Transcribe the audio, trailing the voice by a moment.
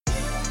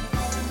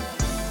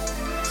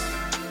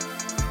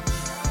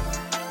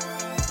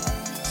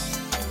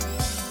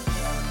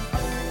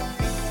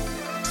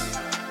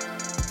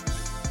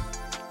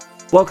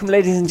Welcome,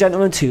 ladies and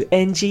gentlemen, to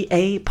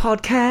NGA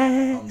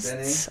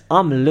Podcast.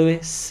 I'm Denny. I'm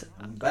Lewis.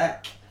 I'm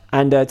back.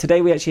 And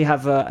today we actually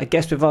have a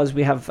guest with us.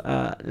 We have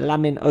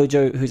Lamin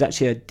Ojo, who's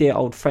actually a dear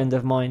old friend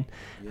of mine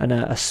and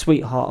a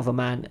sweetheart of a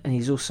man. And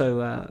he's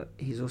also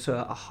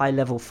a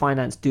high-level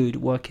finance dude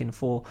working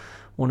for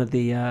one of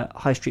the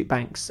high street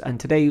banks. And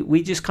today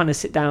we just kind of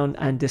sit down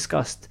and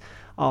discussed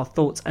our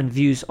thoughts and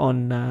views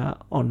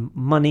on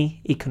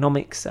money,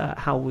 economics,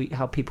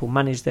 how people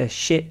manage their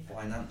shit.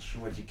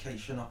 Financial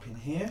education up in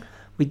here.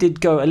 We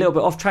did go a little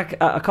bit off track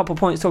at a couple of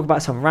points, talk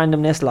about some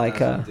randomness, like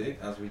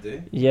As we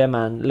do. yeah,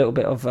 man, a little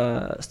bit of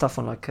stuff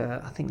on like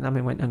I think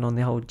Lamin went in on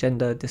the whole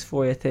gender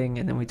dysphoria thing,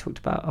 and then we talked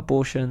about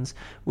abortions,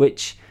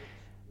 which,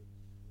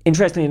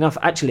 interestingly enough,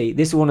 actually,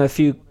 this is one of the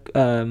few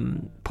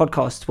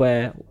podcasts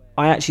where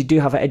I actually do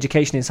have an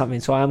education in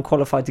something, so I am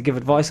qualified to give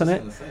advice on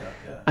it,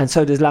 and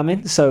so does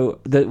Lamin. So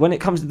when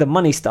it comes to the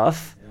money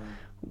stuff,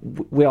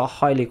 we are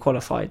highly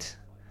qualified.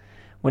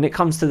 When it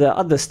comes to the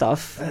other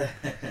stuff,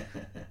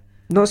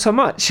 not so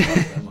much.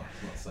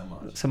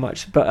 Not so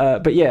much.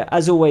 But yeah,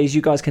 as always,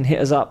 you guys can hit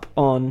us up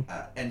on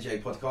At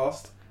NGA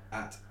Podcast,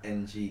 at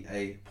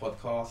NGA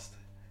Podcast,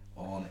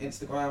 on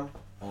Instagram,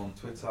 on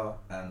Twitter,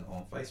 and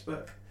on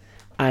Facebook.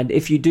 And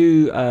if you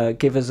do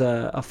give us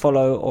a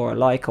follow or a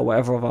like or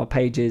whatever of our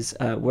pages,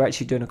 we're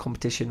actually doing a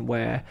competition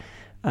where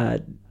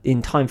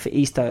in time for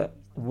Easter,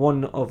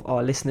 one of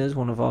our listeners,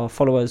 one of our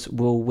followers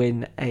will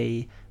win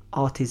a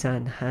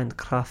artisan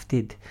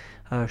handcrafted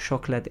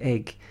chocolate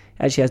egg.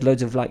 It actually has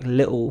loads of like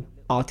little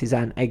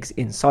artisan eggs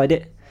inside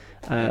it.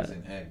 Eggs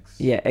in eggs.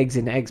 Yeah, eggs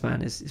in eggs,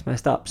 man. It's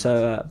messed up.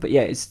 So, but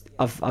yeah,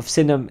 I've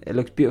seen them. It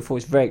looks beautiful.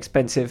 It's very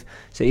expensive.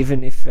 So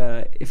even if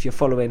you're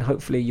following,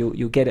 hopefully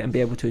you'll get it and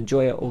be able to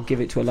enjoy it or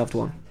give it to a loved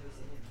one.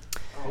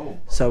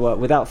 Cool. So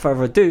without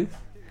further ado,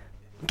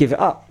 give it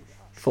up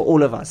for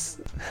all of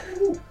us.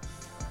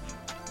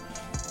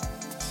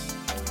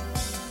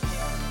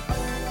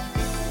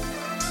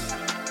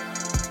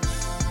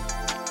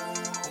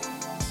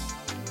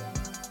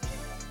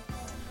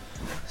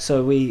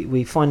 So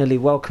we finally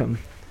welcome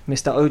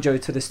Mr. Ojo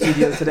to the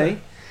studio today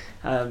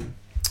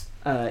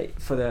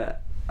for the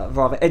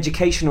rather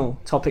educational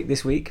topic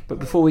this week. But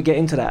before we get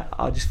into that,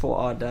 I just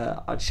thought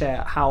I'd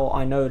share how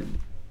I know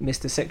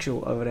Mr.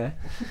 Sexual over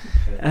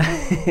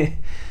there.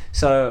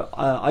 So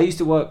I used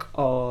to work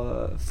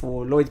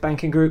for Lloyds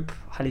Banking Group,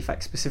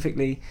 Halifax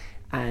specifically,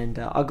 and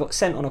I got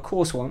sent on a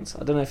course once.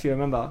 I don't know if you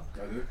remember.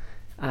 I do.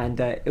 And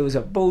it was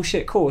a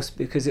bullshit course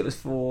because it was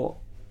for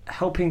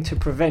helping to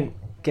prevent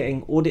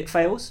getting audit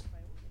fails,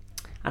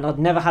 and I'd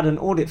never had an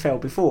audit fail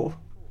before,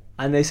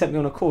 and they sent me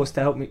on a course to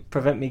help me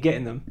prevent me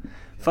getting them.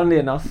 Funnily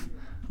enough,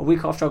 a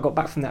week after I got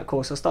back from that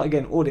course, I started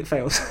getting audit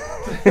fails.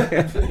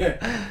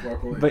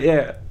 But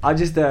yeah, I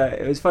just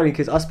it was funny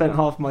because I spent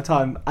half my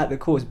time at the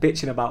course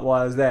bitching about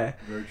why I was there.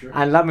 Very true.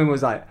 And Lamin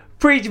was like,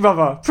 "Preach,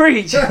 brother,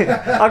 preach!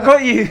 I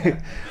got you."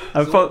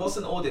 So what's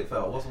an audit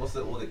fail? What's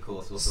the audit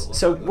course?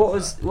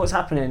 What's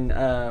happening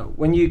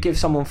when you give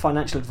someone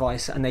financial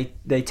advice and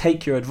they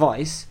take your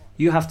advice?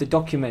 You have to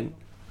document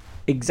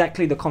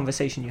exactly the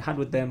conversation you had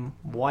with them,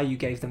 why you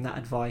gave them that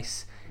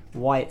advice,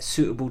 why it's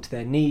suitable to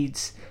their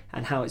needs,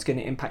 and how it's going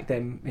to impact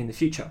them in the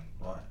future.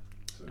 Right.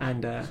 So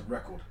And it's a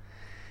record.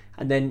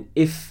 and then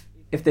if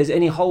there's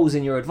any holes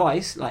in your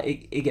advice,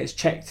 like it gets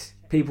checked.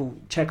 People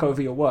check over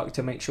your work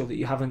to make sure that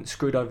you haven't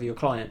screwed over your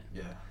client.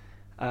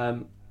 Yeah.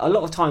 A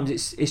lot of times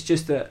it's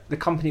just that the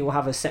company will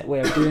have a set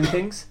way of doing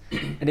things,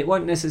 and it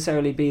won't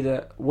necessarily be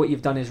that what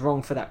you've done is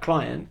wrong for that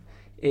client.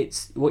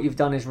 It's what you've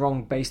done is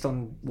wrong based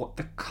on what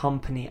the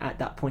company at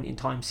that point in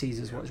time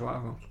sees as what's right or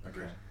wrong.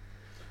 Okay.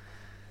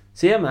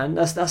 So yeah, man,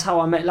 that's how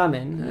I met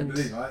Lamin. And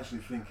I actually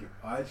think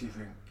I think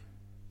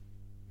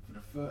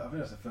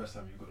that's the first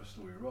time you've got a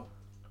story wrong.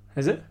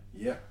 is it?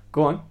 Yeah.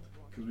 Go on.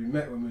 Because we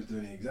met when we was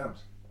doing the exams.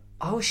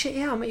 Oh shit,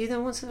 yeah, I met you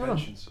then once as well.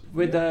 Pensions.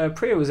 With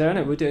Priya was there,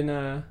 innit? We're doing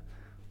was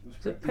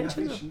it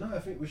pensions? No, I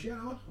think was she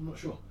that one? I'm not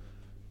sure.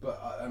 But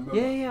I remember.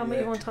 Yeah, I met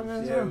you one time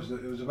there as well.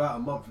 It was about a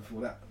month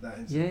before that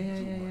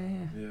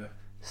incident. Yeah.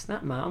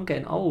 Snap, man, I'm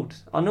getting old.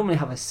 I normally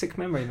have a sick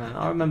memory, man.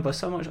 I remember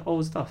so much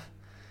old stuff.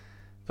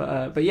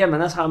 But yeah, man,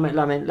 that's how I met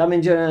Lamin.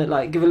 Lamin, do you wanna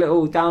like give a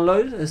little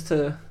download as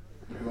to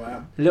Who I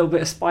am. a little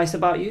bit of spice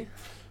about you?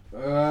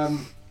 I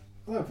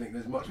don't think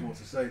there's much more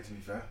to say, to be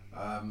fair.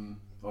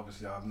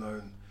 Obviously, I've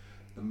known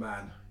the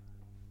man,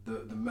 the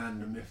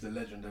myth, the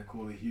legend,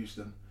 Corley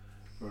Houston,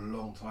 for a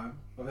long time.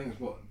 I think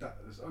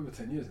it's over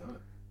 10 years now, isn't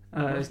it?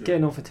 It's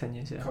getting on for 10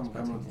 years, yeah. Coming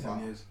on to 10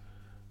 years.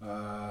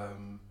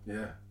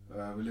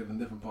 We live in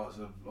different parts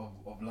of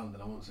London.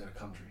 I won't say the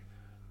country,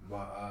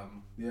 but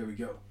we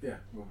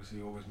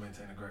obviously always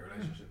maintain a great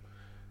relationship.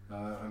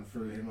 And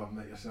through him, I've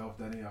met yourself,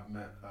 Denny. I've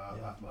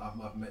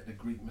met the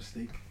Greek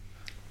Mystique.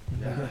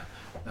 Yeah.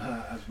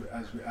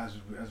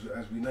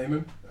 As we name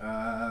him.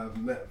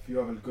 Met a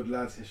few other good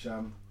lads,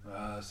 Hisham,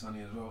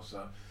 Sonny as well.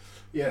 So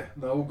yeah,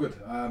 no, all good.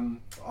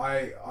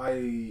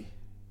 I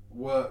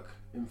work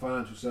in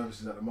financial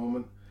services at the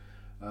moment.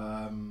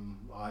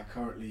 I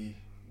currently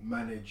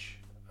manage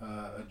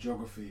a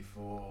geography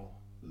for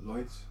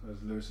Lloyd's,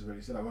 as Lewis has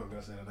already said. I wasn't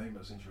going to say the name,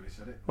 but since you already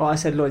said it. Well, I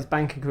said Lloyd's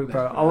Banking Group,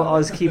 bro. I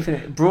was keeping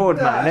it broad,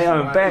 man. They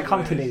own bare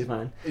companies,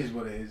 man. It is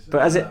what it is.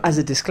 But as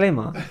a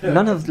disclaimer,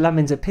 none of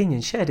Lamin's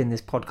opinions shared in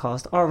this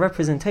podcast are a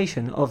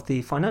representation of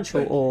the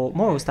financial or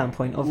moral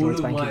standpoint of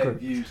Lloyd's Banking Group. All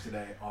of my views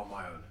today are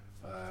my own,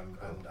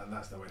 and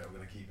that's the way that I'm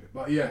going to keep it.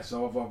 But yeah,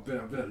 so I've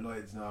been at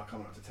Lloyd's now,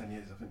 coming up to 10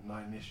 years, I think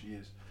 9-ish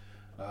years.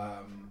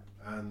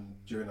 And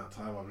during that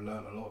time, I've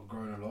learned a lot,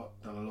 grown a lot,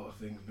 done a lot of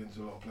things, been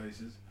to a lot of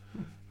places,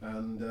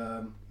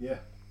 and yeah.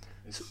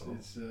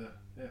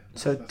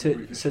 So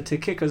to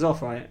kick us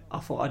off, right, I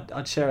thought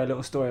I'd share a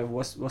little story of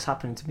what's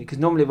happening to me, because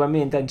normally when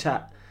me and Den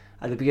chat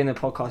at the beginning of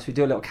the podcast, we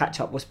do a little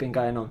catch up what's been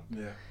going on.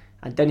 Yeah.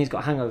 And Denny's got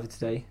a hangover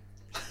today,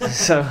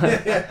 so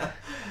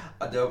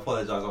I do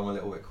apologise. I'm a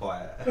little bit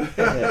quiet.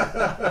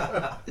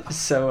 Yeah.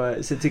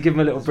 So to give him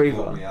a little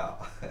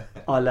breather,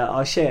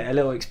 I'll share a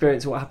little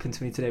experience of what happened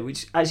to me today,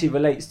 which actually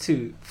relates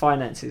to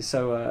finances.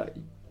 So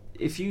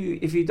if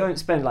you don't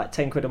spend like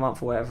 10 quid a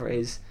month or whatever it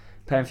is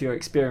paying for your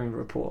Experian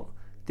report,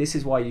 this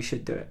is why you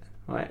should do it.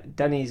 Right?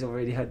 Danny's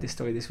already heard this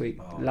story this week.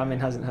 Lamin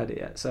hasn't heard it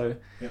yet. So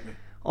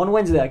on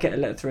Wednesday, I get a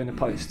letter through in the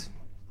post.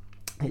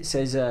 It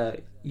says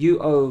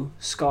you owe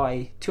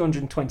Sky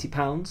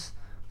 £220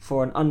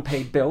 for an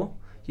unpaid bill.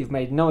 You've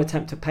made no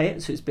attempt to pay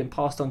it, so it's been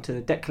passed on to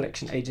the debt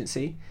collection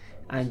agency,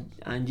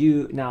 and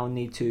you now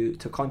need to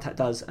contact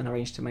us and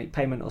arrange to make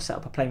payment or set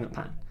up a payment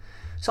plan.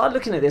 So I'm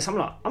looking at this, I'm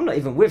like, I'm not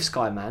even with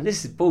Sky, man.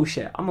 This is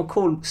bullshit. I'm gonna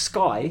call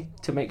Sky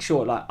to make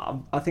sure, like,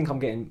 I think I'm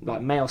getting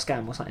like mail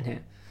scam or something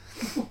here.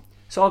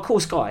 So I call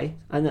Sky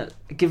and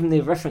give them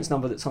the reference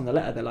number that's on the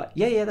letter. They're like,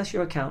 yeah, that's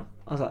your account.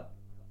 I was like,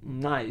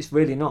 no, it's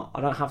really not.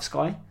 I don't have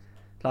Sky.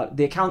 Like,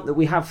 the account that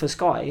we have for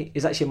Sky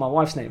is actually my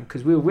wife's name,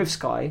 because we were with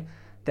Sky.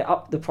 They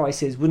upped the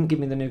prices, wouldn't give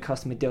me the new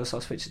customer deal, so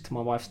I switched it to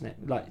my wife's name,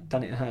 like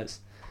done it in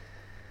hers.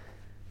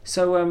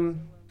 So I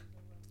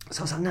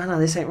was like, no,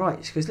 this ain't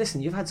right. She goes,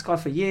 listen, you've had Sky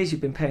for years, you've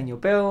been paying your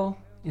bill,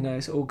 you know,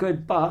 it's all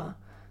good, but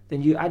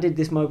then you added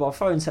this mobile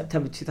phone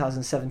September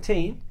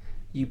 2017,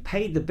 you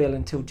paid the bill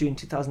until June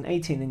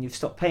 2018, and you've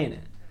stopped paying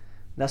it.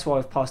 That's why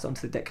I've passed it on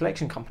to the debt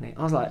collection company.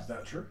 I was like, is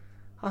that true?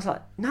 I was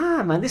like,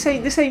 nah, man, this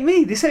ain't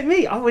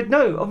me. I would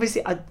know.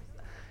 Obviously,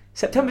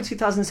 September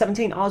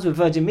 2017, I was with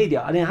Virgin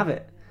Media. I didn't have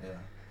it.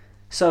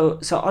 So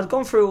I'd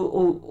gone through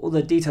all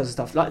the details and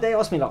stuff. Like, they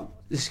asked me like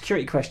the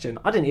security question.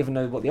 I didn't even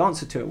know what the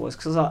answer to it was,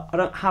 because I was like, I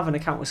don't have an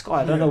account with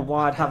Sky. I don't know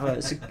why I'd have an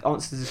answer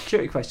to the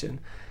security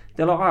question.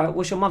 They're like, all right,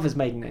 what's your mother's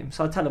maiden name?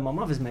 So I tell them my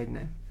mother's maiden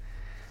name.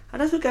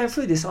 And as we're going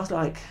through this, I was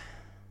like,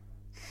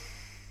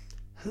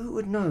 who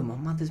would know my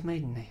mother's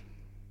maiden name?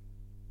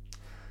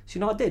 So you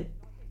know what I did?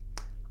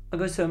 I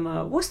go to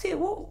them, what's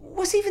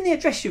even the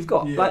address you've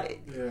got?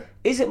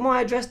 Is it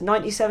my address,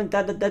 97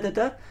 da da da da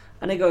da?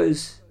 And he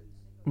goes,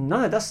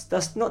 no,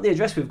 that's not the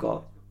address we've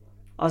got.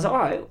 I was like, all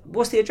right,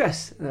 what's the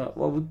address? And they're like,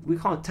 well, we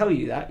can't tell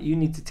you that. You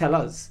need to tell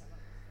us.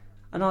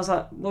 And I was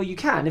like, well, you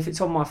can if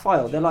it's on my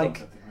file. They're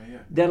like,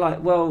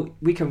 well,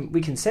 we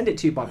can send it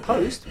to you by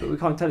post, but we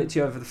can't tell it to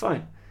you over the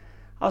phone.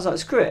 I was like,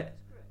 screw it.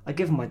 I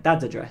give them my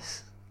dad's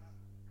address.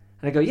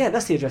 And they go, yeah,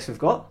 that's the address we've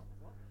got.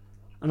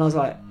 And I was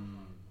like,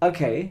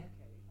 okay.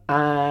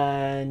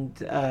 And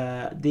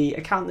the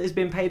account that has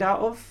been paid out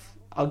of,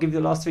 I'll give you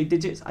the last 3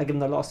 digits. I give them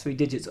the last 3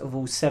 digits of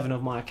all 7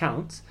 of my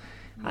accounts.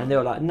 And they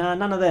were like, nah,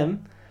 none of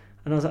them.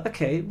 And I was like,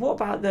 okay, what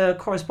about the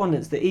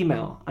correspondence, the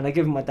email? And I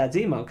give them my dad's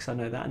email, because I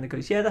know that. And they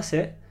goes, yeah, that's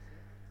it.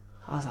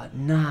 I was like,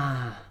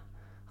 nah.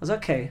 I was like,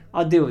 okay,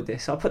 I'll deal with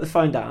this. So I put the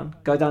phone down,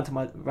 go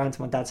round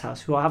to my dad's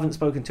house, who I haven't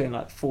spoken to in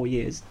like 4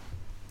 years.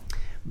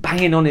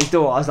 Banging on his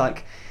door. I was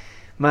like,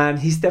 man,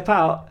 he step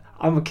out.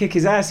 I'm going to kick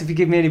his ass if he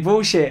give me any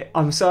bullshit.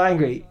 I'm so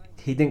angry.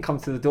 He didn't come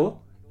to the door.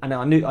 And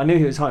I knew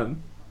he was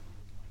home.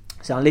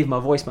 So I leave my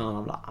voicemail and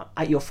I'm like, I'm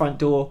at your front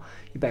door.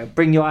 You better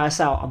bring your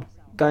ass out. I'm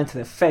going to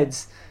the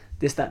feds.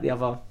 This, that, the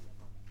other.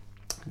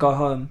 Go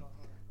home.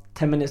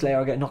 10 minutes later,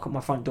 I get a knock at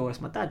my front door.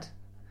 It's my dad.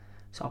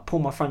 So I pull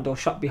my front door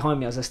shut behind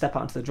me as I step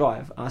out into the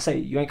drive. And I say,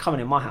 you ain't coming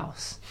in my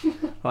house.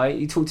 Right?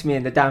 You talk to me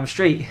in the damn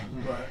street.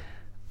 Right.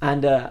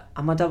 And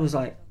my dad was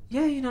like,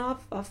 yeah, you know,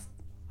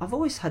 I've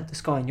always had the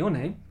Sky in your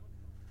name.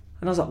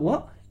 And I was like,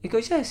 what? He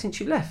goes, yeah, since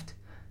you left.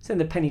 So then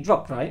the penny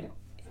dropped, right?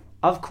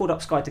 I've called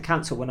up Sky to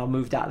cancel when I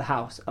moved out of the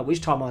house, at which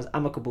time I was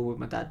amicable with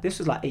my dad. This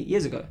was like 8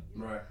 years ago.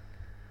 Right.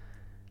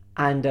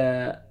 And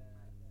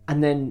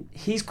then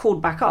he's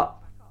called back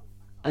up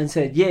and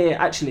said, yeah,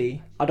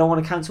 actually, I don't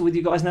want to cancel with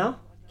you guys now.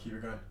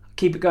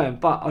 Keep it going,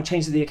 but I'll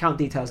change the account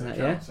details and that,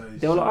 yeah? So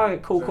they were like, all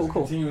right, cool.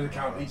 Continuing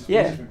account, he's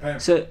yeah. been paying.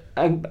 So,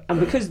 and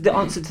because the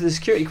answer to the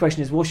security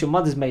question is, what's your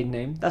mother's maiden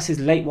name? That's his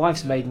late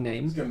wife's maiden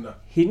name. It's good enough.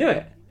 He knew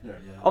it. Yeah.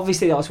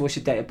 Obviously, they asked, what's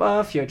your date of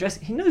birth, your address?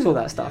 He knows all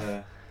that stuff.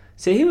 Yeah.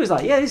 So he was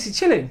like, yeah, this is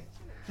chilling.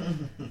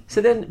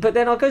 But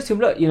then I goes to him,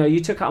 look, you know, you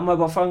took out a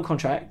mobile phone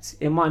contract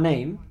in my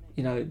name,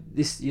 you know,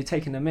 this, you're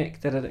taking the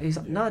mick. He's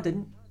like, no, I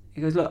didn't.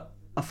 He goes, look,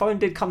 a phone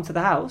did come to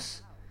the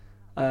house.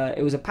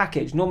 It was a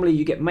package. Normally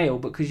you get mail,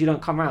 but because you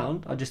don't come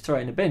around, I just throw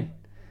it in a bin.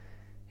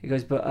 He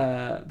goes,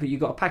 but you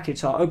got a package,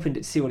 so I opened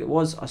it to see what it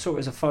was. I saw it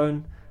as a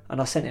phone,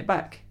 and I sent it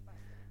back.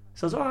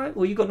 So I was, all right,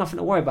 well, you got nothing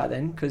to worry about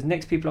then, because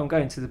next people I'm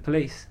going to the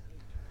police.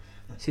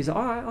 So he's like,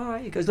 all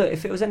right. He goes, look,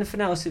 if it was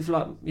anything else, if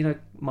like, you know,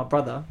 my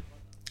brother,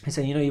 he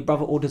said, you know, your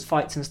brother orders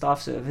fights and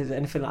stuff, so if there's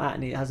anything like that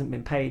and it hasn't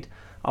been paid,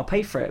 I'll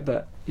pay for it.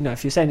 But, you know,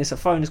 if you're saying it's a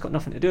phone, it's got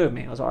nothing to do with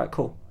me. I was like, all right,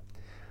 cool.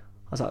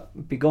 I was like,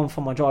 be gone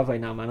from my driveway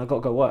now, man. I've got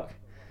to go work.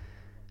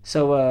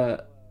 So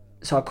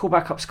I call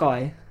back up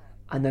Sky,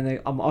 and then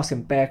I'm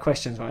asking bare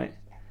questions, right?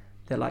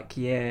 They're like,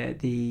 yeah,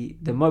 the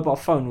mobile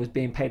phone was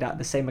being paid out of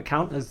the same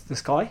account as the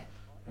Sky.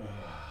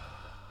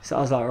 So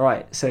I was like,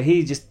 right. So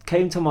he just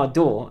came to my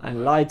door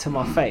and lied to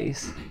my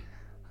face. I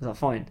was like,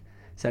 fine.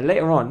 So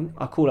later on,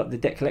 I call up the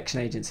debt collection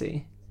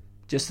agency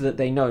just so that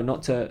they know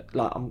not to,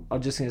 like,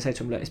 I'm just going to say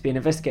to them, look, it's being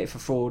investigated for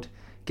fraud.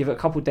 Give it a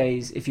couple of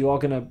days. If you are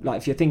going to, like,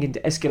 if you're thinking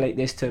to escalate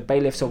this to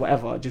bailiffs or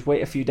whatever, just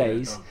wait a few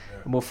days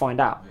and we'll find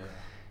out.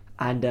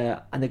 Yeah.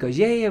 And they goes,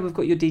 yeah, we've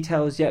got your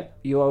details. Yep,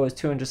 you owe us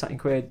 200 something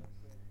quid.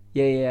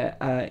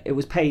 Yeah. It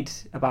was paid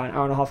about an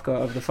hour and a half ago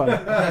over the phone.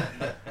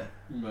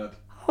 Mad.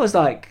 I was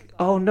like,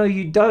 oh no,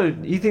 you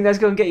don't. You think that's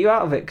going to get you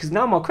out of it? Because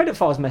now my credit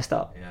file's messed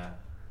up. Yeah.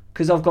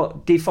 Because I've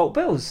got default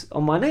bills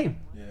on my name.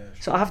 Yeah.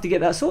 So I have to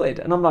get that sorted.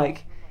 And I'm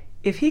like,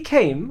 if he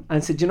came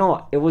and said, you know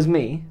what, it was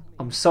me,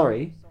 I'm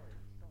sorry,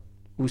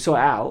 we'll sort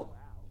it out,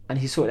 and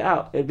he sorted it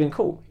out, it'd been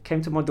cool. He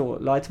came to my door,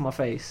 lied to my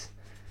face.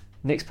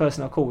 Next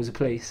person I called was the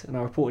police, and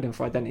I reported him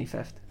for identity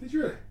theft. Did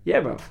you really?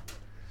 Yeah, bro.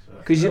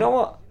 Because you know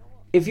what?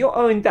 If your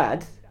own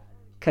dad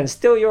can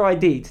steal your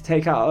ID to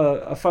take out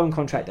a phone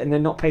contract and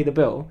then not pay the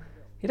bill,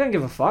 you don't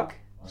give a fuck.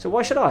 So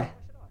why should I?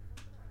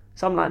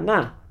 So I'm like,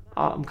 nah,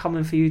 I'm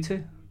coming for you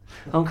too.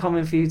 I'm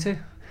coming for you too.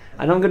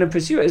 And I'm going to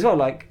pursue it as well,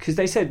 like, because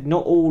they said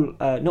not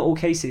all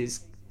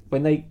cases,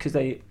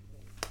 it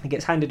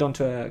gets handed on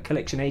to a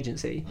collection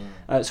agency,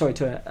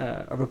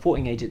 to a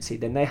reporting agency,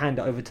 then they hand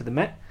it over to the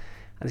Met,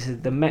 and this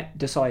is the Met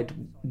decide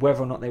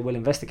whether or not they will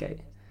investigate.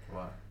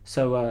 Right.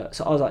 So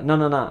I was like,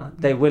 no,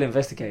 they will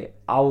investigate.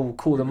 I will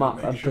call them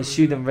up and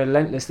pursue them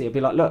relentlessly. I'll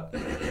be like, look,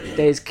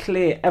 there's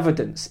clear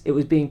evidence it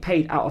was being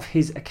paid out of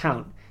his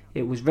account.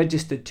 It was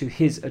registered to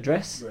his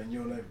address. In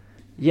your name.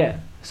 Yeah.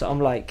 So I'm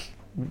like,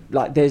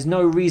 there's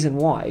no reason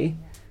why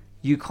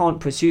you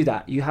can't pursue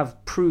that. You have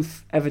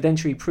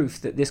evidentiary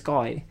proof that this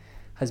guy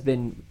has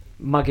been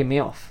mugging me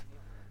off.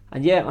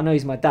 And yeah, I know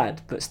he's my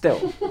dad, but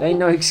still, there ain't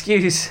no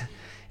excuse.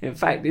 In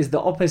fact, it's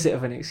the opposite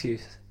of an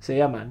excuse. So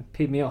yeah, man,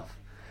 peed me off.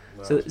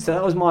 So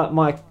that was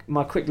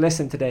my quick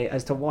lesson today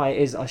as to why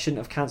it is I shouldn't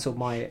have cancelled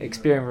my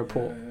Experian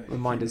report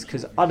reminders,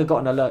 because I'd have got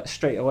an alert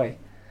straight away.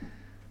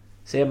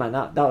 So yeah, man,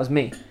 that was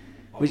me.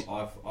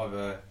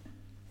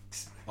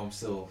 I'm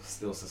still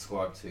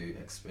subscribed to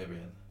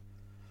Experian.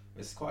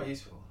 It's quite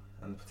useful,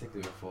 and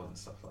particularly with fraud and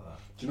stuff like that.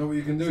 Do you know what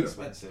you can do? It's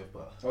expensive,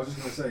 but I was just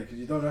going to say, because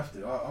you don't have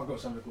to. I've got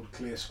something called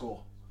Clear Score.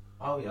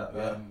 Oh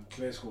yeah.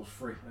 Clear Score's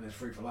free, and it's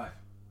free for life.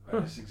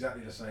 And it's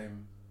exactly the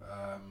same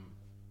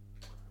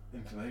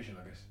information,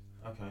 I guess.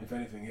 Okay. If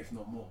anything, if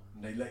not more.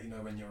 And they let you know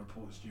when your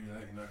report is due. They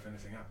let you know if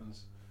anything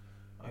happens.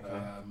 Okay.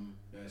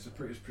 It's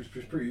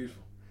pretty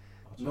useful.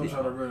 I'm not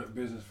trying to ruin a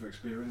business for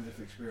Experian, if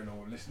Experian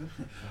are listening.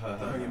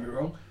 Don't get me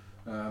wrong.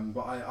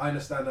 But I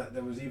understand that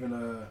there was even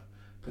a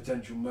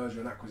potential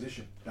merger and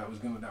acquisition that was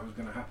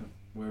gonna happen,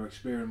 where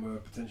Experian were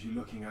potentially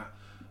looking at,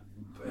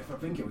 if I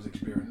think it was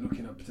Experian,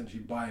 looking at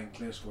potentially buying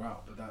ClearScore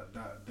out, but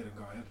that didn't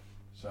go ahead.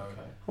 So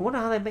I wonder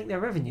how they make their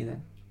revenue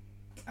then.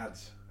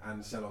 Ads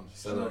and sell-ons.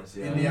 Sell-ons,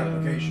 yeah. In the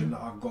application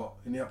that I've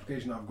got, they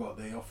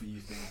offer you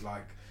things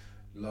like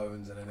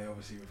loans, and then they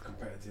obviously with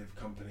competitive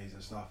companies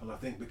and stuff. And I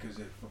think because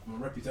from a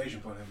reputation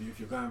point of view, if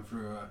you're going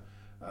through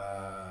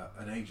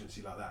an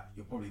agency like that,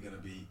 you're probably going to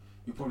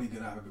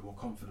have a bit more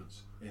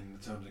confidence in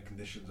the terms and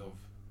conditions of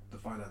the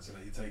financing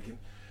that you're taking.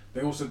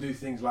 They also do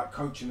things like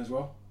coaching as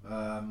well,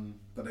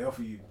 but they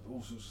offer you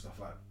all sorts of stuff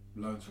like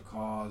loans for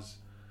cars,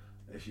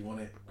 if you want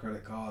it,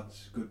 credit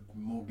cards, good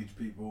mortgage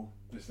people,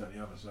 this, that, and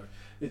the other. So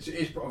it's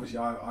obviously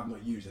I've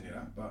not used any of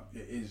that, but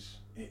it's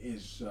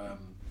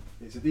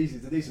a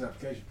decent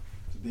application.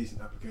 It's a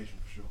decent application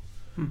for sure.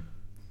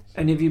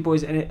 Any of you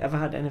boys ever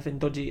had anything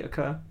dodgy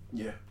occur?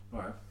 Yeah, I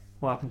have.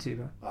 What happened to you,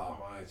 bro?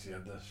 Oh, I actually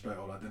had the straight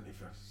old identity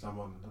theft.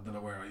 Someone, I don't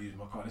know where I used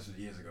my card. This was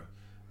years ago.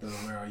 Don't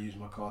know where I used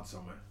my card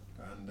somewhere,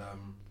 and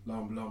lo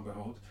and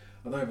behold,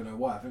 I don't even know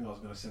why. I think I was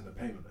going to send a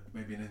payment,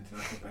 maybe an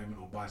international payment,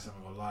 or buy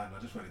something online. I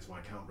just went into my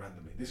account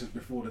randomly. This was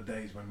before the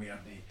days when we had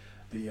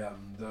the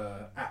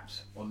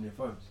apps on your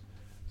phones.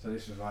 So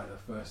this was like the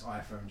first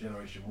iPhone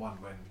generation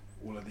 1, when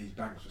all of these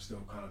banks were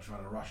still kind of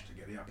trying to rush to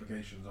get the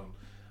applications on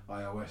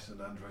iOS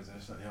and Android and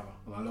this, that, and the other.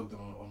 And I logged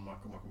them on my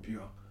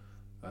computer,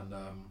 and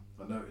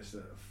I noticed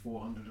that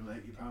 £480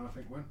 I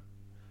think went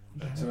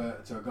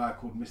to a guy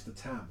called Mr.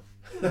 Tam.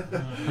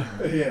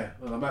 Yeah,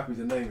 well, I'm happy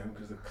to name him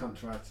because the cunt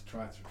tried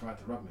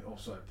to rub me. Oh,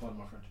 sorry, pardon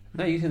my French.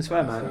 No, you can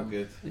swear, man.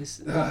 Good. This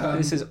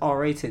is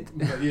R-rated.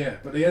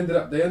 But they ended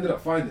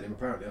up finding him.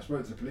 Apparently, I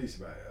spoke to the police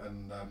about it,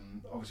 and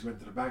obviously went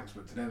to the bank,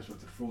 spoke to them, spoke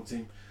to the fraud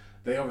team.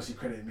 They obviously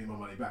credited me my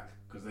money back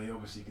because they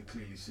obviously could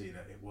clearly see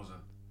that it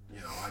wasn't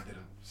I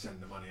didn't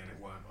send the money and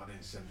I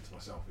didn't send it to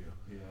myself either.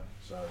 Yeah.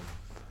 So,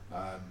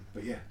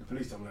 but yeah, the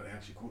police told me that they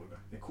actually caught the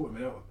guy. They caught him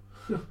in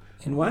Elton.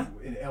 In where?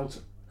 In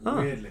Elton. Oh.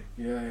 Weirdly.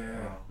 Yeah.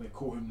 Wow. They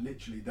caught him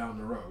literally down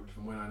the road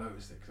from when I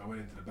noticed it, because I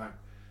went into the bank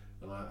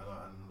and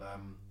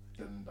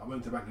then I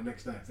went to the bank the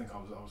next day. I think I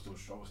was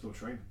still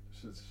training.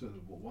 This is a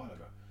while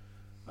ago.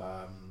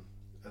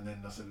 And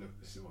then I said, look,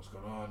 this is what's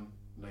going on.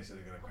 And they said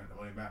they're going to credit the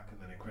money back, and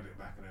then they credit it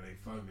back, and then they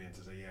phoned me and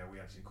to say, yeah, we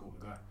actually caught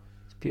the guy.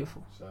 It's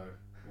beautiful. So,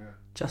 yeah.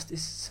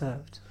 Justice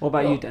served. What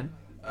about you, Dan?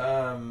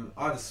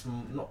 I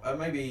had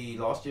maybe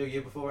last year,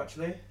 year before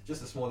actually,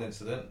 just a small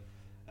incident.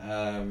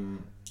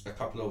 A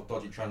couple of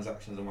dodgy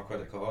transactions on my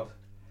credit card,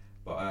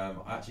 but I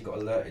actually got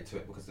alerted to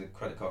it because the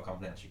credit card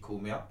company actually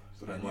called me up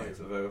and wanted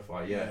to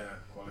verify. Yeah.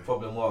 The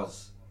problem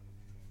was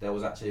there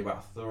was actually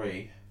about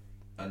 3,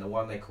 and the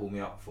one they called me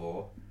up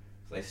for,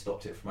 they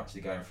stopped it from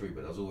actually going through,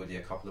 but there was already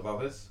a couple of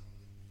others.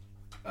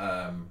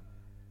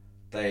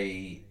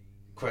 They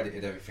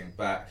credited everything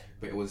back,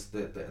 but it was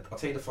I'll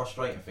tell you the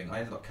frustrating thing. I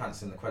ended up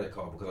cancelling the credit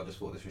card because I just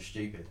thought this was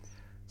stupid.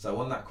 So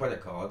on that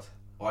credit card,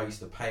 I used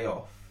to pay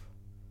off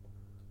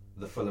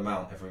the full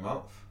amount every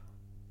month.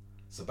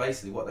 So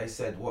basically what they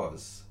said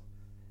was,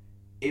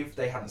 if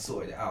they hadn't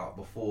sorted it out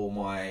before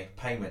my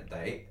payment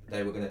date,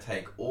 they were going to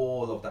take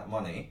all of that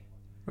money,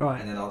 Right.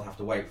 and then I'd have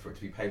to wait for it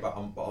to be paid back.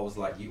 But I was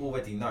like, you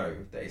already know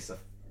that it's a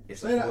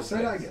Say fraud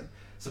that case. again.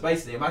 So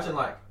basically, imagine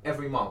like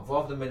every month,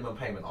 rather than minimum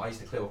payment, I used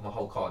to clear off my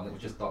whole card, and it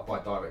was just by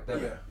direct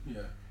debit.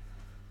 Yeah.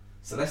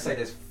 So let's say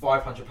there's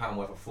 £500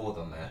 worth of fraud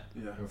on there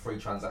Yeah. in 3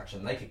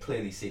 transactions. They could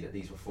clearly see that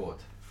these were fraud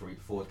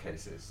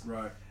cases.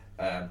 Right.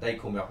 They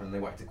called me up and they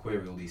wanted to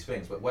query all these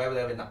things, but where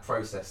they're in that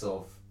process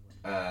of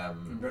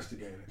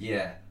Investigating it.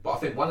 yeah, but I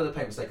think one of the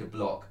payments they could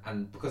block,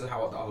 and because of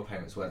how the other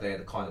payments were, they're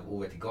kind of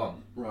already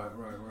gone. Right.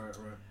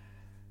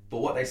 But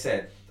what they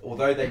said,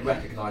 although they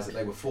recognised that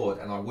they were fraud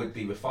and I would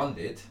be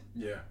refunded,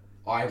 Yeah.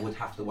 I would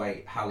have to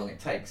wait how long it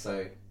takes.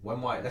 So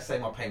when let's say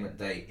my payment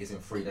date is in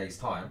 3 days'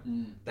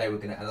 time, they were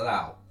going to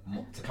allow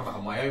to come out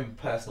of my own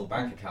personal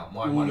bank account,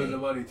 my all money, of the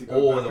money to go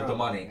all back of the out.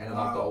 money, and then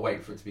I've got to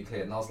wait for it to be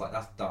cleared. And I was like,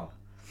 that's dumb.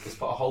 Just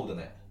put a hold on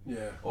it.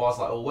 Yeah. Or I was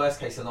like, well, worst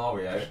case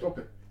scenario, Stop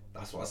it.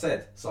 that's what I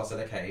said. So I said,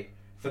 okay,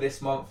 for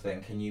this month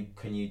then, can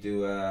you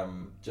do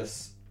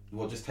just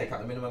take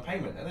out the minimum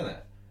payment then,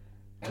 innit?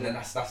 And then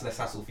that's less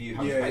hassle for you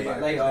having to pay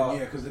back later.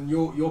 Because then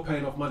you're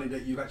paying off money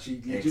that you've actually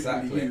legitimately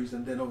Exactly. used,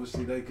 and then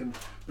obviously they can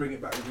bring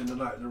it back within the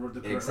night. The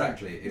correct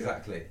Exactly, range.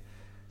 exactly.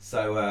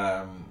 So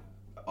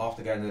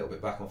after going a little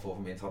bit back and forth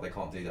and being told they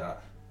can't do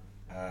that,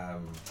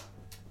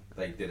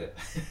 they did it.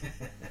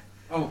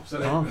 Oh, so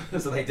they.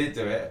 So they did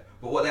do it,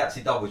 but what they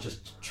actually done was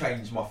just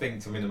change my thing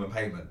to minimum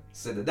payment.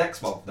 So the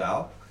next month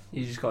now,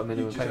 You just got a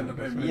minimum You just end up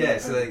payment. paying yeah.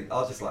 So I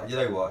was just like, you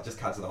know what, just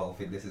cancel the whole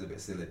thing. This is a bit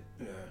silly.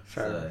 Yeah.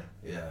 Fair So, enough.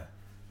 yeah.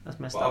 That's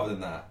messed But up. other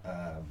than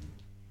that,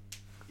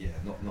 yeah,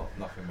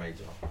 nothing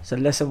major. So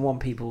lesson 1,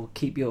 people,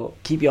 keep your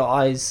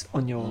eyes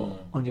on your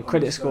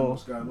credit Understand score.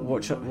 what's going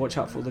on. Watch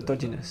out for all the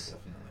dodginess.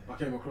 Definitely. I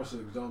came across an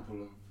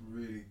example of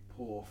really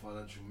poor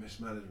financial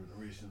mismanagement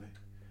recently,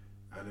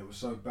 and it was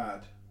so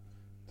bad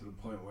to the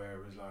point where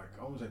it was like,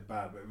 I won't say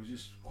bad, but it was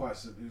just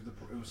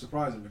it was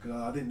surprising because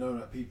I didn't know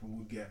that people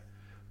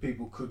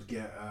could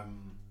get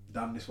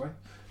done this way.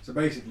 So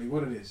basically,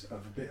 what it is,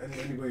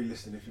 anybody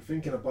listening, if you're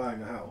thinking of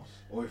buying a house,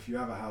 or if you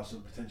have a house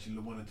and potentially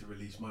wanting to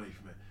release money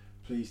from it,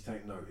 please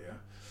take note. Yeah.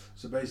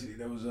 So basically,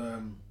 there was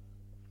a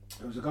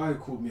guy who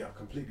called me up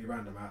completely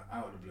random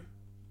out of the blue.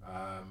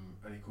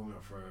 And he called me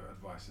up for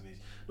advice, and he's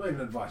not even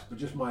advice, but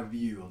just my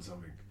view on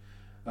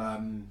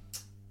something.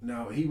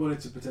 Now he wanted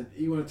to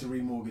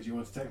remortgage. He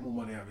wanted to take more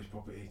money out of his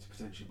property to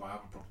potentially buy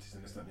other properties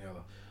and this, that, and the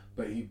other.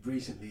 But he'd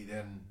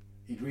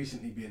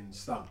recently been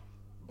stung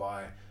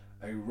by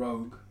a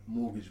rogue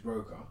mortgage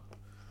broker.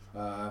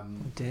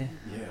 Dear.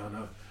 Yeah, I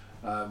know.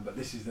 But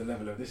this is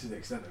the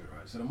extent of it,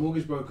 right? So the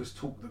mortgage brokers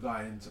talked the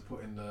guy into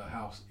putting the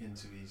house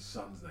into his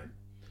son's name.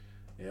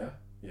 Yeah.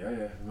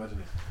 Imagine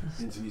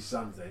it, into his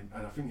son's name,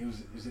 and I think it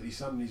was his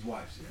son and his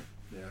wife's.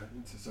 Yeah.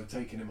 So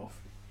taking him off.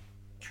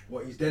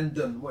 What he's then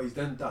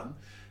done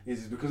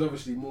is because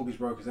obviously mortgage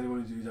brokers,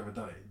 anyone who's ever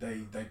done it,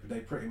 they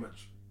pretty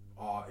much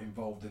are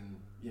involved in,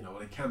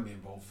 they can be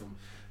involved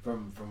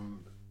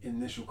from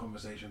initial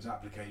conversations,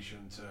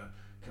 application to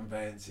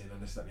conveyancing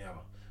and this, that, and the other.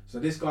 So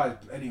this guy,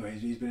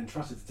 anyways, he's been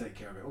entrusted to take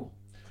care of it all,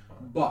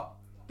 but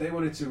they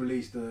wanted to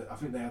release I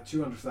think they had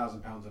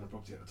 £200,000 on the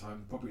property at the time.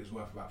 The property was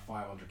worth about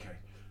 500k.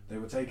 They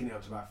were taking it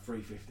up to about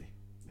 350.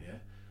 Yeah,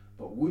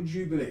 but would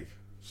you believe?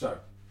 So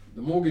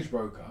the mortgage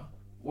broker,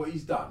 what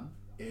he's done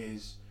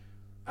is,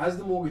 as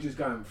the mortgage is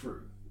going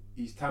through,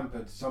 he's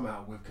tampered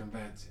somehow with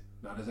conveyancing.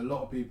 Now there's a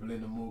lot of people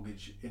in the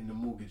mortgage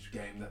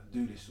game that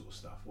do this sort of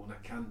stuff, or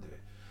that can do it,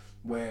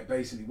 where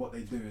basically what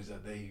they do is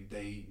that they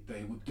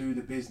would do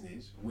the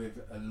business with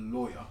a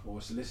lawyer or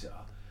a solicitor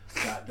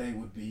that they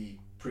would be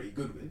pretty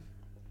good with,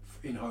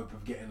 in hope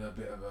of getting a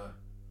bit of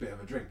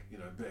a drink,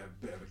 a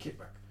bit of a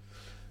kickback.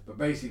 But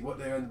basically,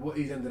 what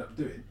he's ended up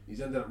doing,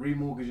 he's ended up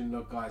remortgaging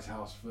the guy's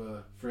house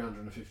for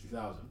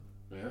 350,000,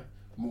 yeah,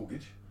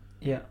 mortgage.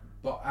 Yeah.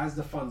 But as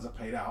the funds are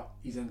paid out,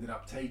 he's ended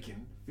up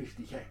taking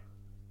 50k.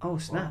 Oh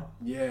snap! Wow.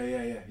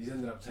 Yeah. He's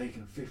ended up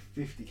taking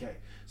 50k.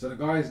 So the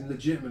guy's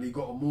legitimately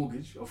got a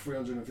mortgage of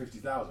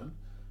 350,000,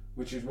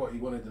 which is what he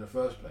wanted in the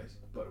first place.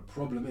 But the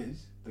problem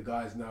is, the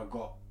guy's now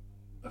got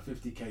a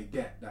 50k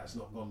debt that's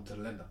not gone to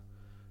the lender.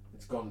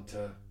 It's gone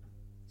to,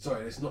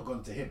 sorry, it's not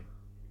gone to him,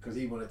 because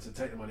he wanted to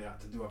take the money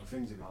out to do other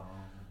things with it. Oh.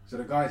 So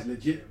the guy's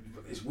legit.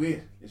 It's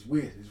weird. He's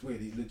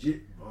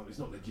legit. Well, it's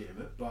not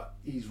legitimate, but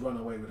he's run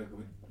away with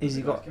Has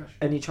he the got guy's cash.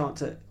 any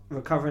chance at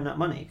recovering that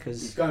money?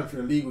 He's Because going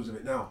through the legals of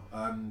it now,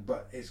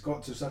 but it's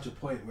got to such a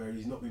point where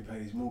he's not been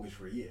paying his mortgage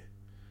for a year.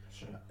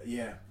 Shit.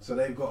 Yeah, so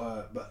they've got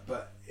a,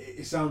 but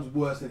it sounds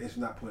worse than it is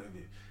from that point of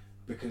view,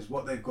 because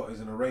what they've got is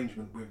an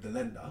arrangement with the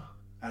lender,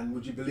 and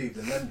would you believe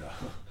the lender?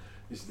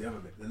 This is the other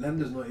bit. The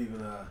lender's not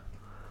even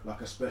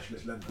like a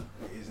specialist lender.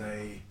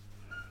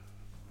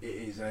 It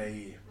is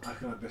a. How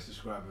can I best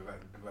describe it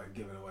without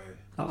giving away?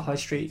 like high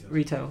street details?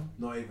 retail.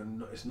 Not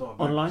even. It's not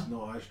Online? It's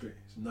not high street.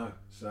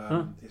 It's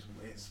Huh?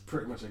 it's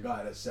pretty much a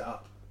guy that's set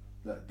up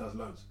that does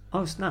loans.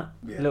 Oh snap!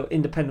 Yeah. A little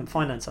independent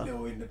financer.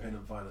 Little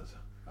independent financer.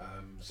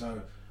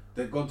 So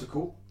they've gone to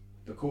court.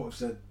 The court have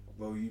said,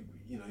 well, you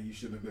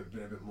should have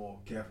been a bit more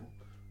careful,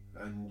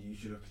 and you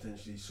should have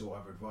potentially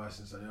sought other advice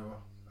and so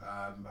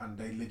on. And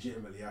they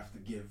legitimately have to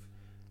give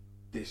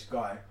this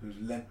guy who's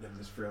lent them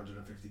this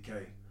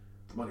 350k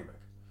the money back,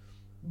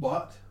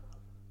 but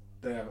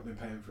they haven't been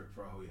paying for it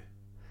for a whole year.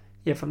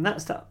 Yeah, from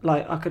that stuff,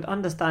 like I could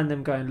understand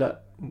them going,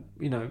 look,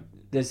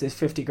 there's this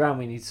 50 grand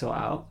we need to sort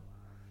out,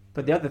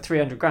 but the other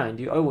 300 grand,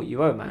 you owe what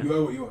you owe, man. You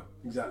owe what you owe,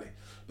 exactly.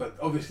 But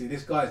obviously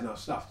this guy's now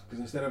stuffed, because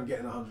instead of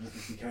getting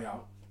 150k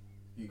out,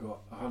 you got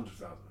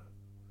 100,000 out.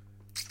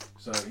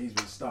 So he's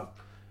been stung.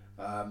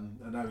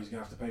 And now he's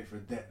going to have to pay for a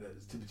debt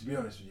that, to be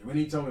honest with you, when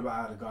he told me about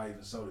how the guy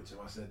even sold it to him,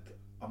 I said,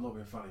 I'm not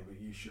being funny,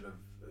 but you should have.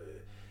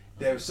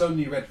 There were so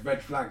many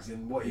red flags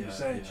in what he was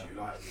saying to you.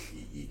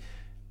 Like,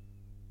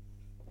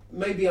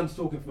 maybe I'm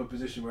talking from a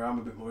position where I'm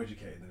a bit more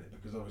educated than it,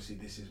 because obviously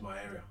this is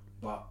my area.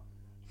 But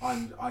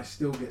I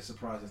still get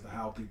surprised as to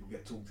how people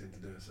get talked into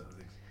doing certain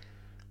things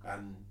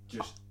and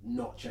just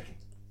not checking.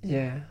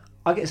 Yeah,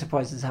 I get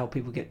surprised as how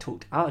people get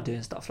talked out of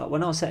doing stuff. Like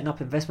when I was setting up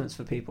investments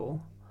for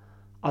people,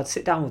 I'd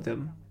sit down with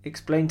them,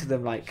 explain to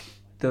them like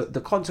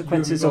the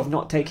consequences of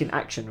not taking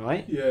action,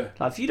 right? Yeah.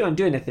 Like if you don't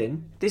do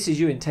anything, this is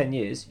you in 10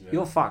 years,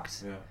 you're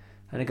fucked. Yeah.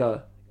 And they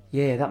go,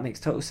 yeah, that makes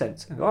total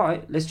sense. I go, all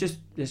right, let's just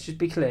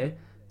be clear.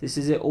 This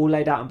is it all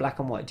laid out in black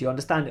and white. Do you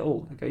understand it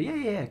all? I go,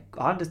 yeah,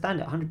 I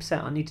understand it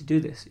 100%. I need to do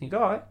this. And you go,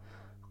 all right,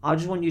 I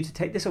just want you to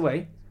take this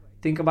away,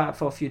 think about it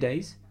for a few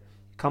days,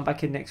 come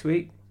back in next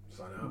week,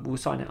 Sign it up. we'll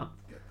sign it up.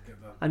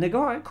 Get done. And they go,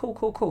 all right,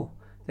 cool.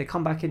 They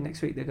come back in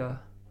next week, they go,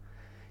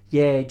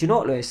 yeah, do you know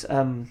what, Lewis?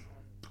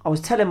 I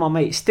was telling my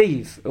mate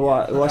Steve, who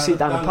I see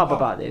down the pub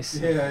about this.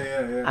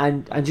 Yeah.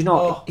 And you know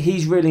what?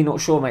 He's really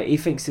not sure, mate. He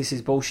thinks this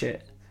is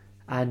bullshit.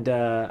 And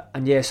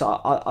yeah,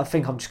 so I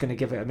think I'm just going to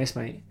give it a miss,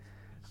 mate.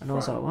 And I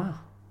was like, wow,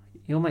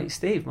 your mate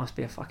Steve must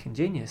be a fucking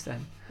genius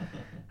then.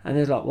 And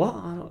they're like, what?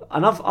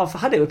 And I've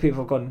had it with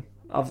people.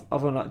 I've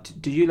gone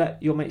like, do you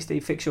let your mate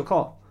Steve fix your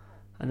car?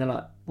 And they're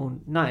like, well,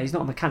 no, he's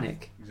not a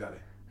mechanic. Exactly.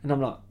 And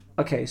I'm like,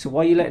 okay, so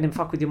why are you letting him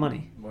fuck with your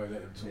money? Why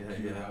let him talk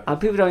to you about it? And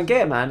people don't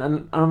get it, man.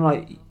 And I'm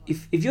like,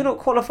 if you're not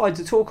qualified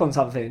to talk on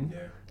something,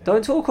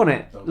 don't talk on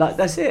it. Don't Like talk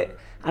that's on it.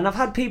 And I've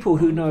had people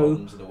who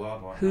Problems in the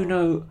world right now.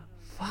 know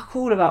fuck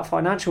all about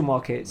financial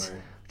markets Mate.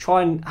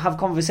 try and have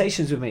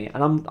conversations with me,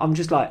 and I'm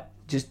just like,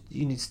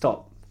 you need to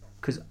stop,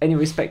 because any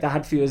respect I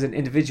had for you as an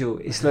individual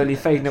is slowly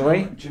fading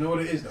away. Do you know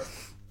what it is though?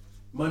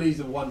 Money's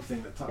the one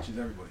thing that touches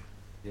everybody.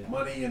 Yeah.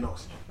 Money and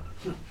oxygen,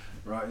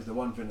 right, is the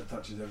one thing that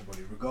touches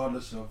everybody,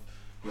 regardless of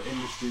your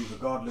industry,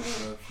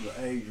 regardless of your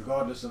age,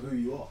 regardless of who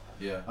you are.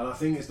 Yeah. And I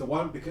think it's the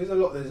one, because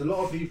there's a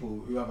lot of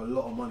people who have a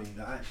lot of money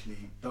that actually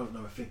don't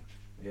know a thing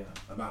Yeah.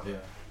 about it,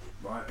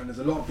 Yeah. right? And there's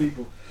a lot of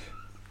people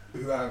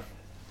who have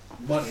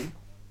money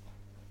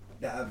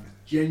that have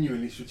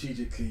genuinely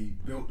strategically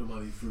built the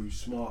money through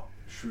smart,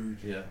 shrewd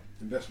Yeah.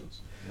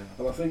 investments. Yeah.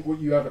 And I think what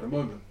you have at the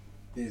moment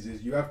is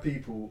you have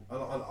people,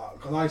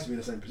 because I used to be in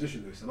the same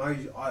position with this, and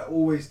I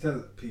always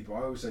tell people,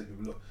 I always say to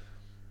people, look,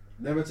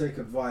 never take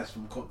advice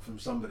from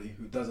somebody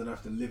who doesn't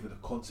have to live with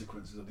the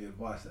consequences of the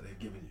advice that they've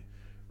given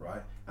you,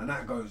 right? And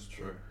that goes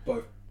True.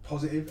 both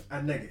positive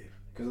and negative,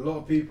 because a lot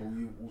of people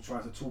will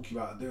try to talk you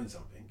out of doing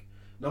something.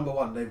 Number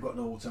one, they've got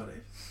no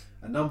alternative,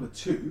 and number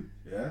two,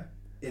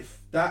 if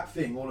that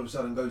thing all of a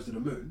sudden goes to the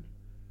moon,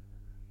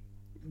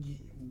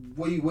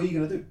 what are you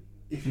going to do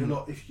if you're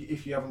not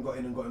if you haven't got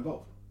in and got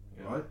involved,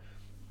 right?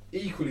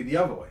 Equally the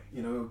other way,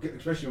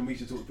 especially when we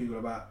used to talk to people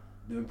about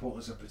the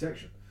importance of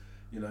protection.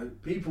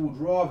 People would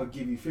rather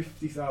give you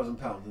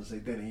 £50,000 and say,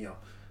 Denny, here,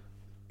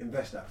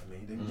 invest that for me,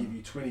 than give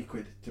you 20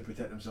 quid to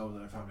protect themselves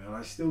and their family. And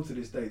I still to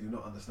this day do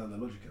not understand the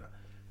logic of that.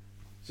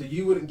 So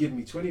you wouldn't give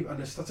me 20, and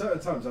there's certain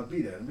times I'd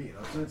be there in a meeting,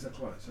 I'd say to the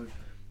client, so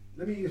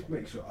let me just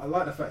make sure, I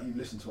like the fact you've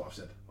listened to what I've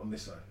said on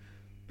this side,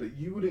 but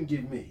you wouldn't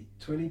give me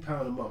 £20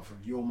 a month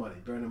of your money,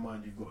 bearing in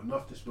mind you've got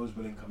enough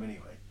disposable income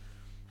anyway,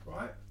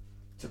 right,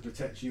 to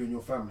protect you and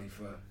your family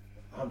for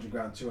 100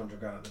 grand, 200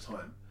 grand at the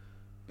time,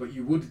 but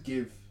you would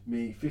give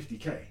me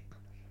 50k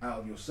out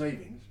of your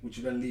savings, which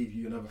would then leave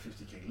you another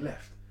 50k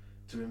left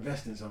to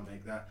invest in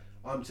something that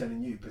I'm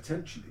telling you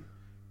potentially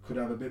could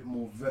have a bit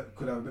more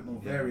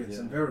variance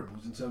and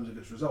variables in terms of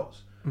its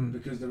results.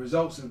 Because the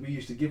results that we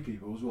used to give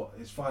people was what?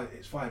 It's 5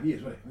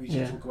 years, wasn't it? We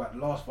used to talk about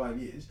the last 5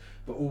 years,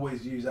 but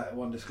always use that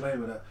one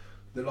disclaimer that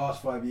the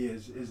last 5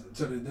 years is,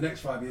 so the next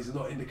 5 years is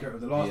not indicative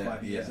of the last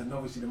 5 years, and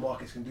obviously the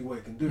markets can do what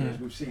it can do, as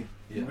we've seen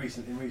in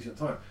recent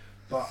time.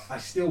 But I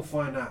still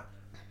find that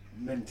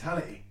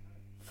mentality,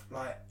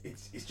 like,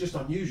 it's just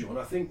unusual, and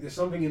I think there's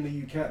something in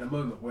the UK at the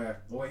moment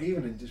where, or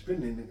even in just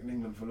been in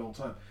England for a long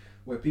time,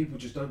 where people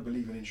just don't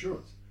believe in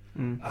insurance.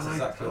 That's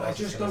exactly what I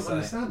just don't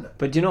understand that.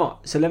 But do you know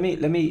what? So let me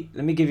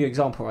give you an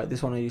example, right?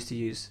 This one I used to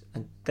use,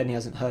 and Denny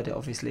hasn't heard it.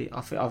 Obviously,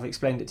 I've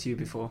explained it to you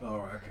before. Oh,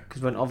 right, okay.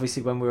 Because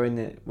when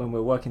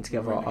we're working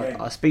together,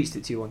 I speeched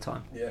it to you one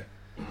time. Yeah.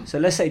 So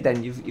let's say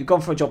then you've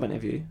gone for a job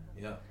interview.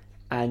 Yeah.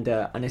 And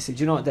they said,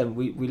 you know what? Then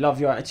we love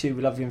your attitude,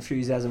 we love your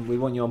enthusiasm, we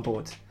want you on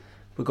board.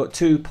 We've got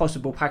 2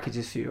 possible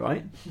packages for you,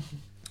 right?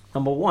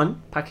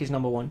 Package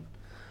number one,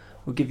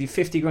 we'll give you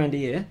 50 grand a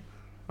year,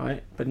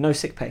 right? But no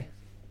sick pay,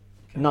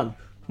 none.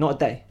 Not a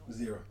day.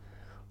 0.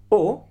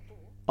 Or,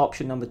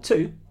 option number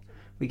 2,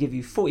 we give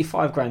you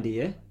 45 grand a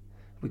year,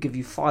 we give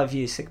you 5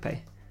 years sick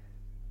pay.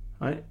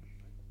 Right?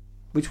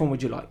 Which one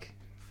would you like?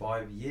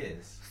 5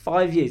 years?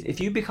 5 years. If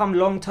you become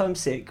long-term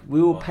sick,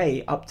 we will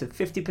pay up to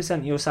 50%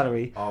 of your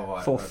salary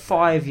for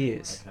 5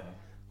 years. Okay.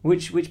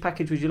 Which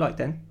package would you like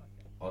then?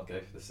 I'd go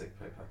for the sick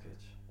pay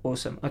package.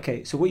 Awesome.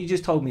 Okay, so what you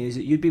just told me is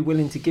that you'd be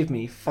willing to give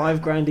me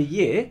 5 grand a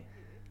year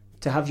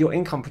to have your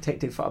income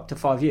protected for up to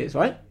 5 years,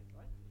 right?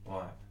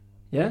 Right.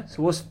 Yeah,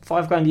 so what's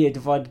 5 grand a year,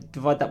 divide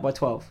that by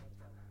 12?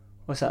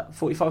 What's that,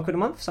 45 quid a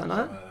month, something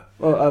like that?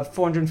 Or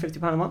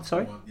 £450 a month,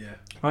 sorry? Yeah.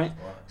 Right?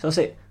 So I'll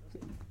say,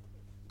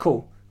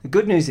 cool. The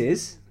good news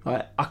is,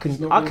 right, I can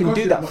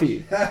do that for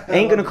you. It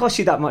ain't going to cost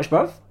you that much,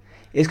 bruv.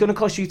 It's going to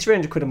cost you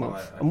 300 quid a month.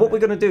 Right, okay. And what we're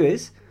going to do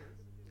is,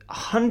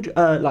 100,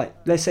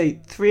 let's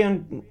say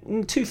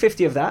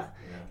 250 of that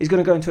is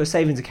going to go into a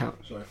savings account.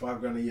 Sorry,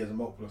 5 grand a year as a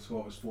multiple of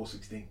 12 is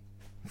 416.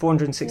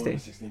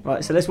 416.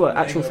 Right, so let's work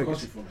actual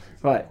figures.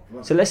 Right,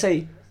 so let's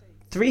say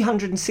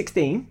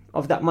 316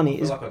 of that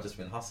money is. I feel like I've just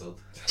been hustled.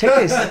 Check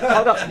this.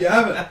 Hold up. You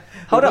haven't.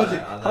 Hold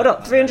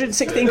up.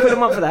 316 quid a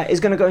month for that is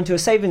going to go into a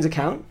savings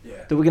account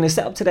that we're going to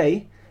set up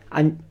today,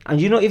 and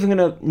you're not even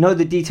going to know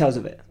the details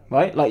of it,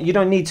 right? Like, you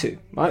don't need to,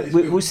 right?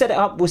 We'll set it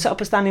up. We'll set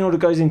up a standing order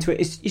goes into it.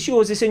 It's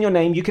yours. It's in your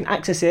name. You can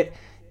access it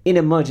in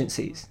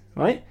emergencies,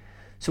 right?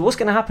 So what's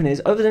going to happen is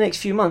over the next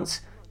few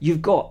months,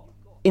 you've got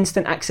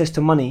instant access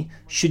to money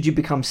should you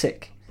become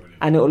sick. Brilliant.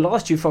 And it will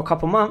last you for a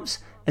couple of months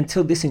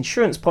until this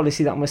insurance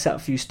policy that I'm going to set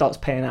up for you starts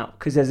paying out,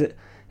 because there's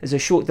a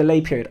short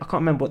delay period. I can't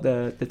remember what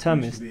the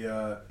term is.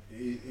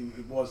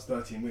 It was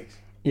 13 weeks.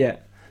 Yeah.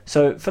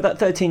 So for that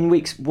 13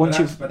 weeks, once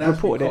you've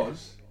reported it,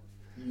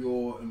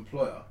 your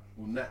employer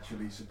will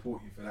naturally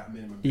support you for that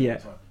minimum period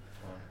of time.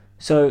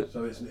 So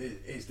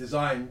it's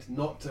designed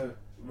not to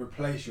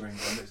replace your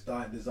income, it's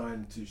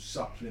designed to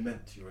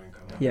supplement your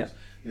income. Yeah.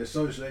 The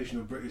Association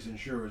of British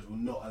Insurers will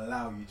not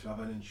allow you to have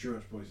an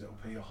insurance policy that will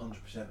pay you 100%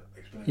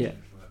 exponentially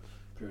for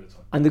a period of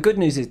time. And the good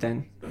news is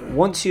then,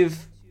 once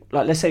you've,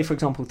 like, let's say for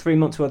example, 3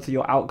 months worth of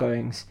your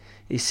outgoings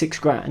is 6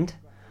 grand.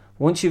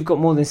 Once you've got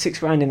more than 6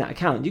 grand in that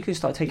account, you can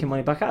start taking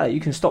money back out. You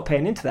can stop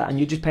paying into that, and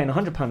you're just paying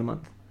 £100 a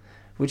month,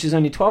 which is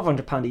only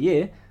 £1,200 a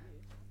year.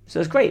 So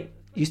it's great.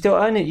 You're still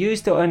earning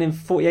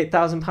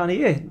 £48,000 a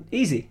year.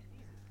 Easy.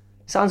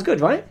 Sounds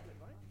good, right?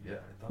 Yeah.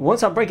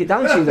 Once I break it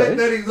down to you, though.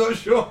 Then he's not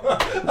sure.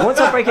 Once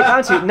I break it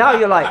down to you, now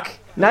you're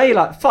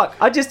like, fuck,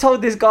 I just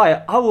told this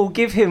guy I will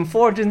give him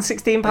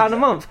 £416 a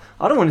month.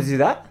 I don't want to do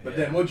that. But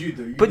then what do you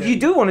do? You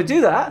do want to do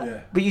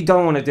that, but you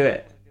don't want to do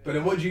it. But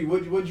then what do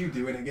you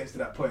do when it gets to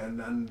that point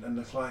and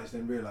the clients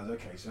then realise,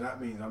 okay, so that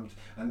means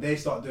and they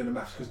start doing the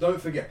maths. Because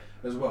don't forget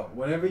as well,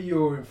 whenever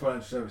you're in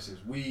financial services,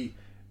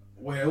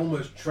 we're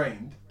almost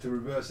trained to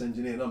reverse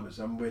engineer numbers,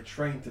 and we're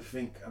trained to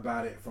think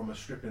about it from a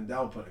stripping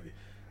down point of view.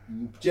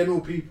 General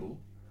people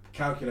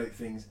calculate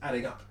things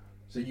adding up.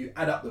 So you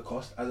add up the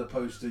cost as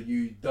opposed to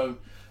you don't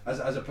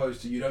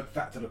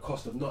factor the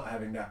cost of not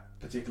having that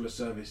particular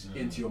service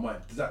into your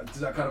mind. Does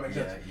that kind of make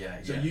sense?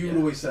 So you would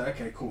always say,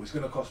 okay, cool, it's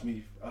going to cost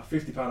me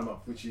 £50 a month,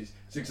 which is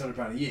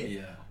 £600 a year.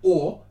 Yeah.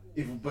 Or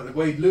but the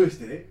way Lewis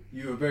did it,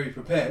 you were very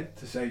prepared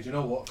to say, do you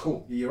know what,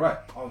 cool, you're right,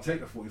 I'll take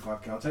the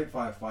 45k, I'll take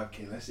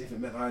 5k less if it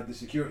meant I had the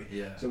security.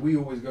 Yeah. So we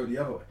always go the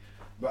other way.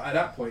 But at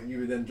that point, you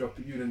would then jump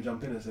in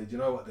and say, do you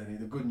know what, Denny,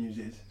 the good news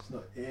is,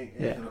 it ain't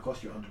going to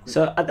cost you 100 quid.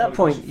 So at that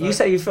point, you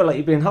say you feel like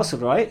you're being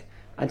hustled, right?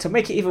 And to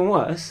make it even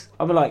worse,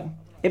 I'll be like,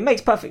 it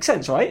makes perfect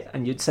sense, right?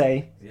 And you'd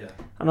say,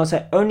 and I'll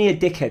say, only a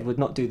dickhead would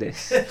not do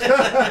this.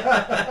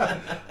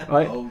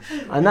 Right?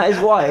 And that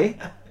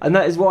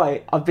is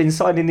why I've been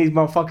signing these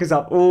motherfuckers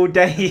up all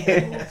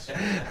day.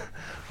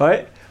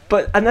 Right?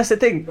 And that's the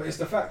thing. But it's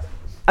the fact.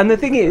 And the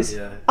thing is,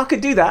 I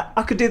could do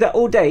that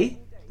all day,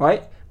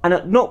 right? And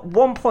at not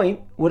one point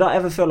would I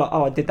ever feel like,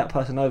 oh, I did that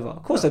person over.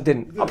 Of course I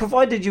didn't. I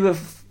provided you with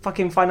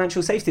fucking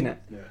financial safety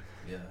net. Yeah.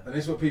 Yeah. And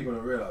this is what people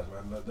don't realise,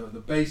 man. The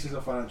basis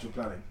of financial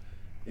planning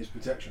is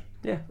protection.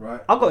 Yeah. Right?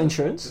 I've got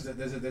insurance.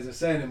 There's a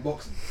saying in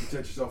boxing,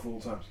 protect yourself at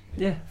all times.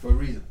 Yeah. For a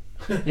reason.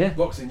 Yeah.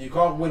 Boxing, you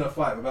can't win a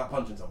fight without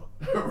punching someone.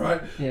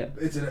 Right? Yeah.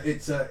 It's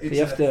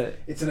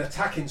an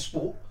attacking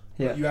sport.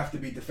 Yeah. But you have to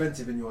be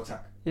defensive in your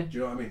attack. Yeah. Do you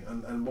know what I mean?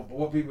 And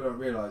what people don't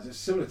realise, it's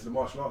similar to the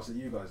martial arts that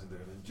you guys are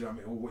doing. Do you know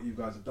what I mean? Or what you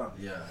guys have done.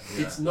 Yeah.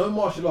 It's no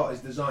martial art is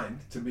designed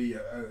to be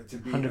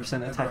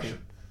 100% attacking.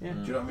 Yeah.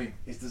 Do you know what I mean?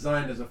 It's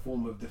designed as a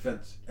form of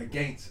defence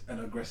against an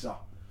aggressor.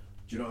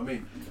 Do you know what I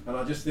mean? And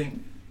I just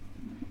think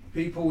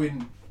people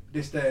in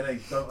this day and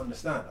age don't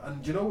understand.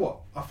 And do you know what?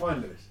 I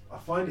find, Lewis,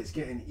 it's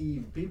getting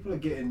even. People are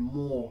getting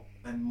more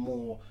and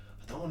more.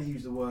 I don't want to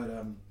use the word.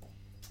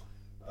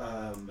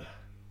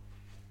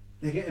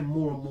 They're getting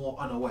more and more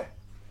unaware.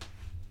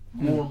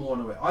 More and more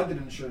unaware. I did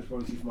an insurance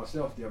policy for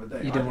myself the other day.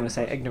 You didn't want to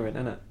say ignorant,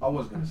 innit? I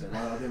was going to say,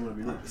 I didn't want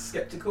to be rude.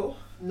 Skeptical?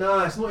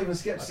 Nah, it's not even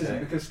skepticism,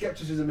 Okay. because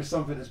skepticism is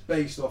something that's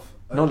based off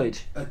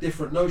Knowledge. a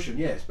different notion.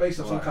 Yeah, it's based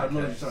off some Right, kind of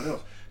knowledge okay. of something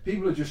else.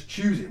 People are just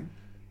choosing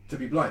to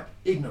be blind.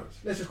 Ignorance.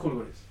 Let's just call it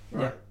what it is.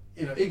 Right?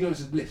 You know, ignorance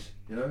is bliss.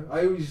 You know,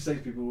 I always say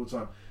to people all the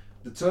time,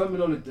 the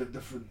terminology,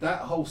 that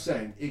whole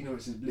saying,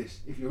 ignorance is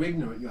bliss. If you're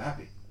ignorant, you're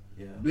happy.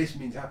 Yeah. Bliss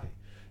means happy.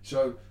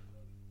 So,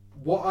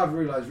 what I've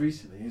realised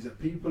recently is that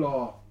people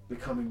are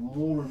becoming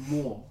more and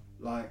more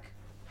like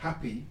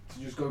happy to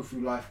just go through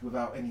life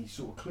without any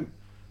sort of clue.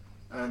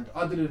 And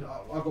I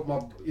got my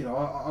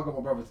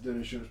brother to do an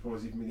insurance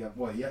policy for me the other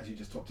way. He actually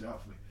just topped it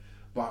up for me.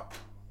 But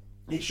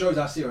it shows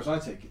how serious I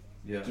take it.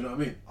 Yeah. Do you know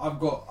what I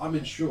mean? I'm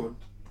insured.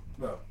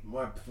 Well,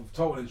 my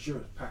total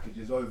insurance package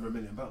is over £1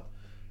 million.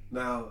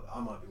 Now I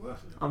might be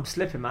worth it. I'm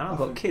slipping, man. I've I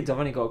got think- kids. I've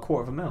only got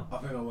 $250,000. I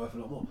think I'm worth a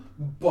lot more.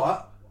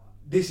 But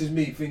this is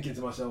me thinking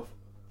to myself,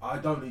 I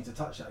don't need to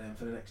touch that then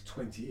for the next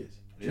 20 years.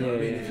 Do you know what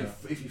I mean? Yeah.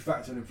 If you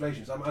factor in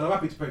inflation, so I'm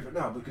happy to pay for it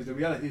now, because the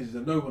reality is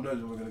that no one knows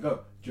where we're going to go.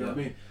 Do you know what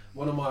I mean?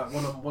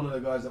 One of the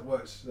guys that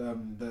works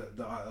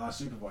that I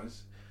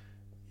supervise,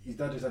 his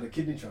dad just had a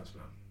kidney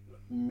transplant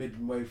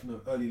midway from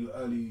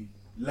the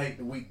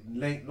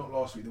late not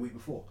last week, the week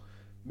before.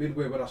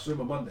 Midway when I saw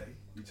him on Monday,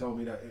 he told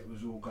me that it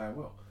was all going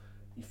well.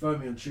 He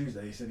phoned me on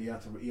Tuesday. He said he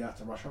had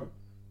to rush home.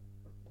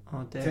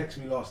 Oh, dear. Text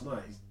me last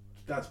night. His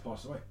dad's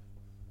passed away.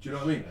 Do you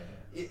know what I mean?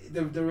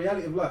 The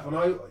reality of life,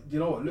 and you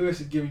know what,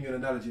 Lewis is giving you an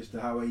analogy as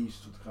to how I used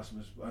to talk to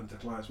customers and to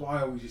clients. What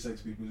I always used to say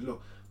to people is,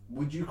 look,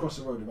 would you cross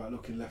the road without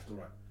looking left or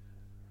right?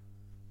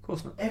 Of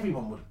course not.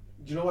 Everyone would.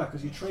 Do you know why?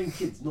 Because you train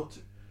kids not to.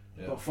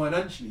 Yeah. But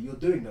financially, you're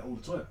doing that all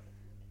the time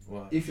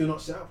Wow. if you're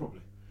not set up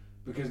properly.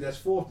 Because there's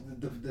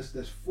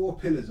four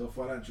pillars of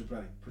financial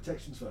planning.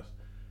 Protection's first.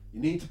 You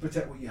need to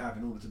protect what you have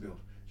in order to build.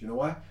 Do you know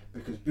why?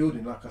 Because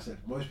building, like I said,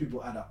 most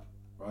people add up,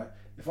 right?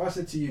 If I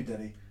said to you,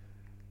 Denny,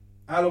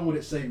 how long would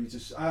it take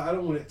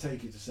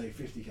you to save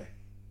 50k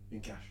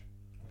in cash?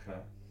 Okay.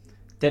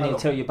 Then How he'll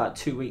long? tell you about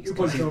 2 weeks You'll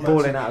because probably he's tell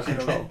balling about out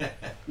of 2 weeks, control.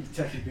 You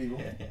techie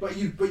people. But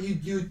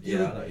you Yeah, I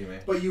know what you mean.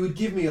 but you would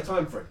give me a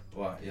time frame.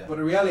 Right, yeah. But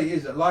the reality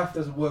is that life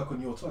doesn't work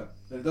on your time.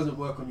 And it doesn't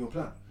work on your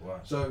plan. Right.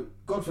 So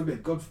God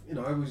forbid, I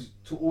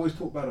always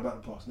talk bad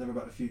about the past, never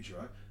about the future,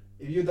 right?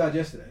 If you died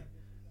yesterday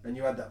and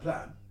you had that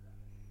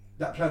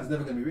plan's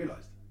never going to be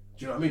realised.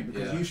 Do you know what I mean?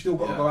 Because Yeah. you still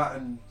got to Yeah. go out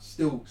and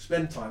still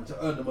spend time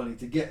to earn the money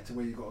to get to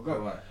where you got to go.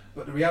 Right.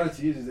 But the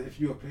reality is that if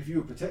you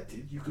were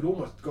protected, you could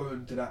almost go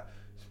into that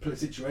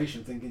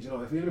situation thinking, you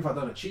know, even if I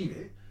don't achieve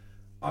it,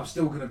 I'm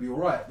still going to be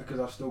alright because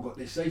I've still got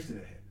this safety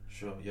net here.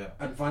 Sure, yeah.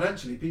 And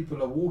financially,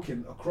 people are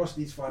walking across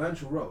these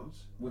financial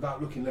roads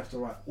without looking left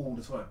or right all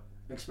the time.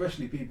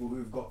 Especially people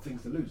who've got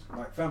things to lose,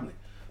 like family,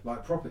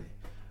 like property,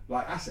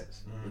 like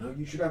assets. You know,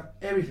 you should have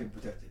everything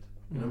protected.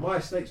 You know, my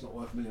estate's not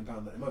worth £1 million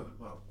at the moment.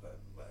 Well,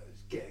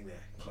 it's getting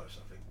there close,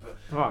 I think. But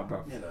Alright,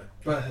 bro. you know,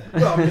 well,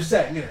 I'm just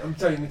saying. You know, I'm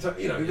telling you.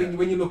 You know,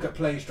 when you look at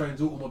planes,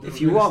 trains, automobiles,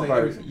 If you real want, estate, bro,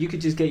 everything. you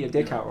could just get your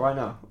dick out right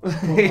now.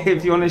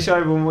 If you want to show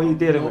everyone what you're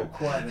dealing with. Not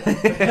quite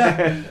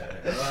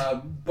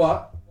there.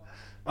 But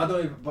I don't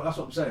even. But that's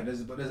what I'm saying.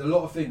 There's a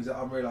lot of things that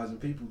I'm realising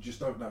people just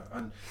don't know,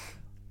 and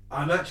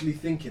I'm actually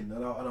thinking,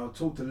 and I'll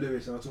talk to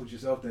Lewis and I'll talk to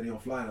yourself, Denny,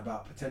 offline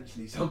about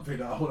potentially something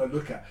that I want to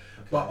look at,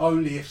 but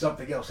only if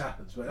something else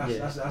happens. But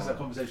that's a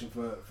conversation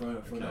for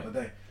another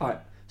day. Alright.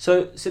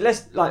 So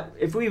let's, like,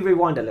 if we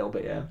rewind a little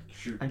bit, yeah,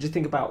 Shoot. and just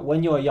think about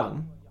when you're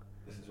young.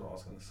 This is what I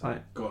was going to say.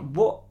 Right. Go on.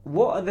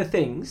 What are the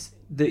things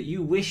that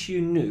you wish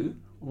you knew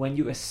when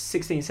you were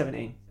 16,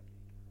 17?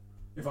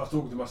 If I was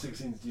talking to my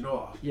 16s, you know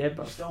what? Yeah,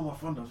 but You stole my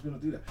thunder. I was going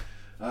to do that.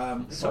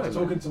 If Sorry, I was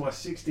man. talking to my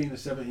 16 or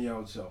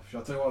 17-year-old self,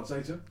 shall I tell you what I'd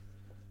say to him?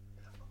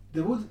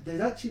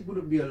 There actually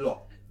wouldn't be a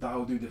lot that I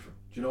would do different.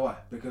 Do you know why?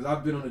 Because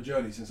I've been on a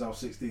journey since I was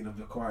 16 of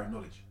acquiring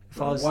knowledge. If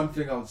But I was- one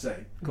thing I would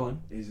say go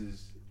on. is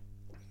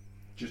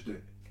just do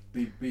it.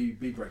 Be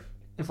brave.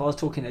 If I was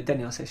talking to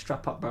Denny, I'd say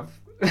strap up, bruv.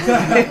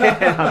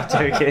 I'm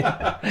joking.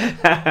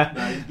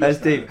 That's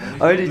blessed, deep. man.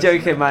 He's Only blessed,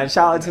 joking, man. man.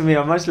 Shout out to me.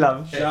 I'm much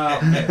love.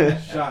 Shout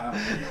out. Shout out.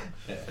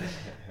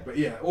 But But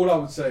yeah, all I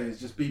would say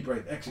is just be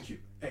brave, execute.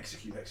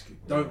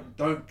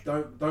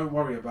 Don't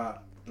worry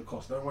about the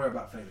cost. Don't worry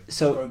about failing. Just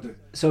go and do it.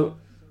 So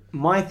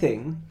my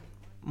thing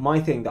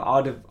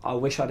that I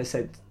wish I'd have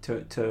said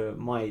to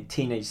my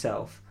teenage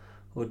self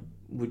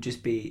would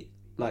just be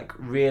like,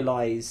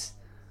 realize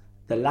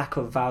the lack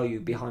of value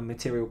behind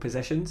material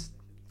possessions.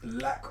 The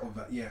lack of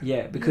that, yeah.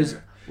 Yeah, because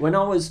when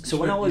I was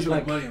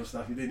like money on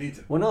stuff you didn't need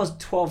to. When I was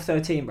 12,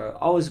 13, bro,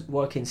 I was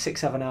working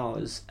 6-7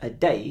 hours a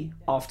day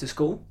after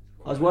school.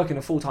 I was working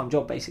a full-time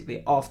job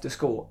basically after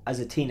school as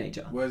a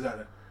teenager. Where's that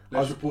then?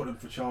 Let's report them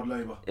for child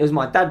labour. It was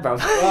my dad, bro.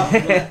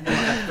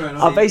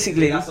 I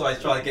basically. That's why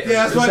he's trying to get.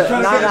 Yeah, that's why he's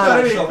trying to get.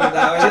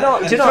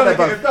 Do you know what,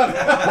 bro?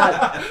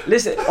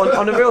 Listen,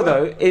 on the real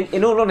though,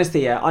 in all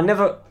honesty, yeah,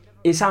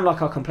 it sounded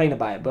like I complain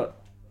about it, but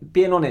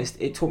being honest,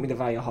 it taught me the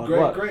value of hard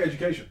work. Great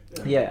education.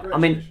 Yeah, great I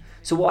mean, education.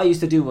 so what I used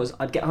to do was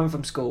I'd get home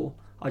from school,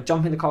 I'd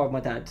jump in the car with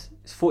my dad.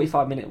 It's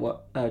 45-minute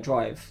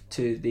drive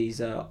to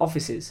these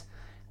offices,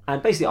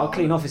 and basically I'd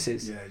clean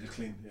offices. Yeah, just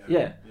clean.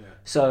 Yeah.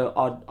 So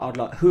I'd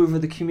like hoover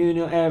the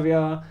communal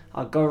area.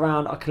 I'd go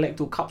around. I'd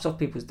collect all cups off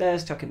people's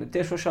desks, chuck in the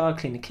dishwasher,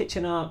 clean the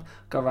kitchen up,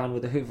 go around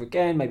with the hoover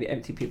again, maybe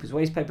empty people's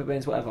waste paper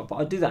bins, whatever. But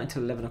I'd do that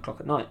until 11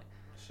 o'clock at night.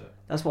 Shit.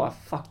 That's why I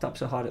fucked up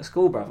so hard at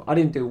school, bruv. I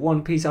didn't do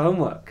one piece of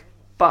homework,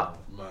 but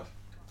Mad.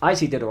 I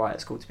actually did alright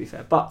at school, to be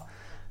fair. But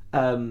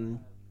at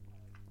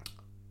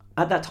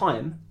that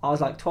time, I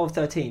was like 12,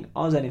 13.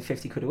 I was earning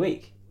 50 quid a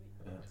week.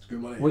 It's good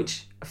money.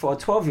 Which for a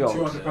 12-year-old,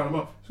 £200 a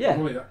month. It's Yeah.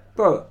 good money, that.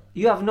 bro,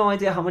 you have no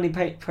idea how many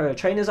pair of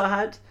trainers I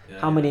had,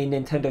 how many Yeah.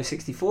 Nintendo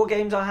 64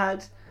 games I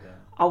had. Yeah.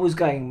 I was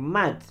going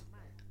mad.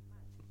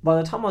 By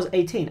the time I was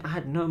 18, I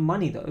had no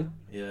money though.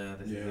 Yeah,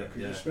 this is Yeah, it. because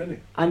Yeah. you're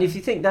spending. And if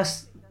you think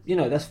that's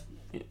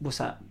what's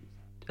that,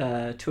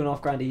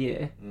 $2.5 grand a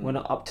year. When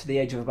I up to the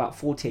age of about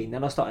 14,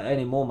 then I started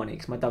earning more money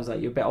because my dad was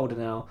like, "You're a bit older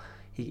now."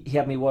 He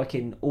had me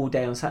working all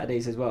day on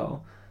Saturdays as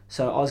well,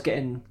 so I was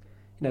getting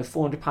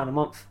 £400 a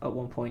month at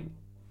one point.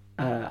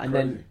 And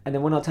Crazy.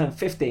 then when I turned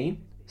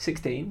 15,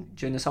 16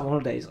 during the summer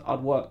holidays,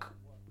 I'd work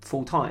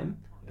full time,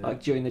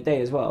 like during the day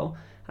as well,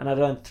 and I'd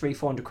earn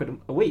 300-400 quid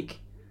a week.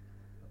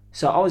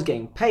 So I was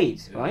getting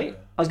paid, right? Yeah.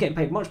 I was getting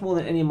paid much more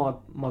than any of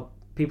my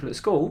people at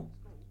school,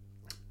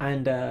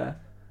 and I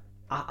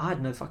had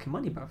no fucking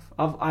money, bruv.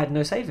 I had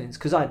no savings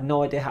because I had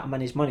no idea how to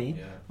manage money.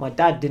 Yeah. My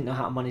dad didn't know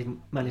how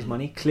to manage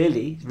money.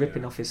 Clearly, he's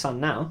ripping off his son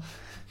now.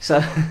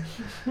 So,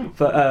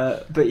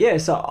 but yeah.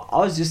 So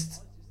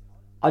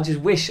I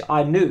just wish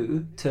I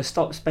knew to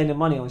stop spending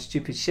money on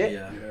stupid shit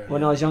Yeah.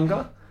 when I was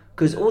younger.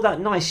 Because all that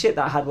nice shit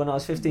that I had when I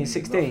was 15,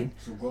 16,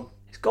 It's all gone.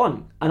 it's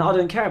gone, and I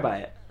don't care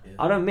about it. Yeah.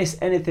 I don't miss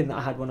anything that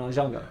I had when I was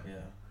younger. Yeah.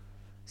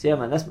 So yeah,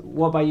 man.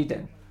 What about you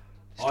then?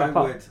 Strap I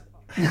up. would.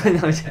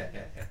 No,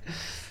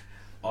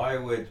 I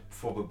would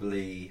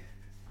probably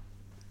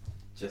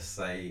just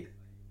say,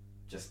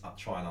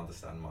 try and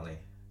understand money,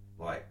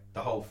 like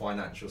the whole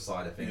financial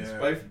side of things. Yeah.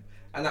 Both,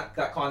 and that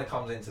kind of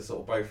comes into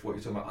sort of both what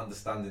you're talking about,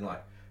 understanding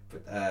like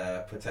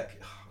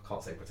protect. I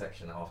can't say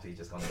protection after he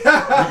just gone.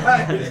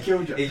 He just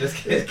killed you. He just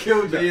He's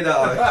killed you. You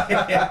know.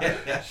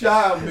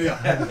 Shout out, Mia.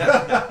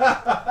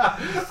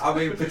 I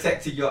mean,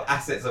 protecting your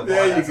assets and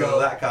There you finance and go. all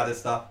that kind of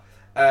stuff.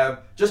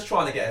 Just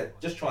trying to get.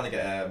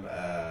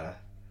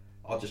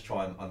 I'll just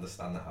try and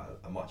understand that at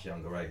a much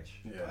younger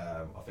age.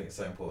 Yeah. I think it's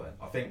so important.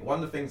 I think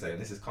one of the things though, and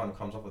this is kind of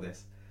comes off of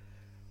this,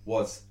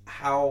 was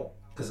how,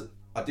 because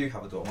I do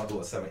have a daughter. My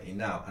daughter's 17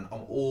 now, and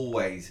I'm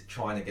always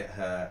trying to get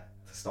her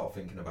to start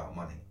thinking about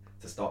money,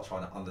 to start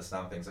trying to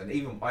understand things. And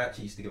even I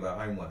actually used to give her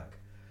homework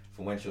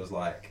from when she was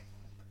like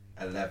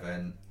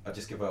 11. I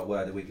just give her a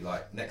word a week,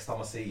 like, next time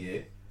I see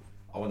you,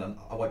 I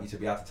want you to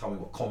be able to tell me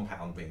what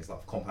compound means,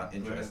 like compound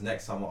interest.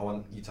 Next time I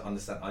want you to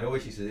understand. I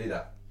always used to do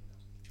that.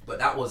 But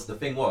that was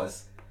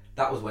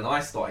when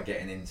I started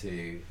getting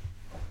into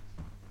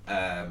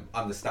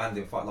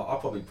understanding, like I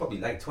probably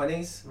late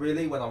 20s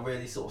really, when I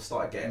really sort of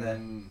started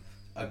getting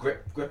a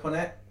grip on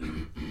it.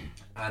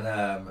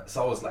 And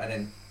so I was like,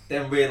 and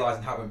then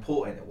realising how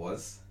important it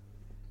was.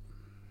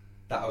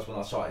 That was when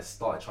I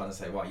started trying to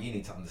say, right, you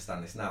need to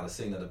understand this now, the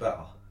sooner the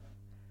better.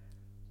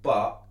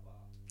 But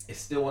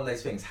it's still one of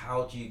those things,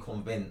 how do you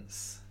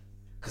convince,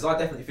 because I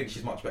definitely think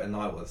she's much better than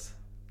I was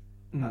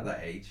at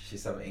that age.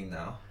 She's 17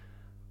 now,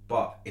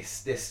 but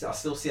it's this, I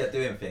still see her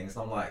doing things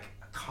and I'm like,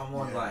 come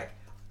on, like,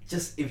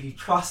 just if you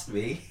trust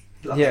me,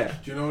 like, Yeah,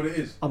 Do you know what it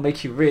is? I'll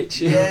make you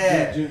rich.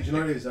 Yeah. Do you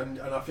know what it is?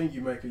 And I think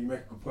you make a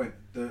good point.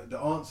 The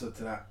answer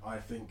to that, I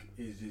think,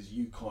 is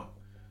you can't.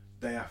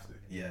 They have to.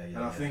 Yeah. And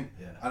I think,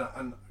 yeah.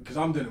 and because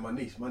I'm doing it with my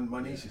niece.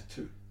 My niece is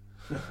 2,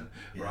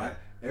 right?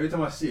 Every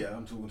time I see her,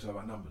 I'm talking to her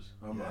about numbers.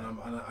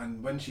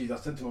 And when I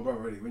said to my brother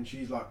already, when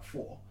she's like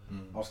 4,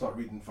 I'll start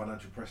reading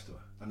financial press to her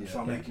and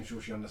start making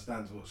sure she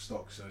understands what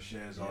stocks,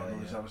 shares are, and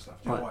all this other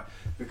stuff. Do you know why?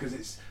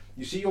 Because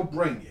you see your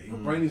brain. Yeah, your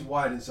brain is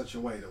wired in such a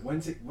way that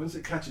once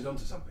it catches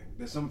onto something,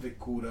 there's something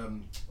called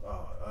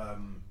I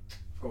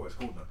forgot what it's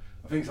called now.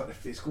 I think it's like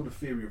it's called the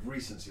theory of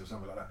recency or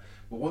something like that.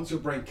 But once your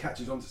brain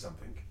catches onto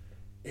something,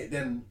 it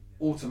then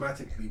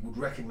automatically would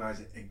recognise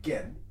it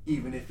again,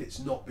 even if it's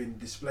not been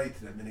displayed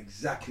to them in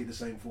exactly the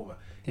same format.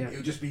 Yeah. It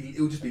would just be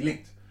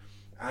linked.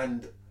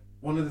 And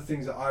one of the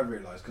things that I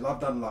realised, because I've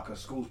done like a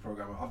schools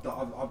program,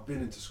 I've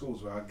been into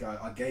schools where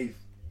I gave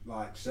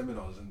like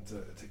seminars and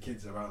to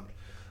kids around.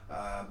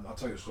 I'll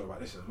tell you a story about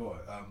this as well.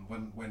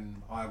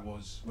 When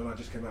I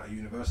just came out of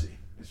university,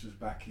 this was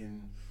back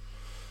in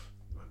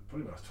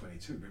probably when I was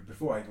 22,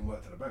 before I even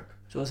worked at a bank.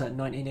 So was that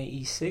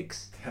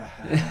 1986?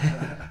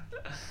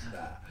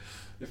 Nah.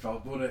 If I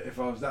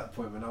was that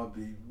point, then I would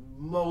be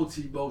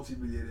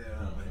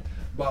multi-millionaire.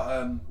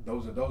 But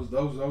those are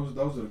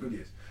the good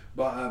years.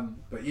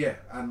 But yeah,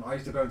 and I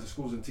used to go into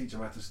schools and teach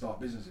them how to start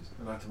businesses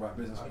and how to write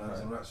business plans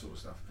and that sort of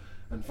stuff.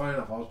 And funny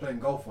enough, I was playing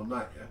golf one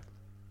night,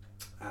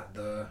 at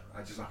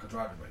just like a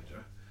driving range,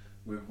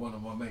 with one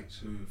of my mates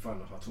who, funny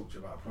enough, I'll talk to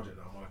you about a project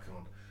that I'm working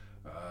on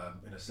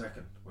in a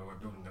second, where we're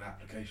building an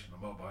application, a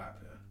mobile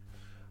app.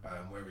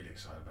 We're really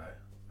excited about it.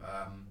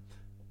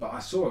 But I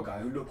saw a guy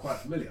who looked quite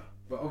familiar.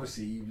 But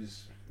obviously, he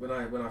was when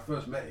I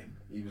first met him,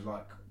 he was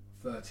like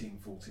 13,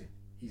 14.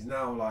 He's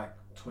now like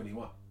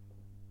 21,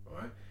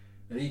 right?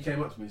 And he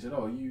came up to me and said,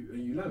 "Oh, are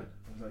you Lemon?"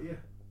 I was like, "Yeah."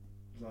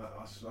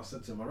 I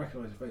said to him, "I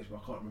recognise your face, but I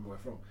can't remember where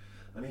from."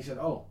 And he said,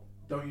 "Oh,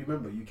 don't you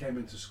remember? You came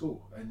into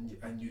school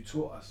and you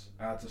taught us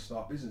how to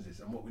start businesses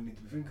and what we need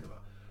to be thinking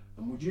about.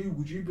 And would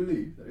you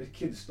believe that this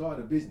kid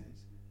started a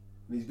business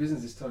and his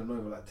business is turning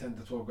over like 10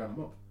 to 12 grand a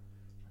month?"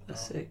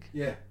 That's sick.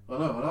 Yeah, I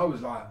know. And I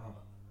was like,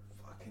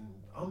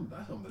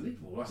 that's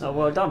unbelievable. Oh,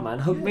 well done, man.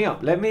 Hook me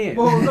up. Let me in.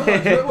 Well, no,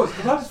 it was,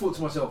 because I just thought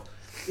to myself,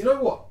 you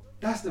know what?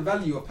 That's the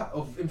value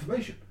of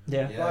information.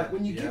 Yeah. Like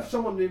when you give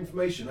someone the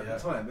information at the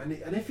time, and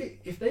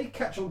if they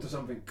catch on to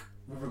something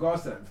with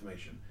regards to that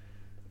information,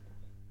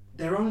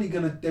 they're only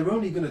gonna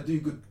do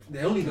good.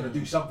 They're only gonna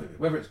do something with it,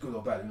 whether it's good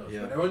or bad, but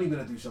they're only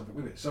gonna do something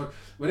with it. So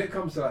when it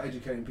comes to like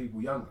educating people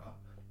younger,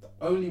 the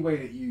only way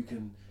that you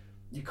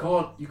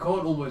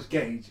can't almost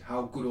gauge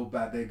how good or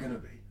bad they're gonna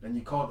be. And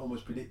you can't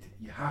almost predict it.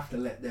 You have to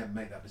let them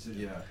make that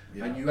decision.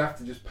 And you have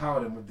to just power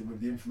them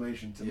with the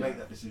information to make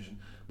that decision.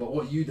 But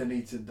what you then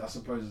need to, I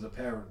suppose, as a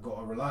parent, got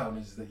to rely on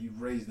is that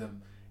you've raised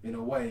them in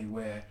a way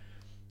where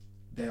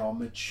they are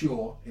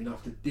mature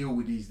enough to deal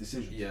with these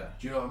decisions. Yeah.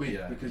 Do you know what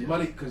I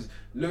mean? Because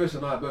Lewis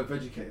and I are both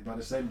educated by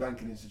the same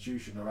banking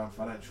institution around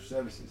financial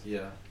services.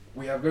 Yeah.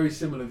 We have very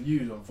similar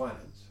views on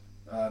finance,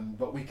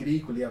 but we could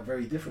equally have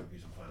very different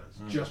views on finance.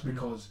 Just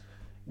because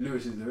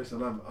Lewis is Lewis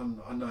and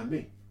I'm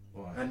me.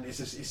 Right. And it's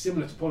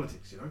similar to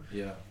politics,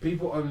 Yeah.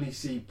 People only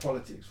see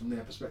politics from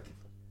their perspective.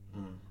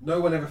 No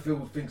one ever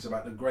thinks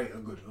about the greater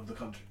good of the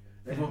country.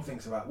 Everyone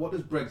thinks about, what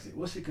does Brexit,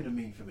 what's it going to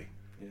mean for me?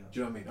 Yeah. Do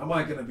you know what I mean? Am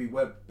I going to be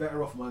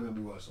better off, am I going to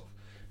be worse off?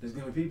 There's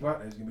going to be people out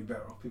there who's going to be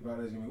better off, people out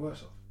there who's going to be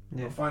worse off.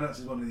 Yeah. But finance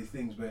is one of these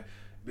things where,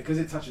 because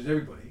it touches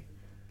everybody,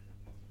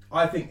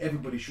 I think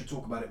everybody should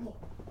talk about it more.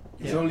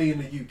 It's only in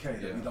the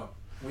UK that we don't.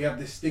 We have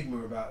this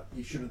stigma about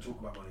you shouldn't talk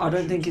about money. I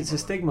don't think it's a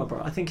stigma,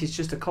 bro. I think it's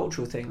just a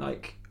cultural thing.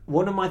 Like,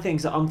 one of my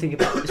things that I'm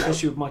thinking about,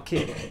 especially with my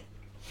kid,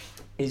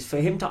 is for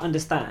him to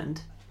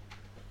understand,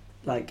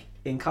 like,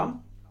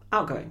 income,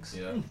 outgoings.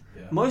 Yeah.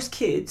 Most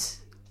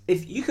kids,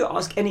 if you could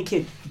ask any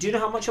kid, do you know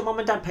how much your mum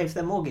and dad pay for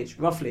their mortgage,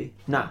 roughly?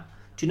 Nah.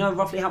 Do you know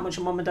roughly how much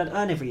your mum and dad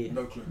earn every year?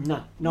 No clue.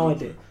 Nah, no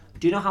idea.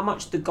 Do you know how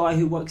much the guy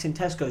who works in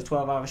Tesco's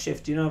 12-hour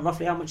shift, do you know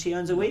roughly how much he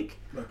earns a week?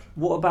 No clue.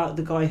 What about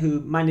the guy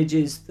who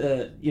manages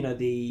the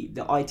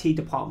IT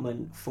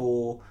department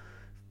for,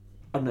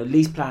 I don't know,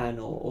 Lease Plan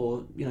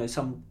or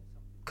some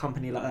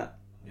company like that?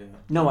 Yeah.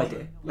 No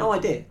idea. No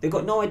idea. They've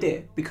got no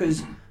idea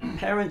because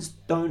parents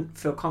don't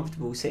feel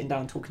comfortable sitting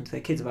down talking to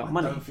their kids about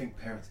money. I don't think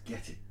parents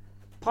get it.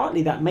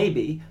 Partly that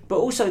maybe, but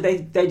also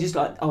they just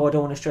like, oh, I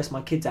don't want to stress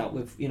my kids out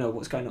with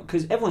what's going on,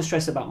 because everyone's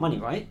stressed about money,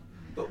 right?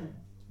 But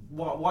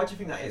why do you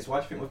think that is? Why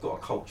do you think we've got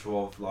a culture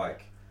of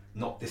like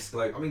not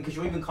disclose? I mean, because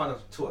you're even kind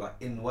of taught like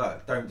in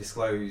work, don't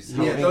disclose.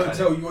 Don't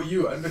tell you what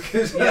you earn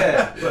because so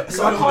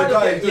I kind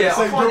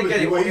of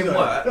get it in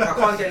work. I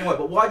kind of get it in work.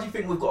 But why do you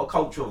think we've got a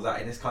culture of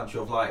that in this country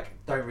of like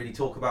don't really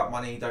talk about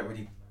money, don't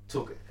really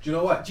talk? Do you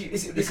know what? Do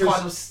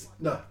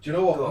you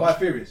know what my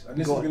theory is? And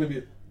this is going to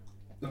be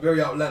a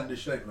very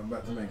outlandish statement I'm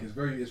about to make. It's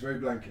very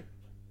blanket.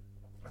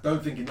 I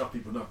don't think enough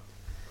people know.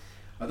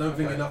 I don't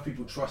think enough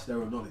people trust their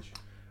own knowledge.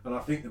 And I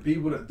think the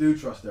people that do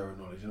trust their own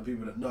knowledge and the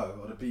people that know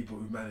are the people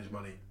who manage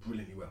money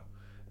brilliantly well.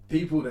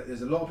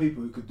 There's a lot of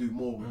people who could do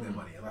more with their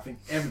money, and I think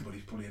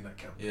everybody's probably in that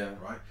camp. Yeah.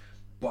 Right.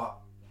 But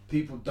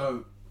people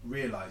don't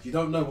realise. You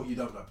don't know what you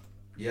don't know.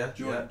 Yeah.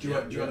 Do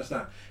you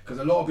understand? Because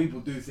a lot of people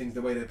do things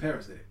the way their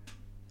parents did it,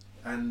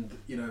 and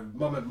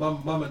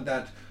mum and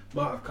dad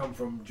might have come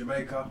from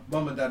Jamaica.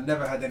 Mum and dad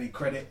never had any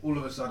credit. All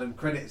of a sudden,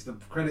 credit's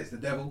the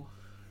devil,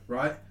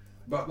 right?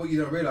 But what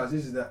you don't realise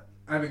is that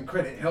having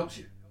credit helps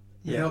you.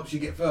 It helps you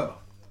get further.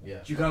 Yeah.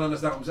 You can't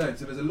understand what I'm saying.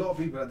 So there's a lot of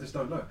people that just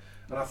don't know,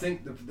 and I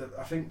think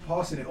I think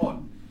passing it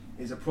on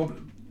is a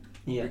problem.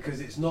 Yeah.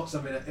 Because it's not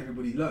something that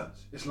everybody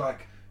learns. It's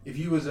like if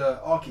you was an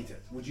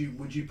architect, would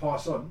you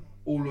pass on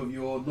all of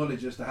your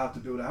knowledge as to how to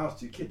build a house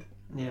to your kid?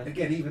 Yeah.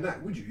 Again, even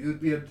that, would you?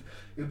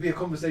 It would be a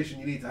conversation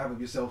you need to have with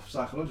yourself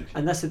psychologically.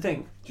 And that's the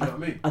thing. Do you know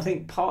what I mean? I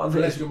think part of it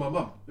Unless is, you're my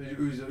mum,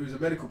 who's a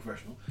medical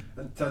professional,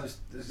 and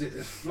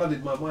it's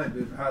flooded my mind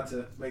with how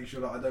to make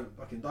sure that I don't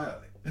fucking die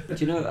early.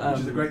 do you know,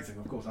 Which is a great thing,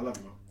 of course. I love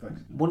you, mum.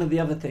 Thanks. one of the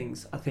other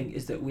things I think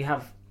is that we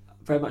have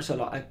very much so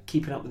like a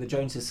keeping up with the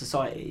Joneses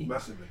society.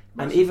 Massively.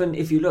 And even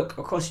if you look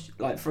across,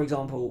 like for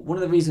example, one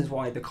of the reasons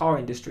why the car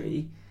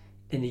industry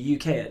in the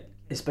UK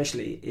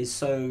especially is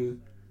so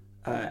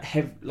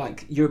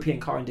like European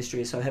car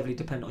industry is so heavily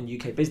dependent on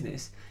UK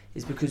business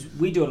is because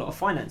we do a lot of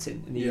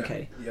financing in the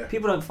UK. Yeah.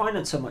 People don't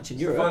finance so much in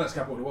It's Europe. the finance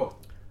capital of the world.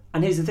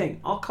 And here's the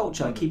thing, our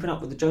culture, keeping up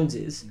with the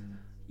Joneses,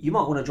 you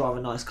might want to drive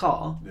a nice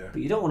car, Yeah.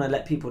 but you don't want to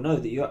let people know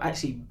that you're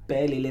actually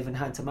barely living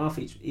hand to mouth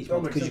each That month makes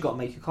because you've sense. got to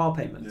make your car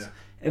payments. Yeah.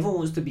 Everyone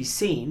wants to be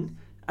seen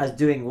as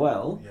doing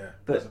well, Yeah. as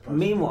but opposed to-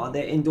 meanwhile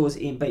they're indoors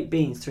eating baked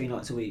beans 3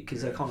 nights a week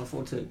because Yeah. they can't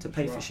afford to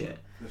pay for rough. shit.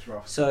 It's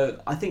rough.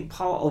 So I think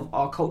part of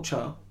our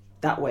culture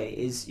that way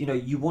is, you know,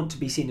 you want to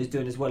be seen as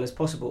doing as well as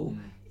possible,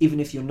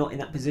 even if you're not in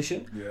that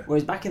position. Yeah.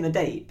 Whereas back in the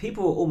day,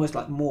 people were almost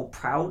like more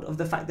proud of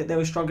the fact that they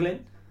were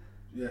struggling.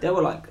 Yeah. They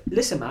were like,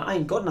 listen man, I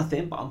ain't got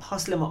nothing, but I'm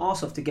hustling my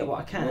arse off to get what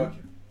I can,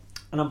 Working.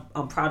 and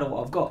I'm proud of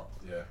what I've got.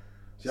 Yeah.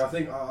 See, I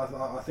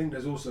think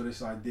there's also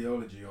this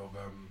ideology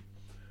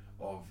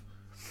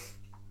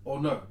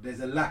there's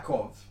a lack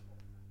of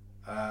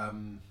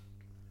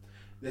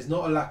there's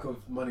not a lack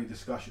of money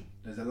discussion.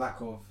 There's a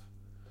lack of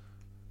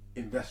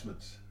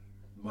investments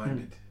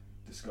minded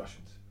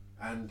discussions.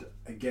 And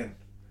again,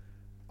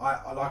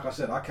 I like I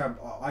said, I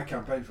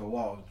campaigned for a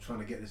while trying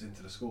to get this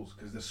into the schools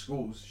because the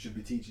schools should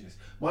be teaching this.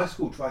 My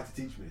school tried to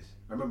teach me this.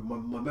 I remember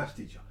my maths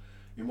teacher.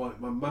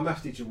 My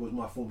maths teacher was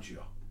my form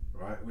tutor,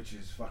 right? Which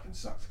is fucking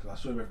sucks because I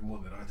saw him every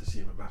morning and I had to see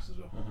him at maths as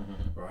well,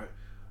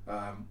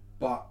 right?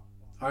 But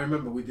I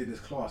remember we did this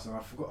class and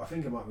I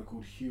think it might be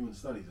called Human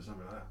Studies or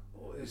something like that.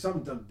 Or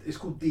it's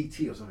called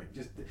DT or something.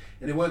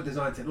 And it weren't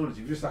design technology.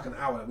 It was just like an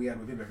hour that we had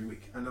with him every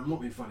week. And I'm not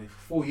being funny.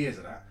 For 4 years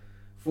of that,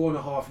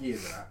 4.5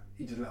 years of that,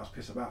 he just let us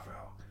piss about for an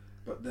hour.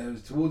 But there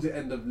was towards the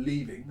end of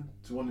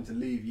wanting to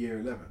leave year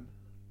 11,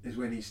 is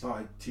when he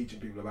started teaching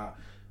people about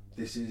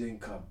this is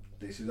income,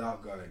 this is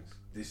outgoings,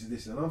 this is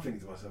this. And I'm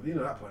thinking to myself, at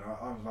that point,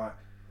 I was like,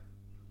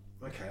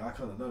 okay, I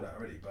kind of know that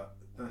already, but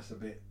that's a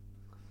bit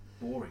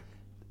boring.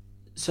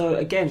 So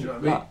again, Do you know what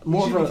I mean? like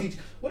more of a,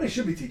 what they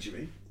should be teaching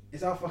me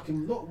is how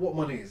fucking, not what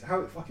money is, how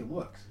it fucking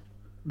works.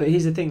 but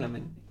here's the thing, I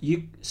mean,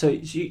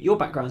 your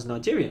background's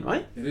Nigerian,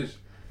 right? It is.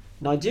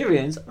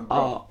 Nigerians I'm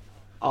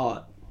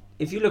are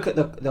if you look at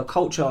the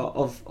culture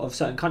of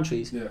certain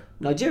countries, Yeah,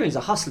 Nigerians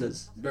are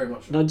hustlers. very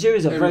much. So.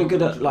 Nigerians are very Everyone's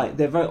good an at, like,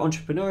 they're very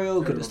entrepreneurial,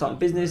 good at Everyone's starting an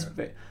business,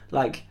 entrepreneur,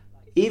 like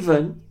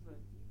even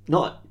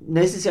not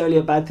necessarily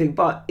a bad thing,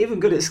 but even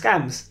good at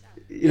scams.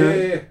 You know,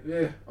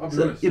 Yeah. I'll be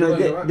so, honest. you know, No, you're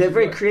they're absolutely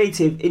very right.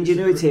 creative,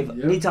 ingenuitive,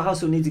 Yeah. need to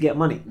hustle, need to get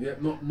money. Yeah,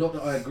 not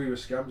that I agree with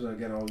scams, and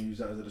again, I'll use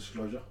that as a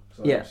disclosure.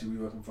 So Yeah. obviously we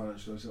work in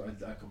financial services,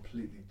 so I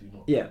completely do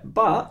not. Yeah,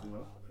 but do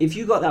that. if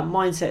you got that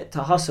mindset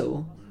to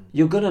hustle,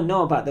 you're gonna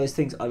know about those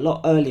things a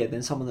lot earlier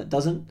than someone that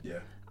doesn't. Yeah.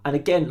 And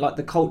again, like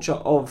the culture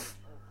of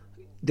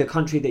the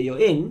country that you're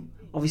in,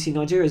 obviously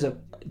Nigeria is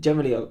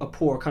generally a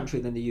poorer country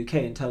than the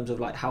UK in terms of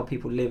like how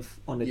people live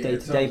on a Yeah,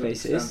 day-to-day in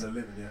terms of basis.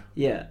 standard of living,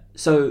 Yeah.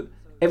 So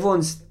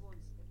everyone's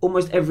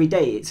almost every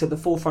day it's at the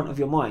forefront of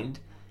your mind.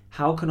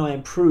 How can I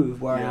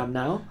improve where I Yeah. am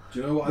now?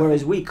 Do you know what?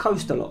 Whereas we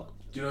coast a lot.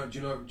 Do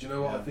you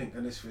know what I think?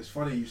 And it's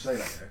funny you say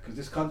that, because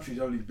this country's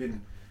only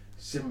been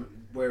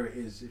where it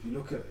is. If you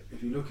look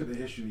at the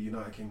history of the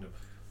United Kingdom,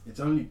 it's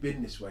only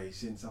been this way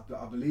since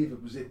I believe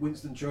it was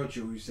Winston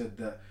Churchill who said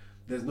that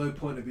there's no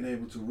point of being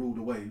able to rule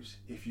the waves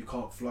if you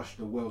can't flush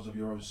the wells of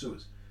your own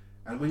sewers.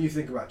 And when you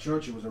think about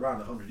Churchill was around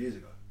 100 years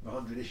ago,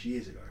 100-ish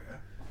years ago, yeah,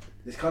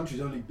 this country's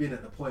only been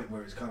at the point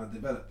where it's kind of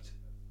developed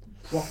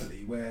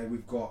properly, where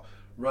we've got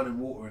running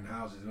water in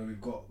houses, where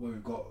we've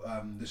got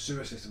the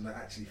sewer system that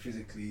actually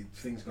physically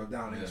things go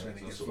down and when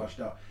it gets flushed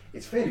out.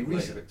 It's fairly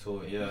recent.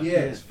 Victoria,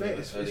 It's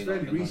early fairly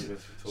 1900s recent.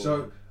 Victoria.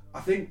 So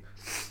I think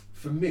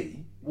for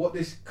me, what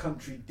this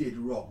country did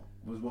wrong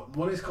was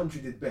what this country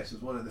did best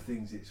was one of the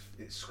things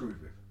it's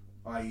screwed with,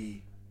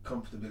 i.e.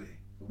 comfortability,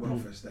 the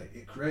welfare state.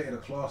 It created a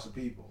class of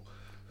people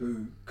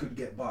who could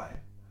get by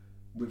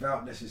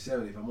without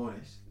necessarily, if I'm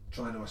honest,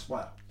 trying to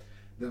aspire.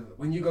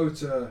 When you go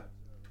to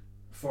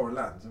foreign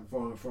lands and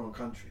foreign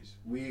countries,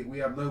 we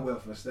have no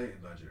welfare state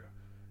in Nigeria.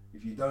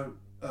 If you don't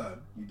earn,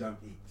 you don't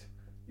eat.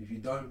 If you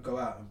don't go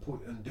out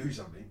and do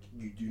something,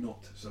 you do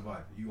not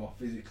survive. You are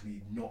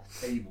physically not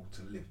able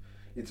to live.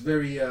 It's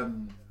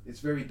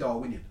very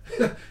Darwinian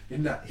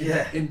in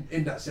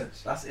that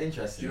sense. That's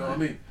interesting. Do you know what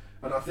I mean?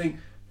 And I think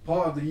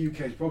part of the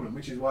UK's problem,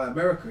 which is why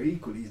America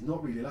equally is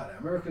not really like that.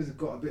 America's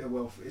got a bit of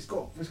welfare. It's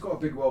got a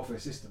big welfare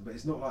system, but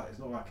it's not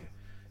like it.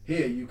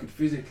 Here, you could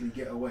physically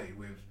get away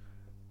with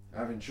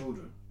having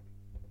children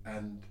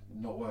and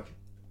not working.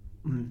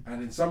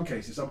 And in some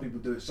cases, some people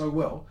do it so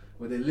well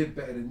where they live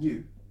better than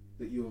you,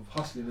 that you're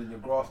hustling and you're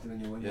grafting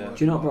and you're working.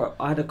 Do you know, bro?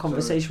 I had a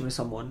conversation with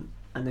someone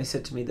and they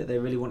said to me that they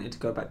really wanted to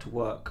go back to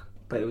work,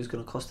 but it was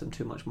going to cost them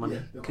too much money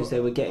Yeah, because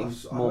they were getting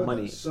I've more heard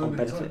money that so on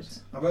many benefits.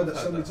 times. I've heard that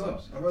so many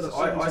times. I've heard that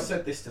so many I times.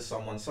 said this to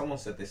someone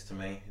said this to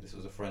me, this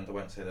was a friend, I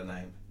won't say their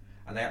name,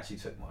 and they actually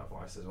took my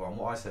advice as well. And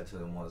what I said to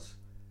them was,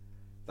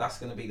 that's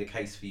going to be the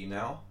case for you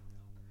now,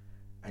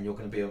 and you're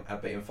going to be,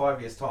 but in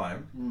 5 years'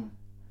 time,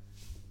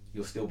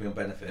 you'll still be on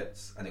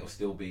benefits, and it'll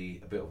still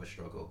be a bit of a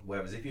struggle.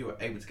 Whereas if you were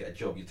able to get a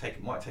job,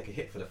 might take a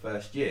hit for the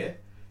first year,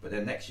 but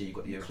then next year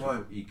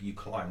you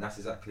climb. That's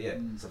exactly it.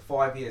 So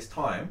 5 years'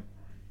 time,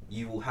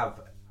 you've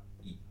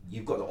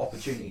got the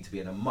opportunity to be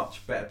in a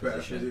much better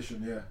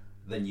position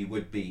than you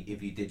would be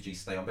if you did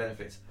just stay on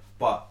benefits.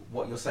 But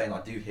what you're saying,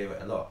 I do hear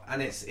it a lot,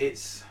 and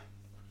it's.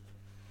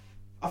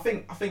 I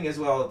think as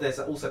well. There's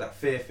also that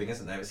fear thing,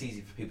 isn't there? It's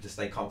easy for people to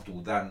stay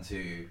comfortable than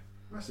to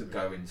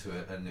go into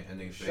a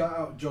new thing. Shout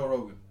out Joe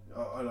Rogan.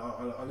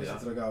 I listen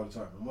to the guy all the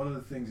time, and one of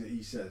the things that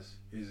he says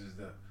is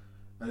that,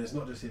 and it's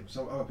not just him.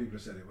 Some other people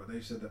have said it, but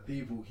they've said that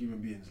human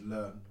beings,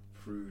 learn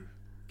through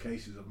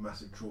cases of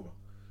massive trauma.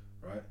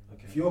 Right?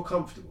 Okay. If you're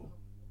comfortable,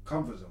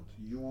 comfort zones,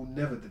 you will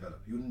never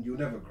develop. You'll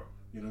never grow.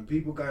 You know,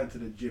 people going to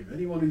the gym.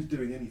 Anyone who's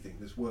doing anything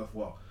that's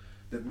worthwhile,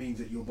 that means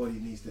that your body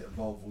needs to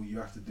evolve or you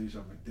have to do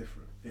something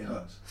different. It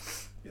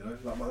hurts. You know,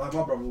 like my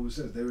brother always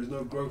says, there is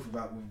no growth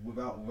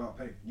without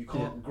pain. You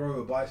can't grow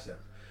a bicep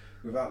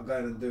without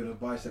going and doing a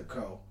bicep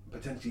curl,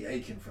 potentially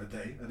aching for a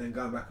day, and then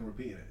going back and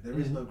repeating it. There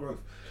is no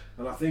growth.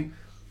 And I think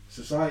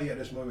society at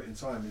this moment in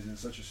time is in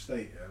such a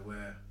state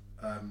where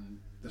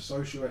the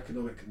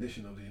socio-economic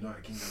condition of the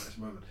United Kingdom at this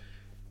moment,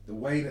 the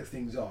way that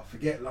things are,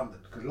 forget London,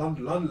 because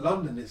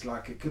London is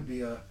like, it could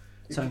be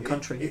its own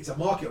country. It's a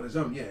market on its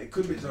own. Yeah, it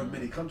could be its own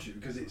mini country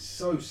because it's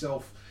so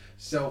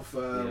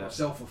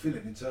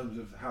self-fulfilling in terms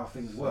of how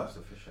things work.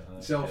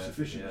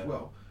 Self-sufficient as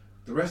well.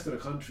 The rest of the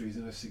country is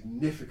in a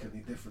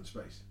significantly different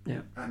space.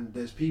 Yeah. And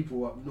there's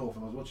people up north,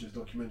 and I was watching this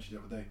documentary the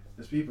other day,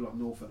 there's people up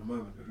north at the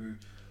moment who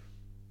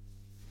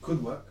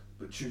could work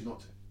but choose not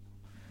to.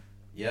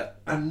 Yeah.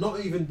 And not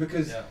even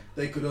because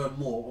they could earn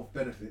more of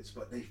benefits,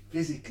 but they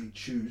physically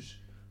choose,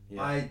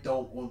 I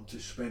don't want to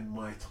spend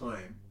my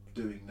time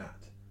doing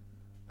that.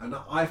 And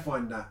I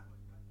find that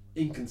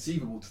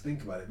inconceivable to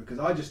think about it, because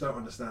I just don't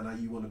understand how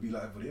you want to be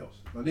like everybody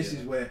else. And this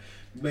is where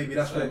maybe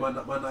that's where my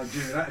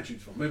Nigerian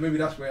attitude's from. Maybe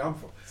that's where I'm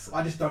from.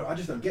 I just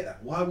don't get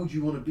that. Why would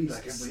you want to be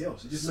like everybody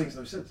else? It just makes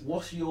no sense.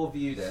 What's your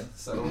view then?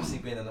 So obviously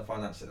being in the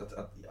financial,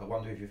 I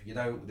wonder if you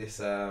know this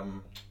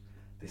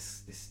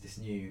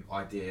new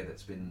idea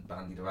that's been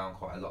bandied around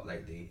quite a lot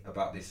lately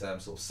about this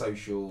sort of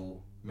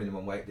social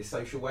minimum wage, this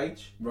social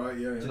wage. Right.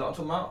 Yeah. Do you know what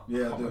I'm talking about?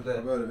 Yeah, I do. I've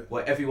heard of it.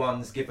 Where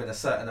everyone's given a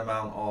certain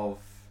amount of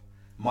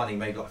money,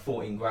 maybe like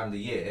 14 grand a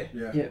year.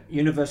 Yeah.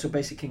 Universal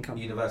basic income.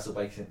 Universal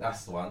basic,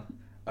 that's the one.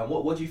 And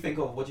what do you think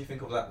of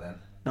that then?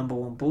 Number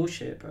one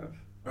bullshit, bro.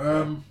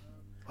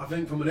 I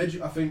think from I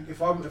think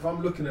if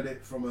I'm looking at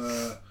it from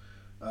a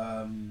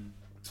I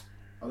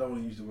don't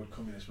want to use the word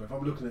communist, but if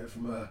I'm looking at it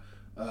from a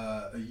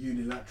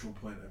unilateral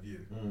point of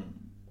view,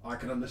 I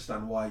can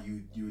understand why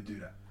you would do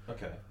that.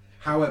 Okay.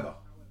 However,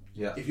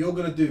 if you're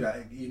going to do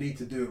that, you need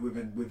to do it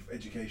with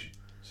education.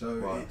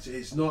 So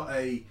it's not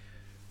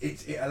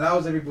it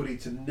allows everybody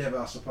to never,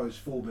 I suppose,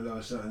 fall below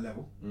a certain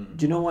level.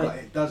 Do you know why? But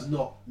it does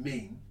not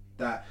mean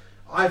that.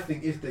 I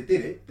think if they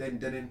did it,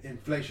 then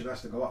inflation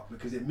has to go up,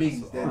 because it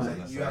means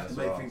that you have to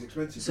make things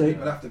expensive. So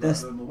people have to go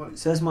and earn more money.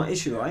 So that's my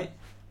issue, right?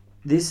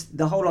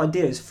 The whole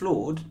idea is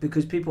flawed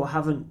because people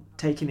haven't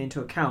taken into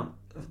account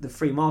the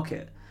free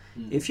market.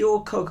 If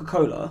you're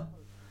Coca-Cola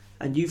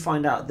and you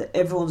find out that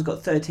everyone's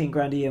got 13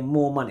 grand a year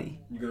more money,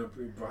 you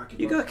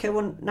go, okay,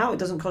 well now it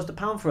doesn't cost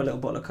 £1 for a little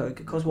bottle of Coke,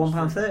 it costs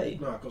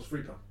 £1.30. No, it costs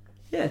 £3.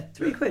 Yeah,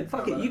 £3.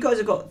 Fuck it. You guys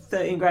have got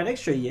 13 grand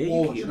extra a year.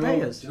 You can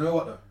pay us. Do you know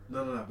what though?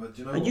 No. But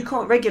do you know? And you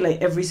can't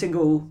regulate every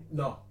single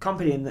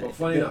company in the. But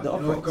funny enough, you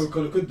know what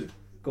Coca-Cola could do?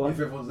 Go on. If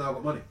everyone's now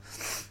got money,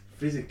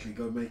 physically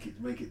go make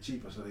it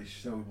cheaper so they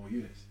sell more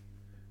units.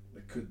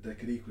 They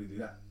could equally do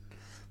that.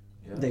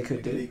 Yeah. They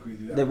could equally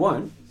do that. They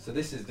won't. So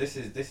this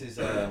is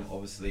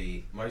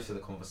obviously most of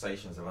the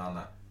conversations around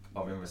that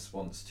are in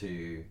response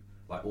to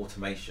like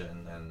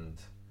automation and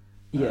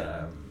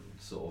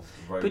sort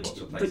of robots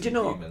replacing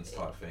humans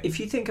type thing. If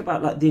you think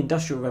about like the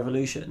Industrial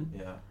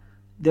Revolution,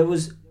 there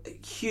was a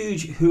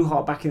huge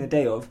hoo-ha back in the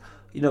day of,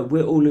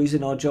 we're all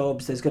losing our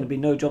jobs, there's going to be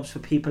no jobs for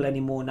people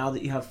anymore now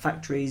that you have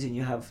factories and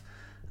you have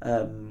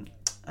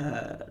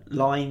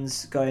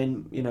lines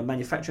going,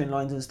 manufacturing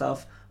lines and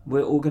stuff,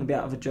 we're all going to be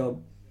out of a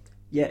job.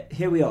 Yet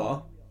here we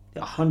are,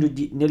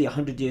 nearly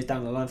 100 years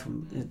down the line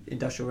from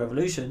Industrial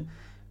Revolution,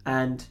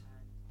 and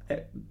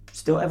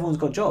still everyone's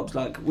got jobs.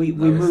 Like we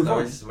move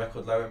on. It's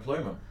record low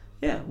employment.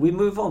 Yeah, we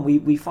move on.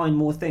 We find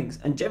more things,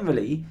 and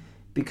generally,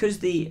 because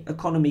the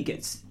economy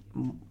gets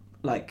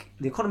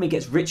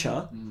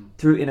richer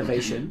through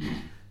innovation,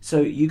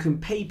 so you can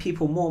pay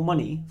people more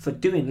money for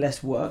doing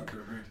less work.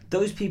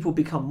 Those people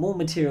become more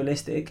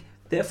materialistic.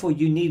 Therefore,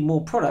 you need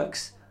more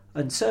products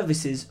and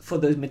services for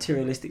those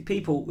materialistic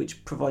people,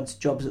 which provides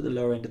jobs at the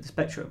lower end of the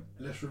spectrum.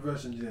 Let's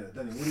reverse engineer that.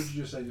 Danny, what did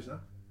you just say just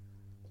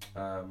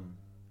now?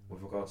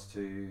 With regards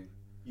to...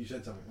 You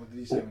said something. What did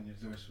he say when you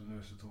were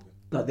talking?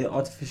 Like the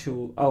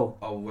artificial. Oh,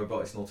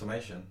 robotics and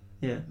automation.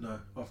 Yeah. No,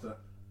 after that.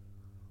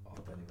 I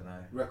don't even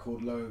know.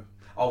 Record low.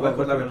 Oh,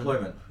 record low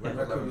employment. Yeah.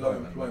 Record low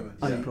employment.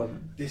 Yeah.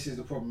 Unemployment. This is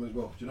the problem as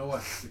well. Do you know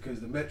why? Because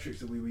the metrics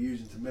that we were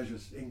using to measure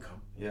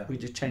income Yeah. We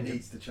just change it.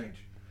 needs to change.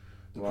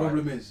 The Right.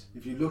 problem is,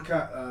 if you look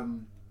at,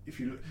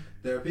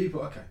 there are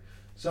people. Okay,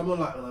 someone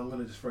like, and I'm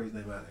going to just throw his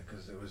name out there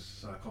because it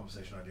was a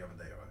conversation I had the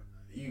other day.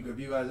 Right? Have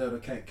you guys heard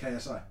of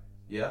KSI?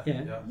 Yeah.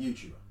 Yeah. Yeah.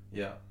 YouTuber.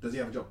 Yeah. Does he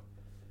have a job?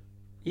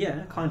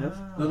 Yeah, kind of.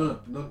 No.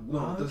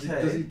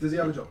 Okay. Does he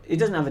have a job? He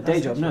doesn't have a day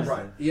That's job, no.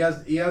 Right. He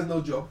has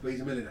no job, but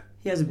he's a millionaire.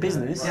 He has a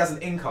business. He has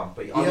an income,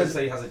 but I would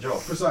say he has a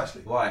job.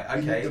 Precisely. Right.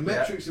 Okay. The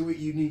metrics that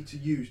you need to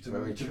use to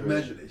Very true.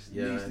 measure this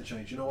Yeah. needs to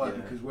change. You know why? Yeah.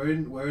 Because we're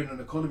in an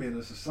economy and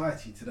a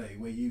society today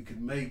where you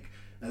can make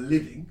a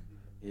living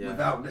Yeah.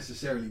 without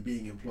necessarily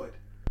being employed.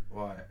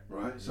 Right.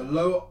 Right. So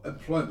low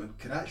employment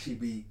can actually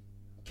be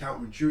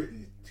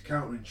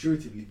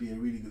counterintuitively be a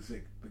really good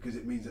thing because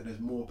it means that there's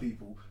more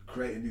people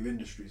creating new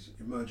industries,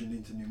 emerging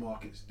into new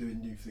markets, doing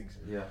new things.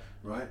 Yeah.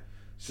 Right.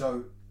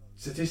 So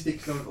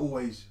statistics don't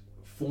always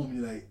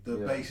formulate the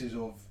Yeah. basis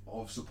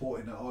of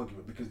supporting that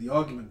argument because the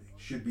argument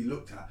should be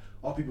looked at: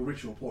 are people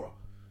richer or poorer?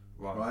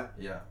 Right. Right.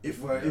 Yeah.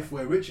 If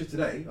we're richer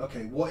today,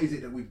 okay, what is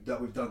it that we've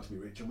done to be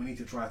rich, and we need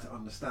to try to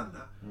understand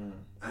that,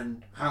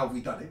 and how have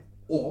we done it?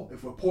 Or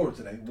if we're poorer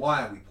today,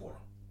 why are we poorer?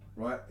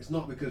 Right? It's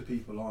not because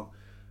people aren't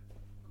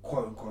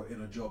quote unquote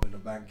in a job in a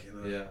bank,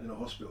 in a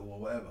hospital or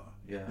whatever.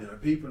 Yeah. You know,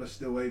 people are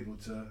still able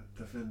to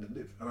fend and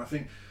live. And I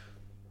think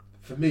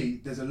for me,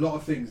 there's a lot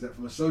of things that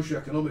from a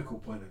socio-economical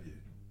point of view,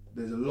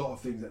 there's a lot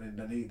of things that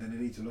they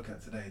need to look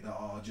at today that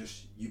are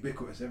just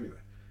ubiquitous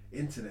everywhere.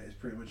 Internet is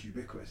pretty much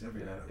ubiquitous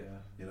everywhere. Yeah. now,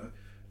 You know,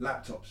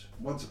 laptops.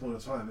 Once upon a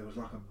time, it was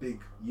like a big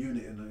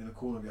unit in the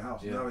corner of your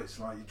house. Yeah. Now it's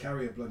like you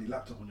carry a bloody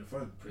laptop on your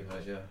phone. Pretty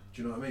much. Yeah.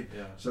 Do you know what I mean?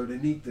 Yeah. So they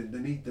need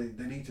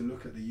to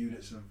look at the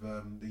units of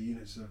or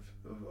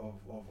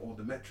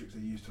the metrics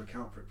they use to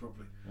account for it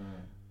properly.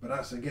 But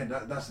that's again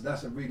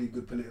that's a really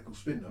good political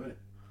spin, though, isn't it?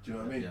 Do you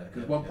know what I mean? Yeah,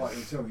 Because yeah, one party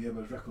will tell you, yeah,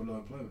 but it's record low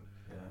employment.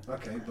 Yeah.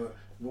 Okay, but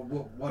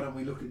why don't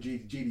we look at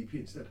GDP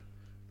instead?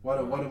 Why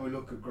don't we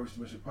look at gross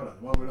domestic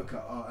product? Why don't we look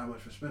at how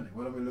much we're spending?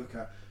 Why don't we look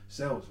at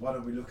sales? Why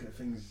don't we look at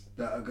things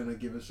that are going to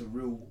give us a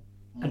real,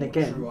 more And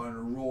again- truer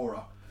and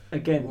rawer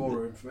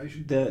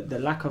information? the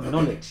lack of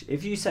knowledge.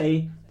 If you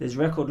say there's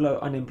record low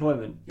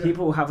unemployment, Yeah.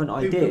 people have an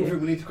People idea.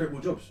 think we need to create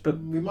more jobs, But-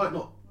 we might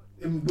not.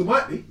 We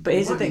might be. But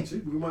here's we the might thing. need to,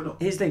 but we might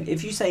not. Here's the thing: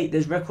 if you say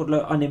there's record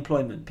low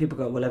unemployment, people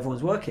go, "Well,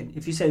 everyone's working."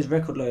 If you say there's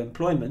record low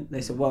employment,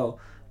 they say, "Well,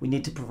 we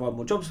need to provide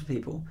more jobs for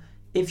people."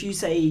 If you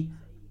say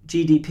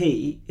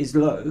GDP is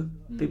low,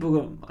 people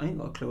go, "I ain't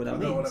got a clue what I that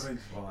know means." what that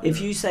means. Right.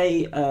 If you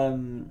say,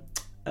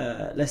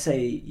 let's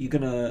say you're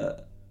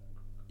gonna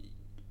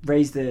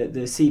raise the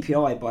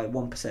CPI by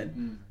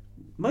 1%,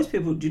 most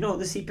people, do you know what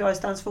the CPI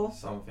stands for?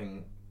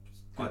 Something.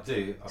 I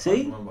do. I See?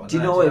 can't remember. Do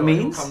you No, know what it It'll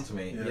means? come to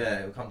me. Yeah. Yeah.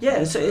 It'll come to Yeah,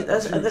 me. so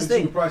that's the Consumer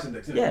thing. price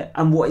index, isn't it? Yeah,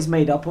 and what it's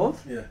made up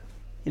of. Yeah.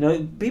 You know,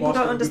 people Basket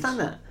don't of understand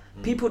goods.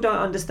 that. People don't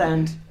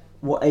understand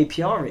what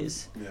APR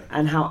is, Yeah.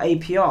 and how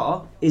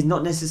APR is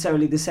not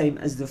necessarily the same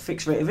as the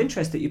fixed rate of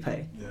interest that you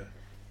pay. Yeah.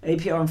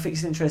 APR and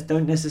fixed interest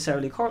don't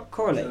necessarily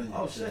correlate.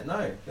 Oh shit!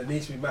 No. There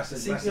needs to be massive.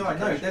 CPI. massive No.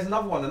 education. There's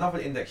another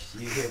index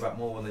you hear about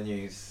more on the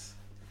news.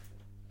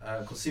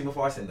 Consumer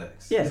price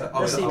index. Yeah, Is that-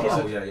 that's CPI.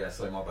 Oh yeah.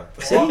 Sorry, my bad.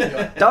 See?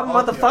 RPI. Dumb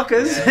RPI.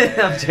 motherfuckers.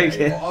 Yeah. I'm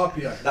joking. Or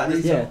RPI. That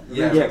is Yeah.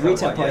 yeah,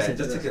 retail right, price yeah,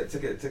 index.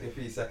 Just took a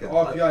few seconds.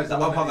 RPI is the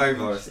I'm one that you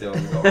hungover use. still.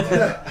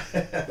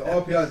 The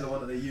RPI is the one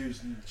that they use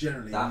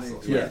generally That's when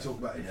what- they yeah. talk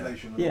about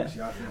inflation. Yeah.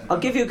 Obviously, I think I'll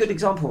give you a good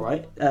example,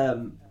 right?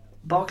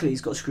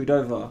 Barclays got screwed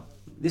over.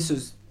 This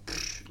was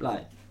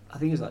like, I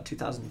think it was like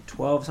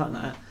 2012, something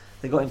like that.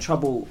 They got in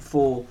trouble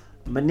for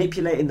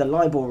manipulating the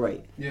LIBOR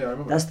rate. Yeah, I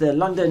remember. That's the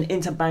London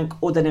Interbank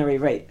Ordinary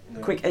Rate. Yeah.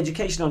 Quick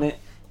education on it.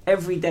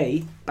 Every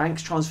day,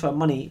 banks transfer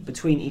money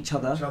between each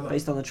other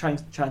based on the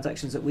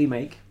transactions that we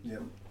make. Yeah.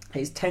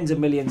 It's tens of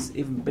millions,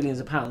 even billions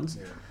of pounds.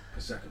 Yeah.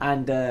 Per second.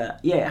 And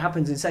it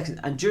happens in seconds.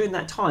 And during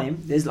that time,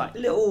 there's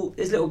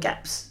little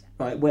gaps,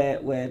 right,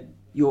 where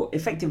you're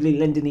effectively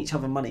lending each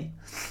other money,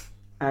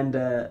 and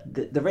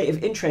the rate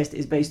of interest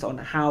is based on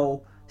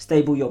how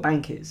stable your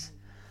bank is.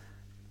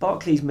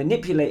 Barclays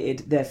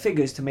manipulated their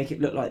figures to make it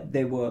look like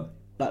they were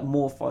like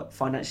more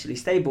financially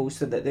stable,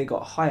 so that they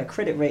got a higher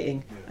credit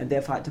rating and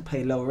therefore had to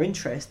pay lower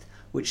interest,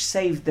 which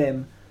saved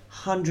them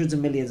hundreds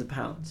of millions of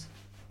pounds.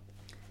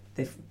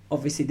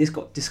 Obviously this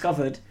got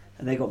discovered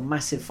and they got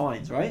massive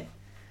fines, right?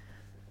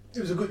 It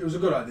was a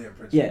good idea in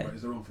principle, Yeah. but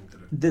it's the wrong thing to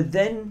do. The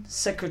then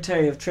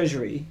Secretary of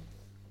Treasury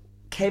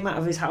came out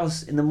of his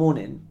house in the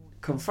morning,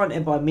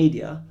 confronted by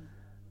media,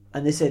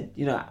 and they said,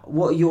 you know,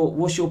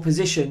 what's your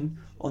position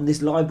on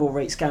this LIBOR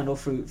rate scandal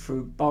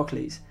through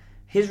Barclays?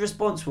 His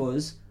response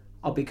was,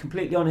 I'll be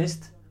completely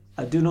honest,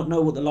 I do not know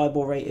what the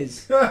LIBOR rate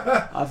is.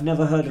 I've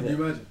never heard of Can it.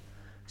 you imagine?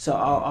 So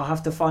I'll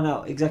have to find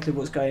out exactly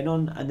what's going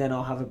on, and then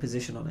I'll have a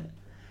position on it.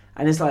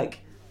 And it's like,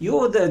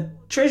 You're the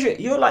treasurer.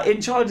 You're like in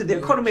charge of the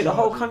You're economy of in the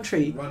whole charge of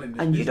country, running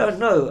this and you business. don't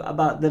know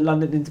about the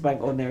London Interbank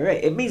Ordinary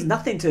Rate. It means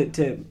nothing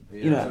to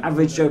Yeah.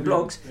 average Joe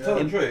Blogs. Yeah.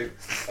 Tell the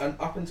truth, and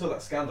up until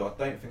that scandal,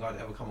 I don't think I'd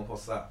ever come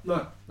across that.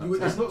 No,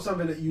 it's not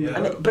something that you. Yeah.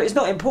 would know. But it's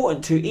not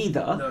important to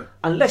either, No.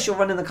 unless you're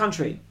running the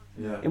country.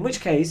 Yeah. In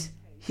which case,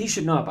 he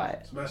should know about it.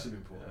 It's massively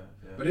important.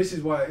 Yeah. But this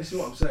is what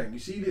I'm saying. You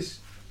see this,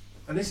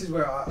 and this is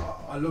where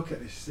I look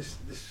at this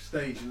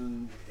stage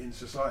in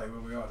society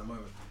where we are at the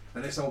moment,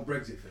 and this whole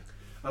Brexit thing,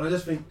 and I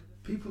just think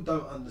people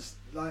don't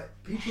understand. Like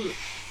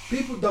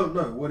people don't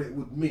know what it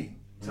would mean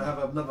to have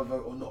another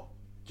vote or not.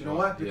 Do you know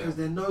why? Right, Because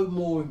yeah. they're no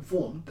more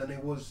informed than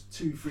it was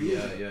 2-3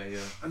 years ago. Yeah.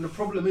 And the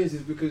problem is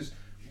because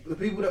the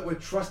people that we're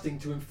trusting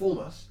to inform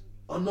us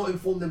are not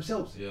informed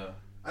themselves. Yeah.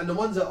 And the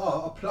ones that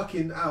are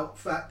plucking out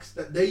facts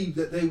that they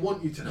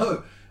want you to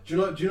know. Do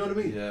you know what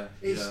I mean? Yeah.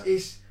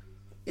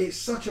 It's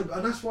such a,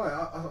 and that's why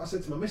I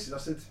said to my missus, I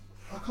said,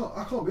 I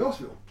can't be asked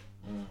for it all.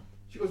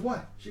 She goes,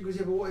 why? She goes,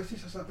 yeah, but what is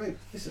this? I was like, babe,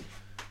 listen,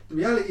 the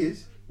reality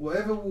is,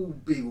 whatever will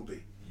be.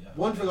 Yeah.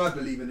 One thing I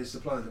believe in is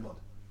supply and demand,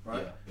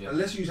 right? Yeah. And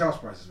let's use house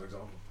prices for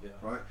example, Yeah.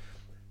 right?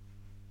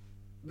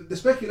 The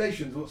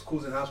speculation is what's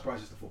causing house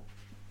prices to fall.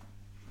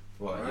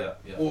 Right. Right?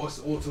 Yeah. Or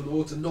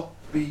to not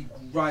be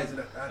rising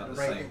at At the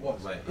the rate same it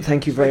was. rate, yeah.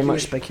 Thank you very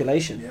much,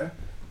 speculation. Yeah. Yeah.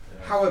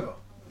 However,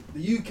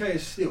 the UK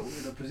is still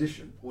in a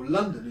position, or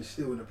London is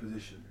still in a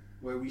position,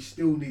 where we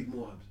still need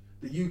more homes.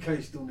 The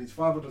UK still needs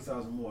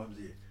 500,000 more homes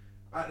a year.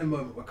 At the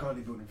moment, we're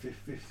currently building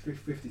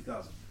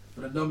 50,000 for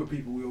the number of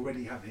people we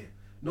already have here.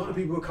 Not the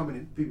people who are coming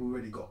in, people we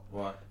already got.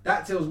 Right.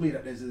 That tells me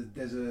that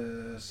there's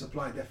a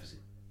supply deficit,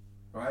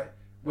 right?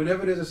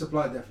 Whenever there's a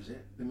supply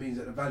deficit, that means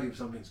that the value of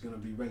something is going to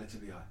be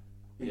relatively high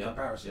in Yeah,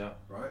 comparison, yeah.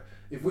 right?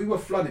 If we were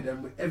flooded,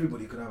 then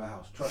everybody could have a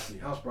house. Trust me,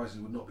 house prices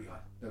would not be high.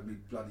 They'd be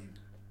bloody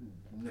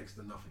next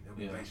to nothing. They'd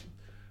be Yeah. basement,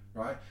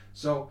 right?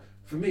 So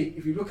for me,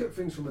 if you look at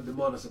things from a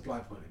demand and supply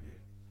point of view,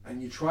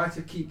 and you try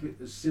to keep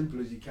it as simple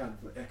as you can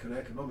for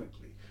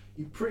economically,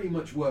 you pretty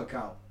much work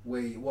out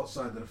what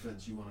side of the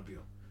fence you want to be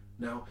on.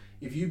 Now,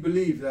 if you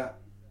believe that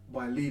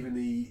by leaving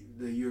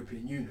the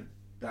European Union,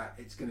 that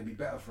it's going to be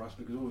better for us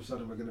because all of a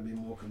sudden we're going to be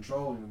more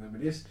control and we're going to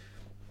be this,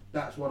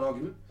 that's one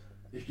argument.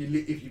 If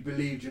you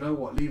believe, you know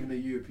what, leaving the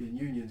European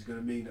Union is going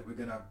to mean that we're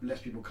going to have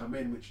less people come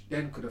in, which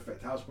then could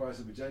affect house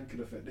prices, which then could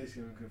affect this,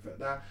 and could affect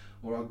that,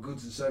 or our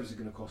goods and services are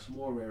going to cost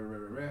more,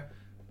 rare.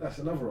 That's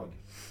another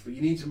argument. But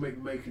you need to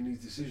making these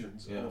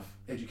decisions of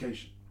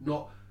education,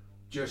 not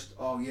just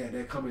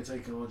they're coming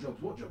taking our jobs.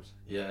 What jobs?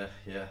 Yeah.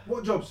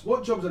 What jobs?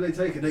 What jobs are they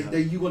taking?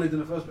 They you wanted in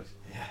the first place.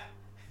 Yeah.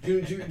 Do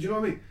you know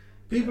what I mean?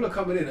 People are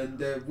coming in and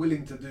they're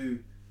willing to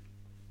do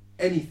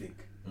anything.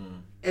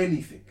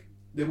 Anything.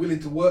 They're willing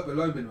to work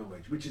below minimum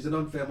wage, which is an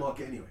unfair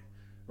market anyway,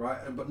 right?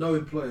 But no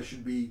employer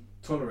should be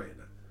tolerating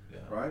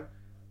that, right?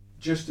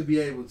 Just to be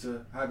able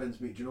to have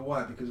ends meet. Do you know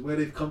why? Because where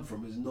they've come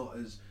from is not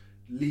as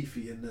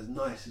leafy and as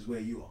nice as where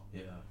you are.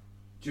 Yeah.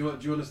 Do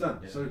you understand?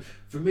 Yeah. So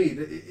for me,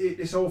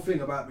 this whole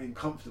thing about being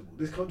comfortable,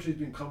 this country's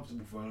been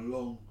comfortable for a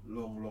long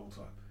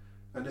time.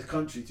 And this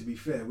country, to be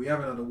fair, we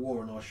haven't had a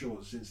war on our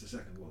shores since the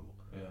Second World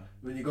War. Yeah.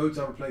 When you go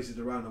to other places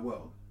around the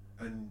world,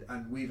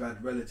 and we've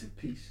had relative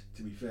peace,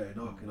 to be fair, in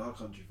our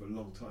country for a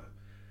long time.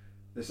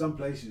 There's some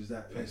places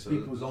that It's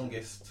people's the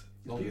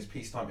longest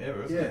peacetime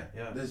era, isn't yeah. it?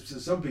 Yeah.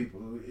 There's some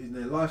people who, in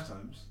their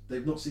lifetimes,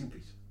 they've not seen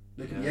peace.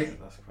 They could be 80.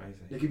 That's crazy.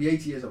 They could be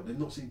 80 years old. They've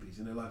not seen peace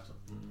in their lifetime.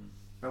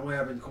 And we're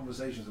having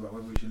conversations about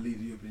whether we should leave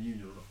the European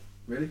Union or not.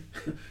 Really?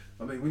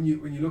 I mean, when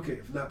you look at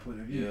it from that point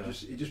of view,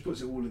 it just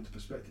puts it all into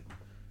perspective.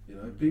 You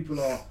know, people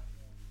are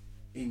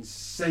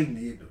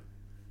insanely ignorant.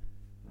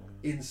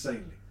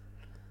 Insanely.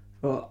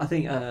 Well, I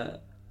think a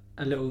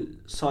little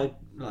side,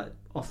 like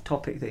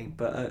off-topic thing,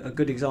 but a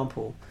good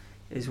example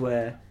is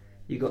where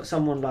you got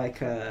someone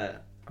like I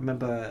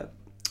remember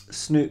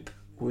Snoop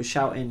was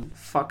shouting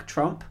 "fuck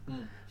Trump"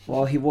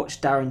 while he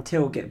watched Darren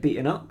Till get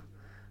beaten up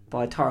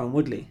by Tyron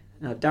Woodley.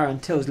 Now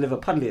Darren Till's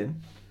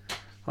Liverpudlian,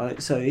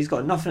 right? So he's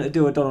got nothing to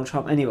do with Donald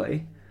Trump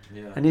anyway.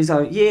 Yeah. And he's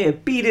like, yeah,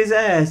 beat his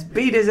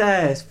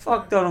ass,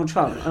 fuck Donald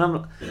Trump.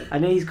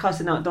 And then he's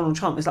cussing out Donald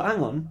Trump. It's like,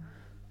 hang on,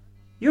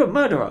 you're a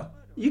murderer.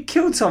 You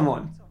killed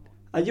someone.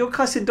 And you're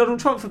cussing Donald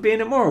Trump for being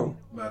immoral.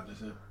 Madness,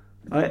 yeah.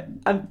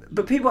 Right?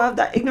 But people have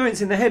that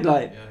ignorance in their head,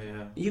 like,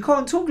 you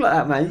can't talk like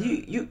that, man.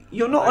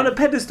 You're not on a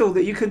pedestal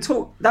that you can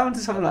talk down to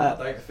someone like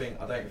that.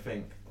 I don't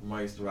think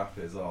most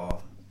rappers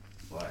are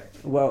like.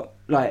 Well,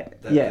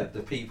 like,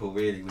 the people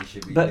really we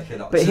should be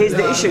looking up. But to. here's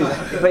the issue.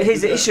 But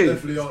here's the issue.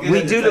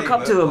 We do look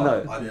up to them,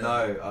 though. I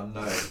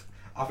know.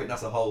 I think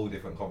that's a whole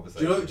different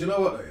conversation. Do you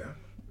know what though?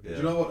 Yeah. Do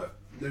you know what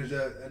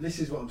though? And this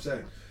is what I'm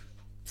saying.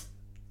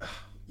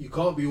 You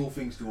can't be all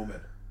things to all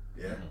men.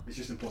 Yeah, it's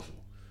just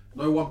impossible.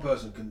 No one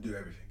person can do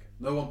everything.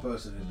 No one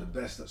person is the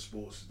best at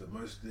sports, the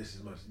most. This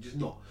is most. Just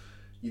not.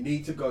 You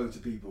need to go to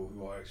people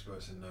who are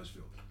experts in those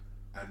fields.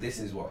 And this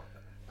is what.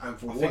 And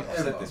for I whatever, think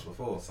I've said this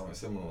before. Something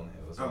similar on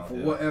here as well. And for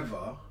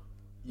whatever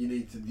you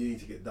need to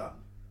get done,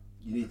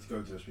 you need to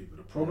go to those people.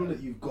 The problem that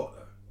you've got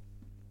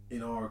though,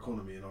 in our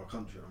economy, in our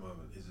country at the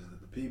moment, is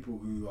that the people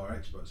who are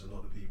experts are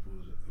not the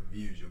people's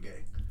views you're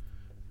getting.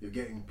 You're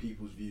getting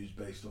people's views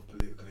based off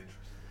political interest,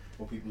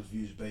 or people's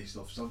views based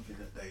off something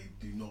that they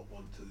do not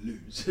want to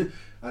lose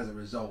as a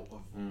result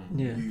of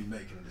you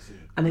making a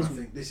decision. And I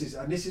think this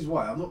is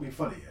why I'm not being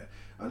funny here.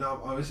 And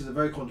this is a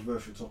very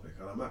controversial topic,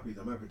 and I'm happy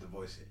to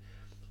voice it.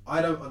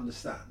 I don't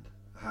understand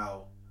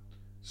how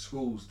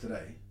schools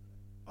today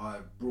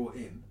are brought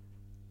in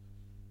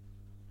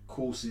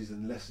courses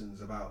and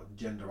lessons about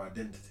gender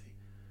identity,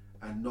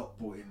 and not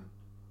brought in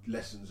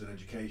lessons and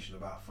education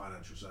about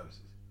financial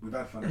services. We've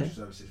had financial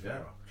services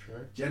forever.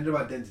 True. Gender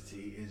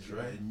identity is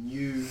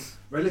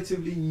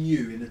relatively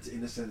new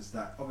in a sense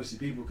that obviously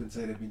people can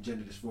say they've been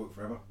gender dysphoric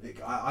forever.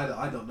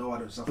 I don't know. I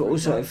don't suffer. But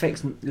also, it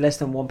affects less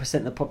than 1%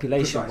 of the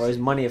population, Precisely. whereas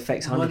money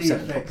affects 100%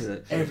 of the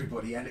population.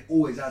 Everybody, and it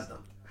always has done.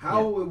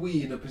 How are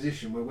we in a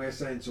position where we're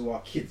saying to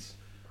our kids,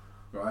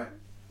 right?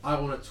 I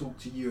want to talk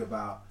to you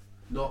about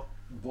not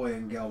boy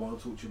and girl. I want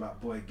to talk to you about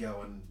boy,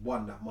 girl, and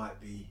one that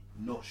might be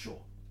not sure,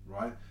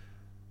 right?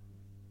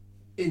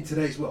 In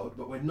today's world,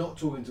 but we're not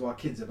talking to our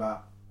kids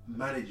about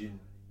managing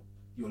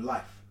your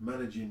life,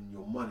 managing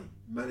your money,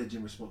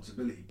 managing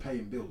responsibility,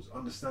 paying bills,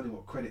 understanding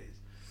what credit is,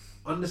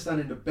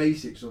 understanding the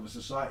basics of a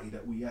society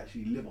that we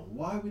actually live on.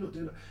 Why are we not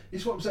doing that?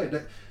 It's what I'm saying.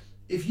 That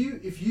if you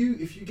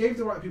gave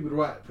the right people the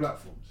right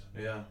platforms,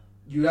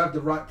 you'd have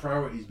the right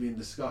priorities being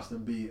discussed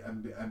and be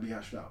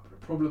hashed out. But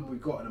the problem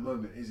we've got at the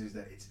moment is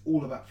that it's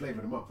all about flavour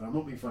of the month. And I'm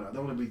not being funny. I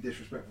don't want to be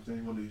disrespectful to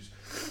anyone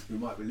who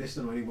might be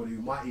listening, or anybody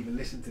who might even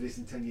listen to this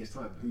in 10 years'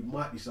 time, who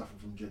might be suffering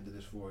from gender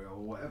dysphoria or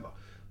whatever.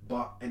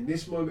 But in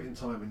this moment in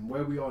time and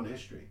where we are in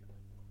history,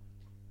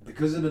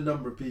 because of the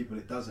number of people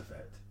it does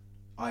affect,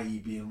 i.e.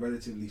 being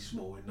relatively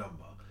small in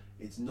number,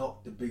 it's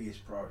not the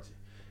biggest priority.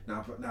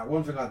 Now,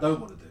 one thing I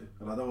don't want to do,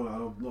 and I'm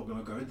not going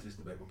to go into this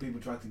debate, but people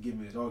try to give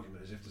me this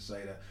argument as if to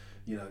say that,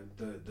 you know,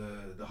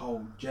 the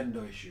whole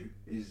gender issue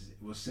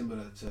was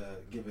similar to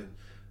giving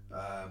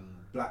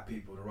black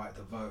people the right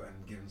to vote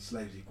and giving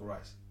slaves equal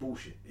rights.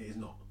 Bullshit. It is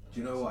not.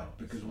 Do you know why?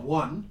 Because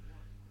one,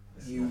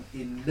 you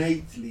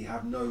innately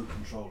have no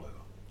control over.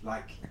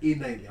 Like,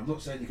 innately. I'm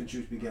not saying you can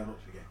choose to be gay or not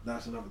to be gay.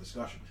 That's another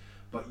discussion.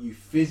 But you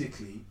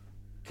physically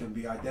can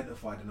be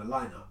identified in a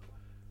lineup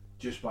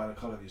just by the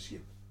colour of your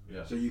skin.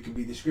 Yeah. So you can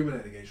be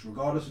discriminated against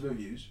regardless of your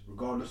views,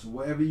 regardless of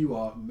whatever you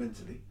are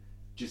mentally,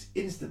 just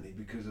instantly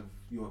because of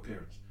your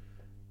appearance.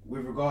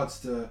 With regards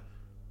to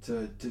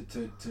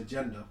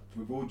gender,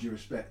 with all due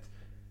respect,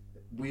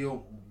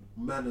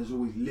 man has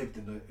always lived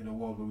in a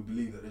world where we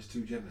believe that there's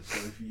two genders. So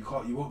if you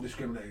won't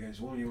discriminate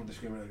against women, you won't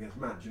discriminate against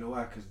man. Do you know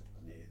why? Because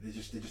they're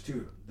just two of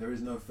them. There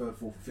is no third,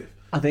 fourth, or fifth.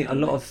 I think a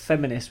lot of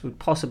feminists would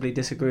possibly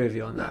disagree with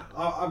you on that.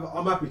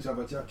 I'm happy to have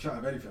a chat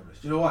with any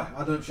feminist. Do you know why?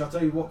 Shall I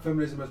tell you what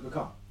feminism has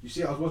become? You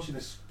see, I was watching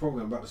this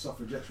program about the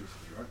suffragettes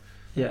recently, right?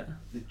 Yeah.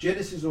 The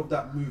genesis of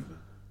that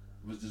movement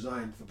was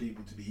designed for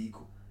people to be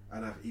equal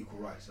and have equal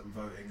rights and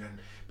voting and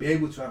be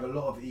able to have a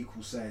lot of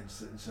equal say in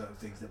certain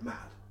things that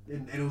mattered.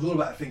 And it was all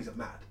about the things that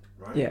mattered,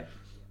 right? Yeah.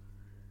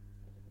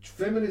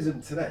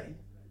 Feminism today,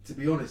 to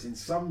be honest, in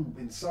some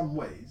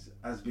ways,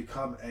 has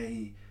become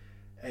I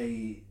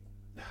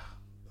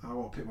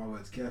want to pick my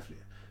words carefully,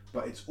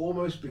 but it's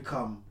almost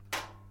become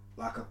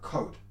like a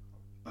code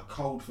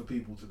for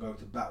people to go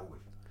to battle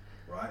with,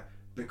 right?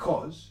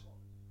 Because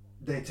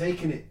they're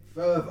taking it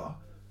further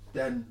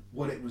than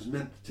what it was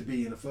meant to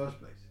be in the first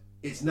place.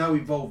 It's now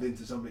evolved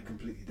into something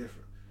completely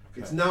different.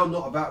 Okay. It's now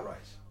not about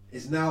rights.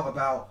 It's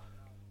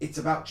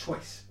about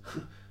choice.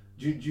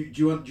 do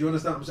you understand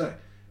what I'm saying?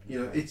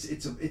 You know, it's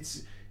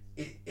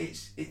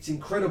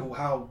incredible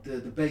how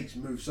the debates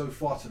move so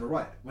far to the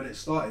right when it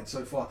started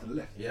so far to the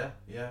left. Yeah.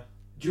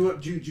 Do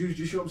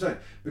you see what I'm saying?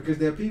 Because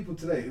there are people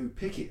today who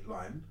picket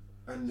line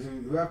and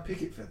who have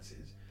picket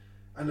fences,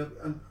 and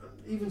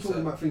even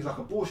talking about things like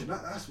abortion.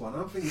 That's one.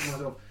 I'm thinking to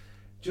myself,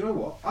 do you know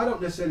what? I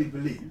don't necessarily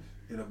believe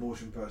in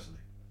abortion personally,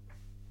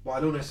 but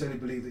I don't necessarily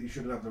believe that you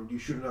shouldn't have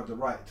the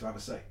right to have a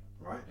say,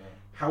 right? Yeah.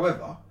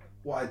 However,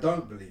 what I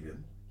don't believe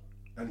in,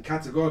 and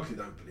categorically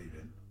don't believe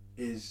in,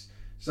 is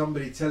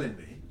somebody telling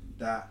me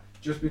that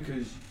just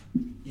because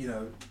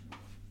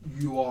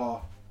you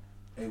are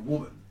a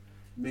woman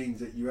means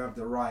that you have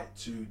the right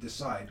to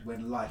decide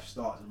when life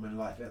starts and when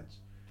life ends.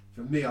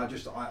 For me, I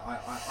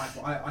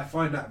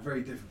find that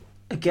very difficult.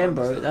 Again,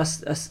 bro,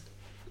 that's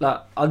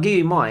like, I'll give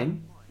you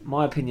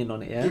my opinion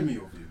on it. Yeah. Give me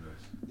your view, guys.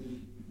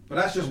 But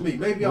that's just me.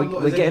 Maybe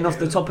we're getting off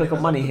the topic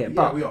of money here,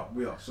 but we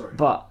are. Sorry.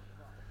 But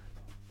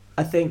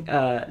I think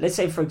let's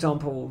say for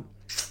example,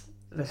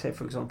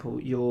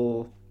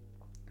 you're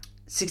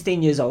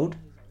 16 years old.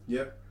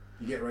 Yep.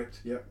 You get raped.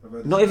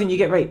 Yep. Not even you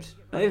get raped.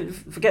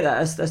 Forget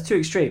that. That's too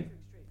extreme,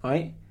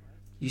 right?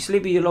 You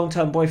sleep with your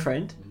long-term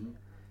boyfriend. Mm-hmm.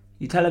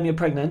 You tell him you're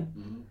pregnant.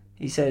 Mm-hmm.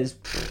 He says,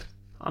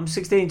 "I'm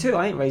 16 too.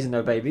 I ain't raising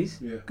no babies.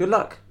 Yeah. Good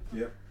luck."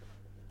 Yeah.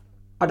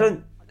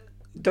 Don't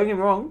get me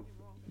wrong.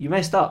 You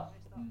messed up,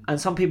 and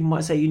some people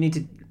might say you need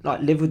to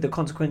live with the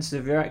consequences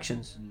of your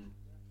actions.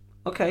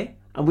 Okay.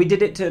 And we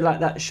did it to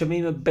that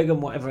Shamima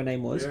Begum, whatever her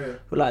name was. Yeah.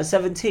 But at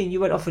 17,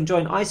 you went off and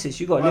joined ISIS.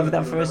 You got to live with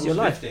that for the rest of your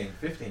life.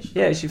 15.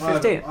 Yeah, she's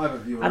 15. I have a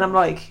view on and I'm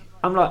like,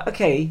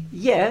 okay,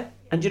 yeah.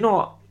 And you know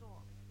what?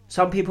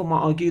 Some people might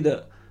argue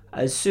that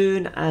As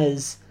soon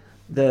as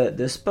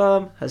the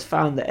sperm has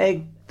found the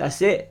egg,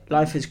 that's it.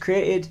 Life is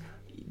created.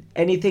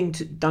 Anything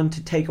done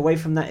to take away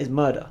from that is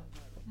murder.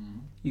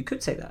 You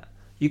could say that.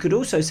 You could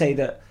also say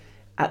that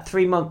at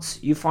 3 months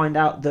you find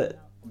out that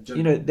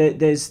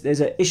there's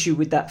an issue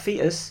with that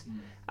fetus,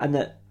 and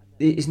that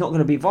it's not going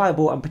to be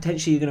viable, and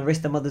potentially you're going to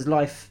risk the mother's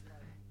life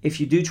if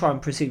you do try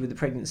and proceed with the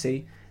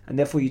pregnancy, and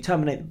therefore you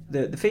terminate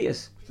the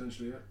fetus.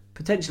 Potentially, yeah.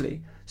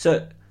 Potentially.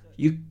 So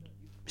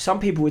some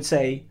people would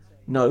say,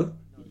 no,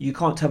 you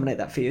can't terminate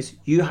that fetus.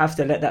 You have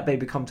to let that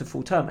baby come to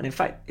full term. And in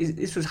fact,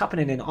 this was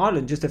happening in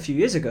Ireland just a few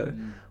years ago.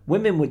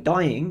 Women were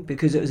dying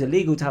because it was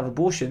illegal to have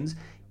abortions,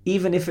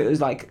 even if it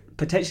was like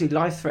potentially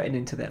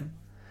life-threatening to them.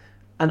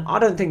 And I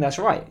don't think that's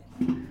right.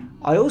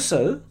 I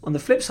also, on the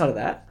flip side of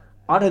that,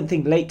 I don't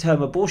think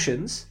late-term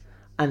abortions,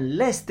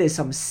 unless there's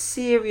some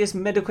serious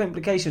medical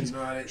implications,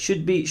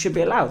 should be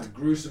allowed. The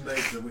gruesome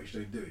nature in which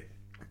they do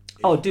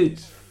it. Dude.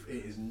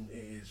 It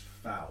is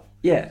foul.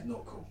 Yeah. It's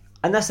not cool.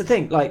 And that's the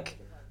thing, like,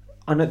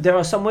 I know there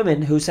are some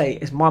women who say,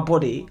 it's my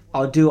body,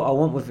 I'll do what I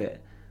want with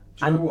it.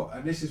 Do you know what?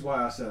 And this is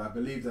why I said I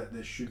believe that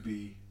there should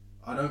be,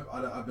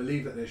 I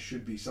believe that there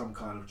should be some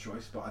kind of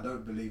choice, but I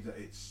don't believe that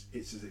it's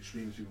as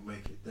extreme as people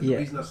make it. And the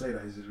reason I say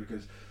that is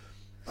because,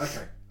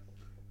 okay,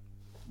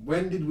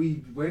 when did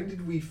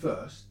we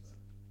first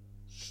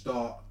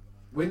start,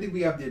 when did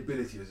we have the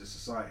ability as a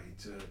society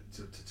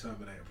to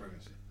terminate a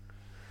pregnancy?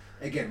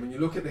 Again, when you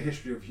look at the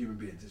history of human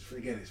beings,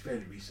 it's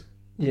fairly recent.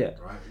 Yeah.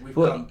 Right? We've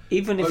Well, come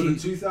even if over you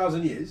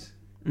 2,000 years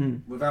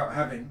without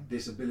having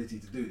this ability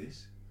to do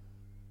this.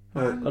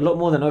 a lot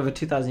more than over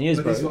 2,000 years,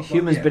 But bro. this is what-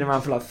 Humans yeah, been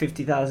around for like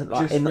 50,000,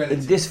 like just in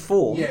relative. this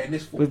form. Yeah, in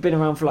this form. We've been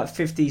around for like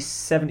 50,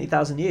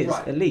 70,000 years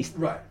Right, at least.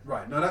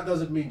 Right. Now that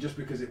doesn't mean just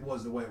because it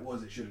was the way it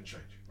was, it shouldn't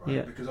change, right?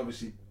 Yeah. Because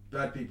obviously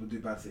bad people do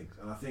bad things,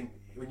 and I think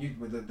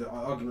with the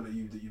argument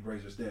that you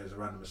raised just there is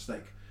around a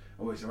mistake,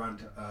 or it's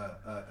around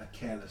a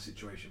careless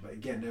situation. But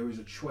again, there is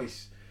a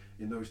choice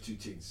in those two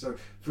things. So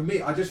for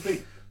me, I just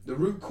think the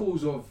root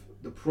cause of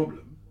the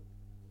problem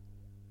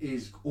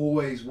is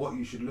always what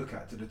you should look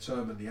at to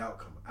determine the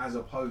outcome, as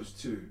opposed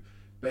to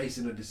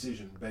basing a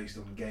decision based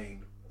on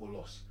gain or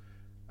loss.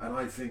 And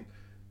I think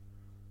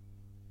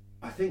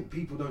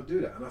people don't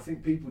do that, and I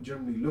think people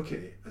generally look at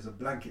it as a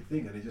blanket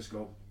thing and they just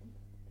go,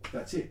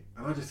 that's it.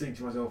 And I just think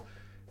to myself,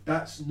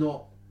 that's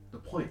not the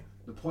point.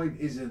 The point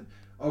isn't,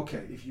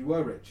 okay, if you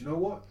were raped, you know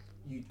what,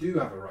 you do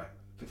have a right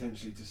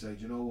potentially to say,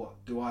 do you know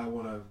what, do I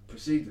want to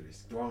proceed with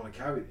this, do I want to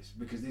carry this,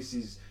 because this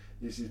is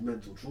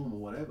mental trauma or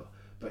whatever.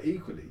 But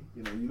equally,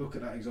 you look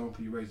at that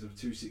example you raised of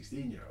 2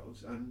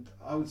 16-year-olds, and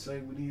I would say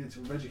we needed to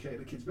have educated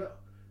the kids better.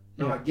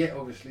 Now, I get,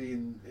 obviously,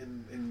 in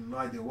an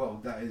ideal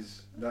world, that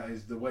is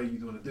the way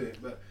you'd want to do it,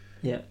 but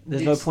Yeah,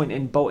 there's no point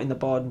in bolting the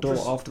barn door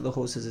after the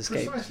horse has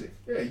escaped. Precisely.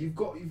 Yeah, you've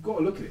got to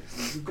look at it.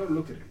 You've got to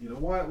look at it.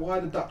 Why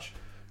are the Dutch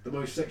the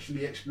most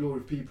sexually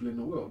explored people in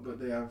the world, but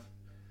they have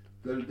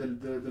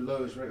the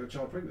lowest rate of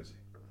child pregnancy?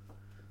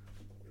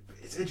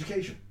 It's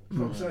education. That's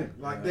what I'm saying.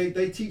 Like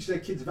they teach their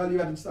kids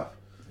value-adding stuff.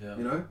 Yeah.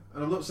 And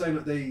I'm not saying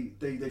that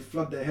they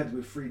flood their heads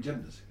with free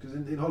genders, because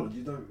in Holland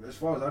you don't, as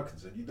far as I'm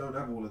concerned, you don't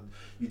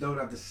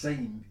have the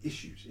same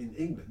issues. In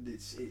England,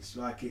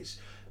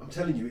 I'm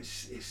telling you,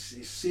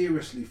 it's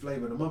seriously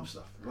flavour of the month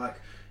stuff.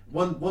 Like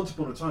once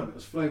upon a time, it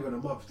was flavour of the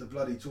month to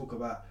bloody talk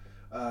about.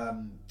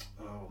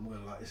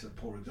 It's a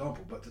poor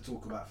example, but to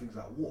talk about things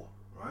like war,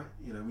 right?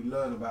 We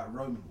learn about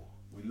Roman War,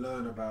 we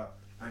learn about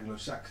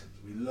Anglo-Saxons,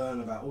 we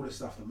learn about all the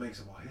stuff that makes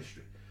up our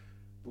history.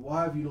 But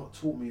why have you not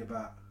taught me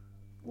about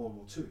World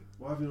War II?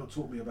 Why have you not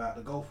taught me about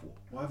the Gulf War?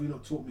 Why have you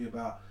not taught me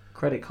about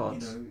credit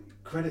cards?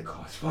 Credit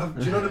cards. Do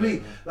you know what I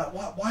mean? Like,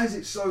 why is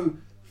it so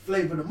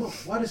flavour of the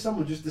month? Why does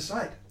someone just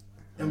decide?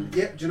 And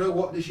do you know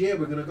what? This year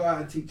we're going to go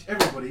out and teach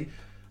everybody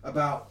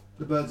about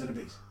the birds and the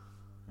bees.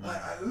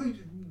 Who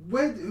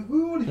are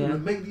going to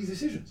make these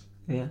decisions?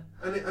 Yeah.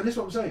 And that's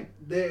what I'm saying.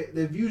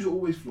 Their views are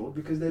always flawed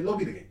because they're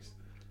lobbied against.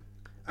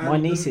 And my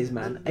nieces,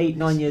 8,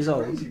 9 years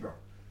old. Crazy, bro.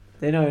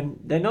 They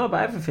know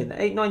about everything.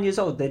 They're 8, 9 years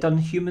old. They've done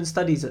human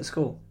studies at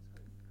school.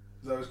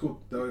 That was cool.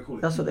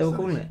 That's what they were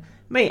calling it.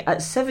 Mate,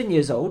 at 7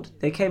 years old,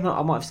 they came home.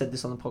 I might have said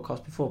this on the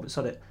podcast before, but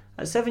sod it.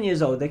 At 7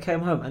 years old, they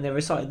came home and they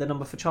recited the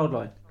number for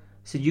Childline.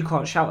 Said, you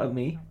can't shout at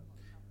me.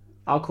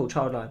 I'll call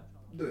Childline.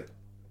 Do it.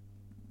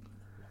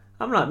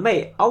 I'm like,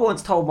 mate, I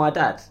once told my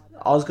dad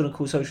I was going to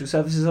call social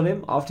services on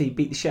him after he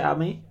beat the shit out of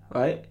me,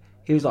 right?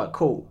 He was like,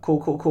 cool.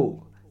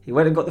 He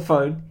went and got the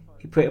phone.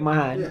 He put it in my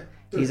hand. Yeah.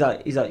 He's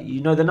like, you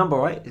know the number,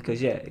 right? He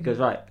goes, yeah. He goes,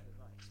 right.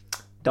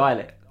 Dial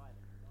it.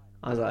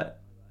 I was like,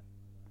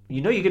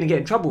 you know you're going to get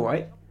in trouble,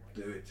 right?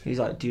 Do it. He's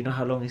like, do you know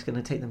how long it's going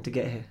to take them to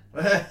get here?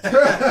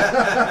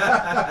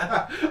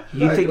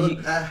 He was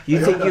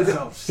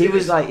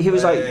like,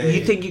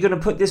 you think you're going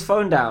to put this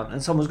phone down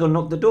and someone's going to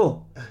knock the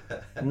door?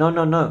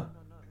 No.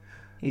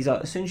 He's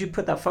like, as soon as you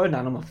put that phone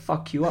down, I'm going to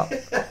fuck you up.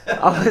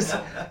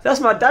 That's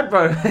my dad,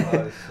 bro.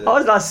 I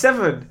was like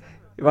 7,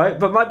 right?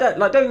 But my dad,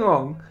 like, don't get me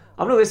wrong,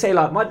 I'm not going to say,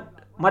 like,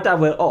 my dad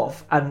went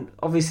off, and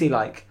obviously,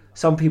 like,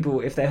 some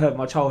people, if they heard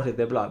my childhood,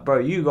 they'd be like, bro,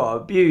 you got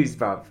abused,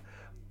 bruv.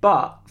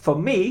 But for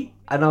me,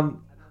 and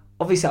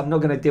obviously I'm not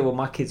going to deal with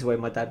my kids the way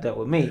my dad dealt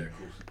with me. Yeah, of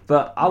course.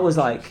 But I was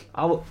like,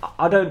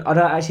 I don't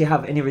actually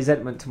have any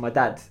resentment to my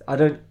dad. I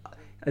don't,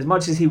 as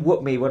much as he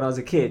whooped me when I was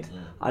a kid,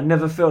 I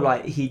never feel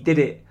like he did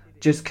it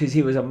just because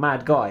he was a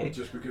mad guy.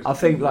 Just because I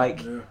think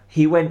like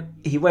he went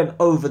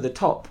over the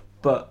top,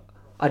 but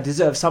I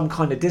deserve some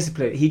kind of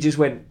discipline. He just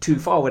went too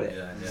far with it.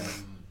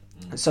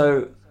 Yeah.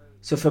 So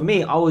for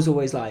me, I was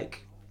always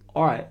like,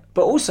 all right.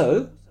 But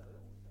also,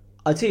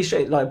 I'll tell you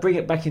straight, like bring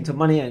it back into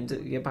money and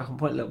get back on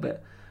point a little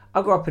bit.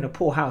 I grew up in a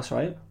poor house,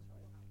 right?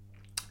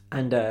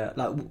 And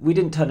like we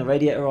didn't turn the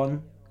radiator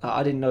on. Like,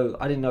 I didn't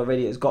know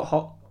radiators got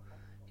hot.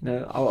 You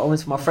know, I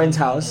went to my friend's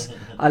house.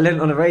 I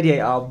leant on a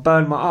radiator. I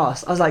burned my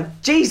ass. I was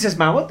like, Jesus,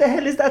 man, what the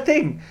hell is that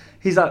thing?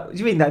 He's like, what do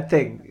you mean that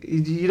thing?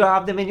 You don't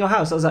have them in your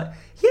house? I was like,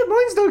 yeah,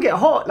 mine's don't get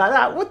hot like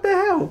that. What the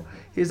hell?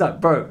 He was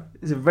like, bro,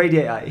 it's a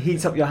radiator. It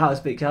heats up your house,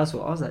 big house. I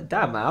was like,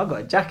 damn, man, I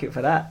got a jacket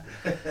for that.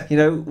 You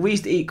know, we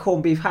used to eat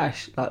corned beef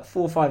hash like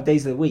 4 or 5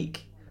 days of the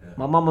week.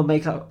 My mum would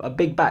make up a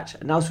big batch,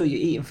 and that's what you're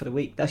eating for the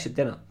week. That's your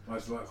dinner. I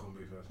just like corned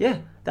beef. Yeah,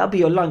 that'll be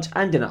your lunch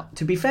and dinner.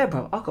 To be fair,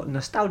 bro, I got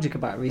nostalgic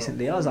about it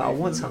recently. I was like, I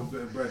want some. A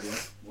bit of bread,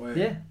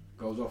 yeah? Yeah.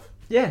 Goes off.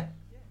 Yeah,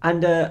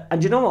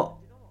 and you know what?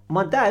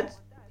 My dad,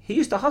 he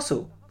used to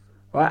hustle,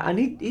 right? And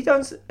he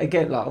does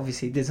again, like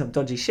obviously he did some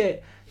dodgy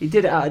shit. He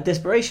did it out of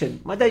desperation.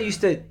 My dad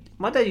used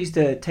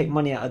to take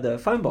money out of the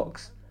phone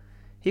box.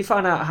 He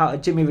found out how to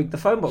jimmy rig the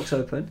phone box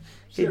open.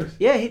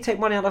 He'd take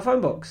money out of the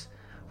phone box.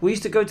 We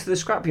used to go to the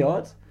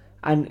scrapyard.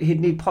 And he'd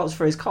need parts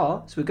for his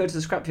car, so we'd go to the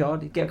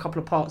scrapyard, he'd get a couple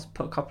of parts,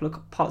 put a couple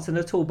of parts in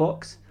the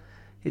toolbox,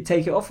 he'd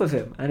take it off with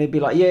him, and he'd be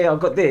like, yeah,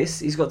 I've got this,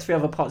 he's got 3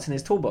 other parts in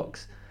his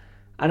toolbox.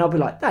 And I'll be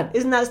like, Dad,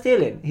 isn't that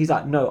stealing? He's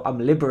like, no, I'm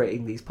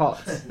liberating these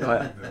parts,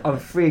 like, I'm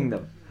freeing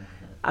them.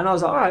 And I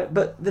was like, alright,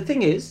 but the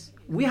thing is,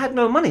 we had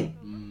no money.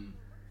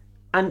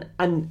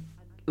 And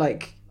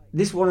like,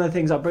 this is one of the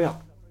things I bring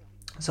up.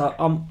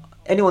 So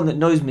anyone that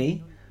knows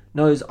me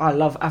knows I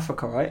love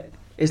Africa, right?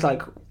 It's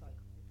like,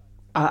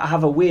 I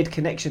have a weird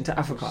connection to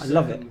Africa. I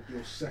love it.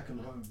 Your second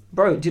home.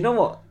 Bro, do you know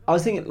what? I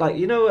was thinking, like,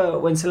 you know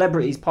when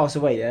celebrities pass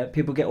away, yeah?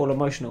 People get all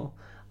emotional.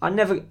 I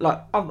never, like,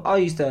 I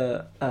used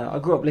to, I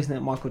grew up listening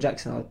to Michael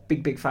Jackson. I was a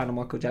big fan of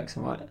Michael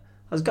Jackson, right? I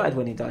was gutted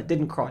when he died.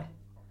 Didn't cry.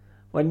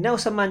 When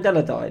Nelson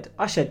Mandela died,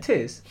 I shed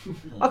tears.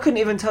 I couldn't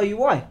even tell you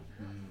why.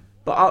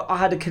 But I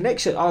had a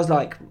connection. I was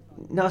like,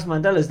 Nelson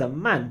Mandela's the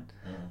man.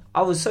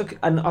 I was so,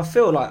 and I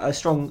feel like a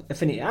strong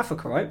affinity to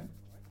Africa, right?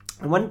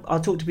 And when I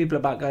talk to people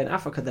about going to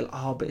Africa, they're like,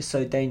 oh, but it's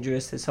so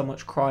dangerous. There's so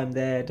much crime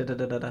there.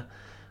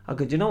 I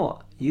go, do you know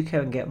what? You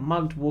can get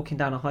mugged walking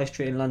down a high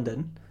street in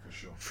London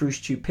through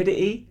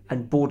stupidity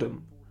and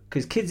boredom.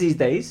 Because kids these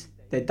days,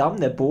 they're dumb,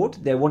 they're bored,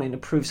 they're wanting to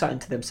prove something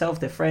to themselves,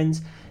 their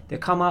friends. They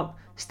come up,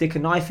 stick a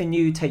knife in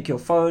you, take your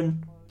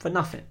phone for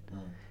nothing.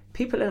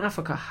 People in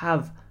Africa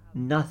have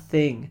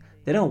nothing.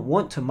 They don't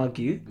want to mug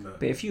you,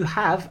 but if you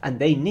have and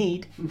they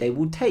need, they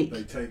will take.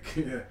 They take,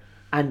 yeah.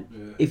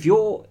 And if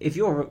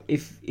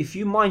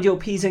you mind your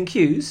P's and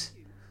Q's,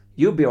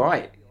 you'll be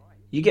alright.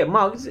 You get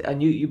mugged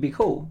and you'll be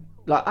cool.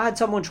 Like I had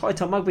someone try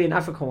to mug me in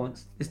Africa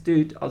once. This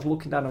dude, I was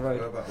walking down the road.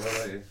 Where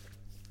are you?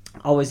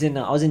 I was in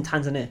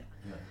Tanzania,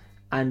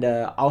 and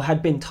I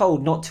had been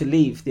told not to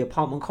leave the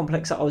apartment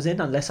complex that I was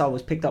in unless I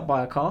was picked up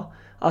by a car.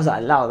 I was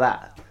like, allow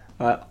that.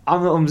 Right,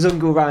 I'm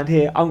Mzungu around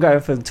here. I'm going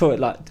for the toilet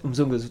like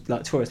Mzungu's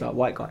like tourist, like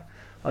white guy.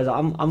 I was like,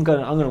 I'm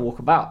gonna walk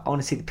about. I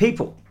want to see the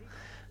people.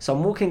 So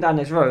I'm walking down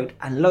this road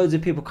and loads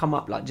of people come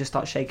up, like just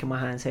start shaking my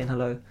hand, saying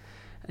hello.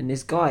 And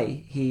this guy,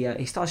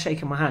 he starts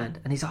shaking my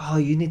hand and he's like, oh,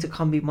 you need to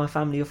come meet my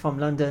family. You're from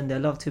London. They'd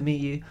love to meet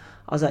you.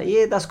 I was like,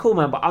 yeah, that's cool,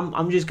 man. But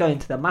I'm just going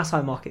to the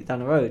Maasai market down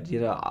the road. You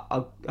know,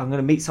 I'm going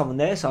to meet someone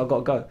there, so I've got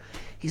to go.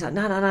 He's like,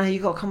 no, you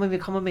got to come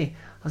with me.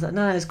 I was like,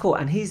 no, it's cool.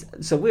 And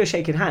so we were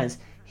shaking hands.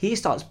 He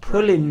starts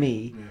pulling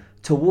me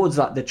towards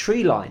like the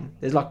tree line.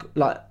 There's like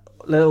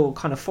little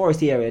kind of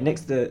foresty area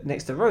next to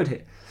the road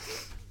here.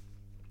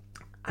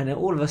 And then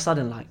all of a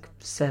sudden, like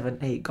 7,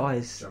 8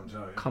 guys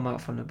come out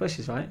from the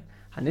bushes, right?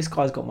 And this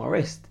guy's got my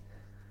wrist.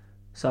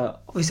 So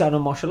obviously I know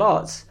martial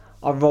arts.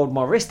 I rolled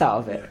my wrist out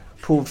of it,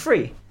 pulled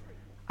free.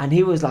 And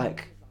he was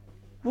like,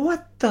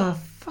 what the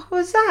fuck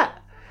was that?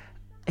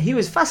 He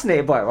was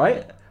fascinated by it,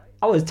 right?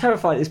 I was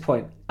terrified at this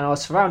point. And I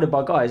was surrounded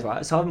by guys,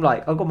 right? So I'm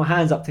like, I've got my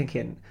hands up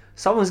thinking,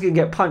 someone's going to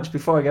get punched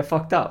before I get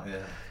fucked up. Yeah.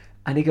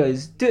 And he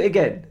goes, do it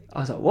again. I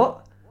was like,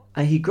 what?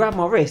 And he grabbed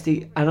my wrist.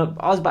 And I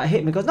was about to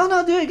hit him. He goes, no,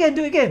 do it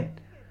again.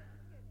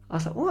 I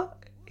was like, what?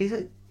 He's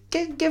like,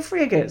 get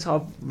free again. So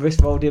I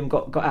wrist rolled him,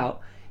 got out.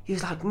 He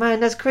was like,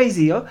 man, that's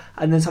crazy, yo.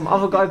 And then some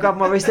other guy grabbed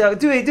my wrist. They're like,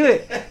 do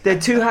it. They're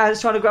 2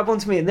 hands trying to grab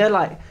onto me. And they're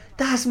like,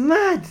 that's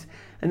mad.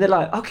 And they're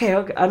like, okay.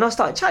 And I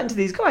started chatting to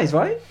these guys,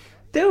 right?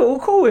 They were all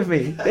cool with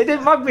me. They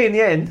didn't mug me in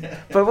the end.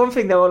 But one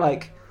thing, they were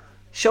like,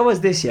 show us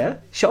this, yeah?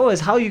 Show us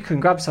how you can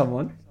grab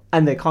someone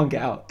and they can't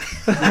get out.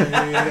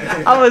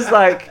 I was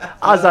like,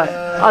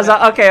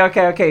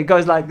 okay. It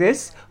goes like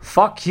this.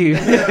 Fuck you.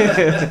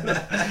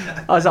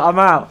 I was like, I'm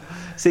out.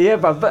 So yeah,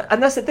 bro.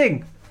 And that's the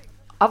thing.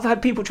 I've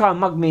had people try and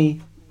mug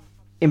me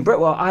in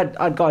Britwell. I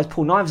had guys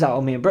pull knives out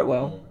on me in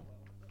Britwell.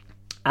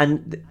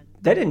 And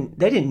They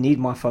didn't need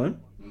my phone.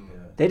 Yeah.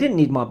 They didn't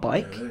need my Yeah,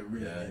 bike. they don't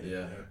really Yeah, need it,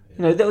 yeah.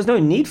 You know, there was no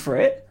need for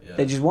it. Yeah.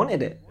 They just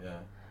wanted it. Yeah.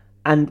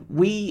 And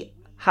we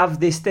have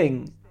this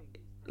thing,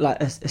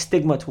 like a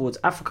stigma towards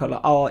Africa,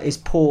 like, oh, it's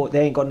poor,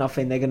 they ain't got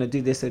nothing, they're gonna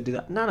do this or do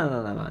that. No,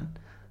 man.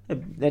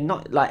 They're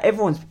not, like,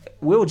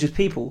 we're all just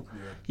people. Yeah.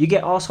 You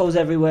get assholes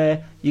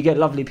everywhere, you get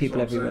lovely people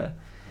That's what I'm everywhere.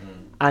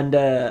 Mm. And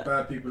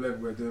Bad people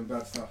everywhere doing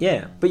bad stuff.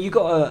 yeah, but you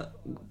gotta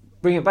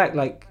bring it back.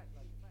 Like,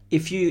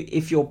 if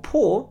you're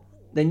poor,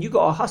 then you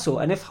gotta hustle.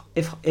 And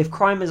if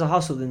crime is a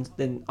hustle,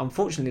 then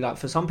unfortunately, like,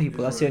 for some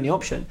people, that's the only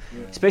option.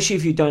 Yeah. Especially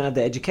if you don't have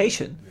the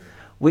education. Yeah.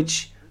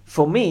 Which,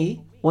 for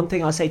me, one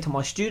thing I say to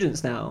my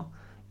students now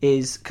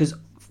is, because,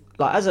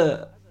 like,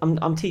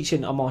 I'm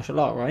teaching a martial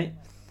art, right?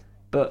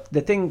 But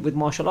the thing with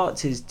martial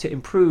arts is to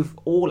improve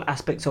all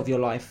aspects of your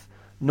life,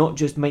 not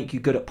just make you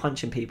good at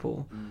punching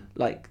people.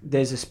 Like,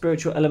 there's a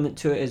spiritual element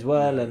to it as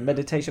well, and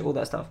meditation, all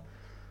that stuff.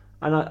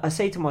 And I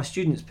say to my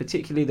students,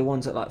 particularly the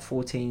ones at like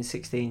 14,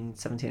 16,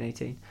 17,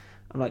 18,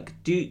 I'm like,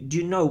 do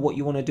you know what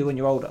you want to do when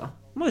you're older?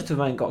 Most of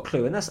them ain't got a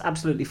clue, and that's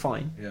absolutely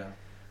fine. Yeah.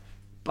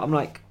 But I'm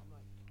like,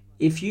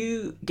 if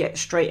you get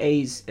straight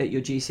A's at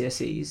your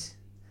GCSEs,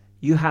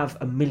 you have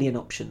a million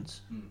options,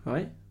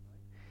 right?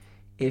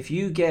 If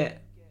you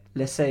get,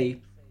 let's say,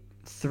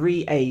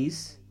 3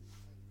 A's,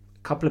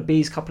 a couple of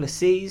B's, couple of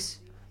C's,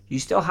 you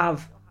still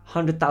have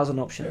 100,000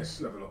 options.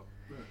 Yeah, level up.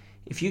 Yeah.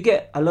 If you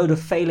get a load of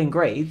failing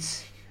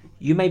grades,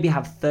 you maybe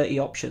have 30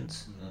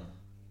 options.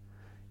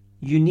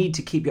 You need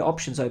to keep your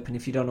options open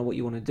if you don't know what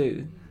you want to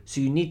do.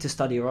 So you need to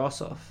study your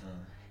ass off.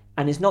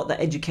 And it's not that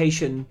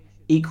education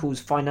equals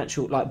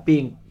financial, like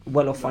being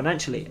well off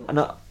financially. And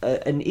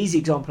an easy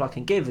example I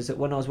can give is that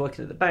when I was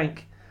working at the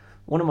bank,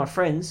 one of my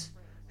friends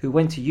who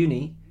went to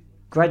uni,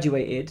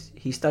 graduated,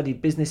 he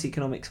studied business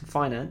economics and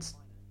finance.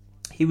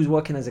 He was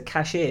working as a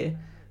cashier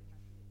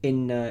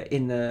in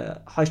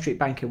the High Street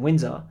Bank in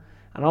Windsor,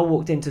 and I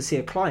walked in to see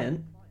a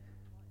client.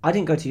 I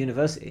didn't go to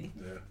university.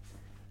 Yeah.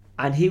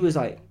 And he was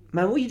like,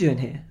 man, what are you doing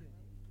here?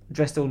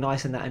 Dressed all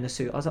nice and that in a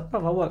suit. I was like,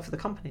 bro, I work for the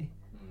company.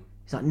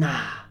 He's like,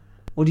 nah,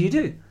 what do you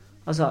do?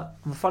 I was like,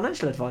 I'm a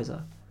financial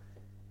advisor.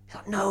 He's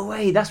like, no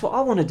way, that's what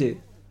I want to do.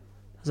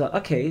 I was like,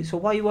 okay, so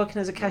why are you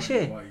working as a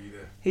cashier? Why are you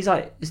there? He's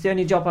like, it's the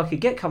only job I could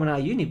get coming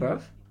out of uni, bruv.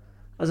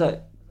 I was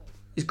like,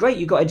 it's great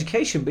you got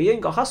education, but you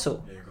ain't got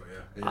hustle. Yeah,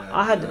 you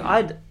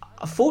got,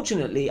 yeah.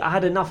 Fortunately, I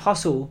had enough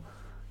hustle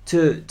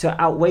to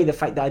outweigh the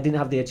fact that I didn't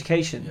have the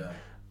education. Yeah.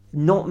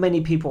 Not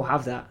many people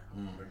have that.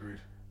 Agreed.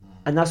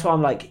 And that's why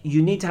I'm like,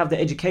 you need to have the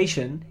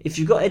education. If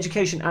you've got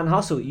education and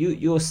hustle,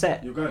 you're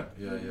set. You're going.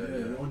 Yeah.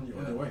 You're on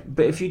your way.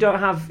 But if you don't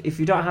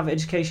have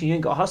education, you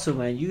ain't got hustle,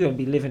 man, you're gonna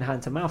be living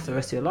hand to mouth the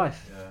rest of your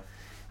life. Yeah.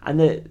 And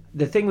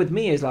the thing with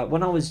me is, like,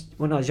 when I was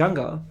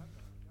younger,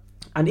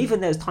 and even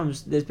there's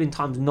been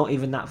times not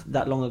even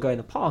that long ago in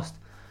the past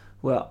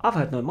where I've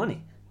had no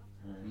money.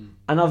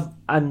 And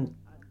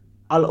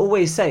I'll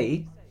always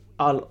say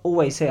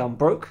I'm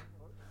broke.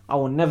 I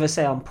will never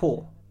say I'm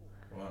poor.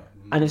 Right.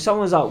 And if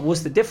someone's like,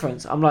 what's the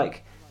difference? I'm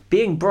like,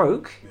 being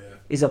broke Yeah.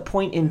 is a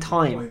point in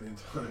time. Point in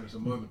time. It's a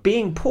moment.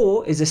 Being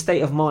poor is a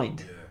state of mind.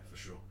 Yeah, for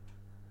sure.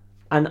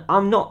 And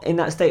I'm not in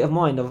that state of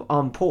mind of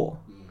I'm poor.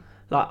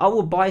 Like, I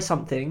will buy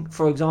something,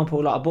 for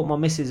example, like I bought my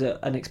missus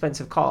an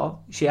expensive car.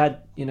 She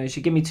had,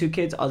 she gave me 2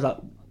 kids. I was like,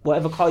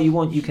 whatever car you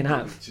want, you can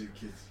have. 2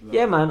 kids. Love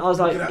Yeah, man. I was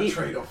like, Look at that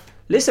trade-off.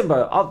 listen,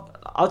 bro,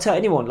 I'll tell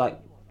anyone, like,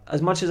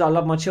 as much as I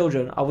love my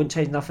children, I wouldn't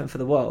change nothing for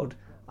the world.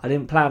 I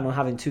didn't plan on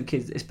having 2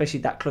 kids, especially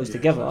that close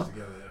together. Close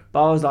together, yeah.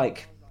 But I was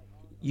like,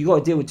 you got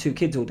to deal with 2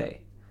 kids all day.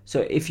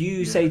 So if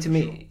you say to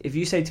me,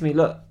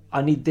 look,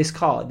 I need this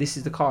car, this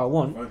is the car I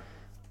want, Fine.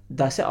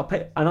 that's it. I'll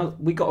pay. And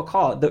we got a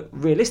car that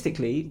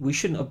realistically we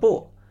shouldn't have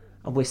bought,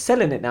 and we're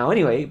selling it now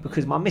anyway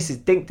because my missus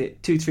dinked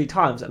it 2-3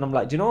 times, and I'm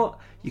like, do you know what?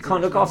 You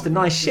can't look after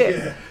nice shit.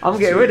 Yeah. I'm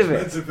getting rid of it,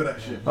 Expensive for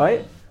that shit.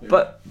 right?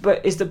 But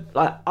it's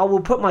I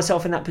will put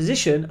myself in that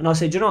position, and I'll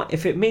say, do you know what?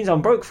 If it means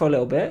I'm broke for a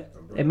little bit,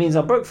 it means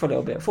I'm broke for a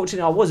little bit.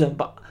 Fortunately, I wasn't,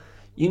 but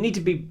you need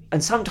to be,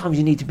 and sometimes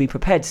you need to be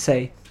prepared to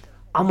say,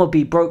 I'm gonna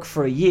be broke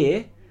for a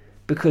year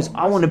because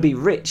I want to be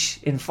rich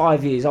in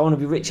 5 years. I want to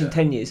be rich in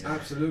 10 years.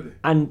 Absolutely.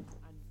 And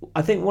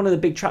I think one of the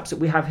big traps that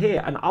we have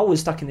here, and I was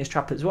stuck in this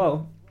trap as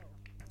well.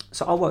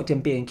 So I worked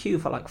in B&Q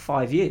for like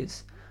 5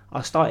 years.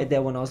 I started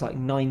there when I was like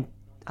 9.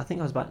 I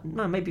think I was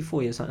maybe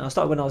 4 years. Something. I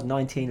started when I was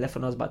 19, left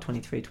when I was about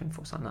 23,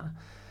 24, something like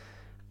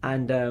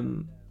that.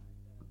 And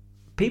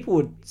people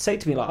would say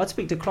to me, like, I'd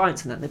speak to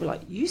clients and that, and they'd be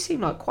like, you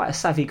seem like quite a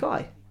savvy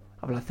guy.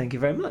 I'd be like, thank you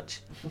very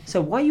much.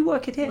 So why are you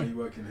working here? Why are you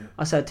working here?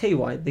 I said, I'll tell you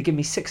why. They give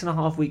me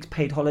 6.5 weeks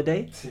paid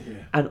holiday, Yeah.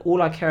 and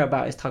all I care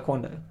about is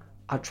taekwondo.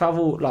 I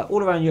travel like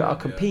all around Europe. I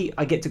compete.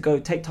 I get to go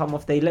take time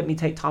off. They let me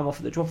take time off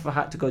at the drop of a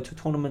hat to go to a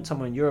tournament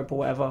somewhere in Europe or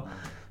whatever.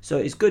 So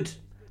it's good,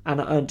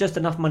 and I earn just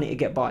enough money to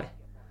get by.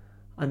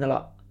 And they're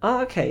like,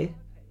 oh, okay,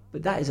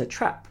 but that is a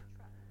trap.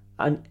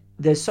 And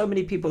there's so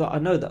many people that I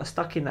know that are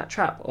stuck in that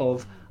trap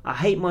of, I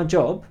hate my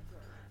job,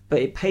 but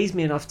it pays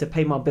me enough to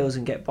pay my bills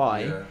and get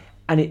by. Yeah.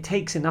 And it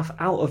takes enough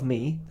out of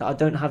me that I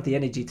don't have the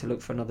energy to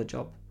look for another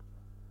job.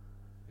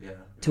 Yeah.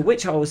 To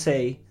which I will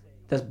say,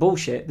 that's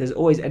bullshit. There's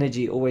always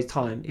energy, always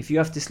time. If you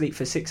have to sleep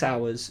for 6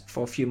 hours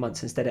for a few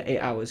months instead of 8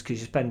 hours because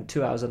you spend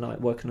 2 hours a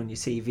night working on your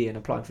CV and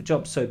applying for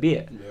jobs, so be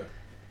it. Yeah.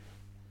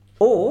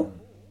 Or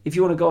if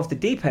you want to go off the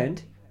deep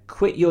end,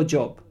 quit your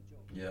job.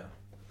 Yeah.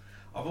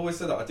 I've always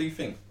said that. I do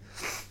think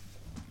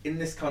in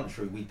this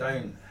country we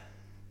don't.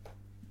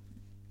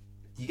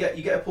 You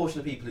get a portion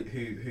of people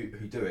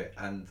who do it,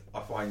 and I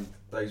find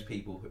those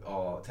people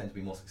tend to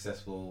be more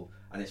successful.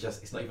 And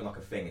it's not even like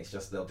a thing. It's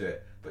just they'll do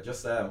it. But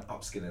just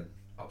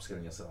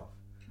upskilling yourself.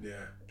 Yeah.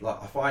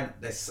 Like I find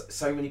there's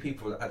so many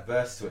people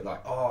adverse to it.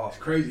 Like, oh, It's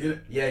crazy, isn't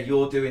it? yeah,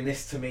 you're doing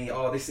this to me.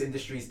 Oh, this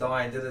industry's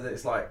dying.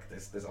 It's like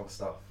there's other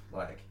stuff.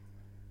 Like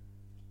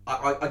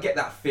I get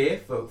that fear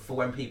for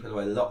when people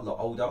are a lot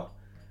older,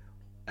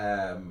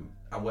 and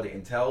what it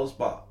entails.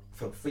 But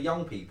for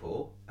young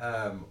people,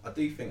 I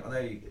do think I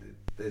know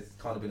there's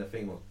kind of been a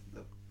theme of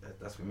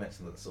that's we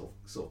mentioned that sort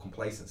of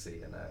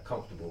complacency and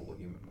comfortable. What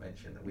you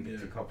mentioned that we get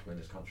too comfortable in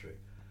this country.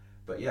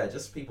 But yeah,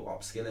 just people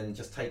upskilling,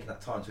 just taking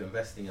that time to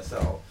invest in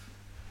yourself,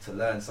 to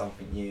learn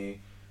something new,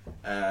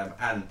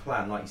 and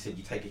plan, like you said,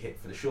 you take a hit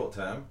for the short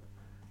term,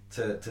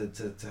 to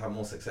have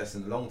more success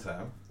in the long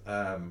term.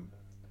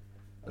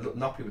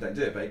 Enough people don't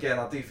do it, but again,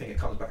 I do think it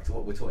comes back to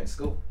what we're taught in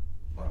school.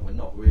 Like we're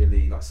not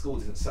really school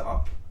isn't set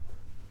up.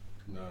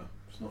 No,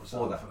 it's not set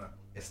for up that. for that.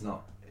 It's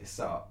not. It's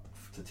set up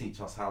to teach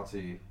us how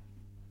to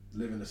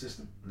Live in the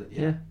system.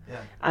 Yeah.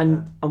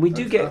 And we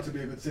do How get. to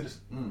be a good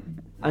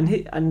citizen.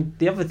 And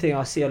the other thing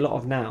I see a lot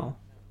of now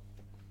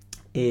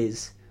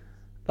is,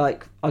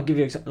 like, I'll give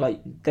you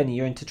like Denny,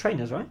 you're into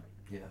trainers, right?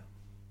 Yeah.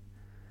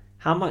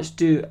 How much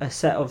do a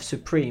set of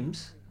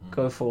Supremes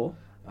go for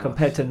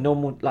compared to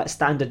normal, like,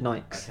 standard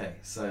Nikes? Okay,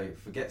 so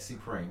forget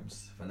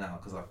Supremes for now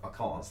because I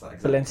can't answer that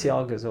exactly.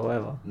 Balenciagas or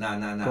whatever.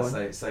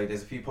 No. So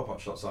there's a few pop-up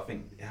shops. So I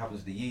think it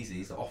happens with the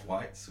Yeezys, the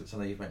Off-Whites, which I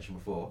know you've mentioned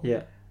before.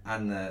 Yeah.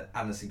 And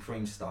the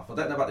Supreme stuff. I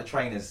don't know about the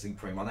trainers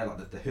Supreme. I know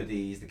like the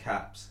hoodies, the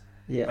caps.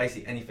 Yeah.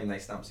 Basically anything they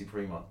stamp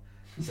Supreme on.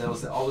 So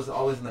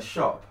I was in a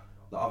shop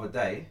the other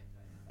day.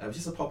 It was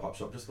just a pop-up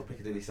shop just for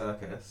Piccadilly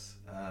Circus.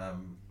 I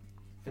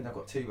think they've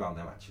got 2 around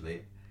there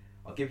actually.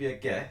 I'll give you a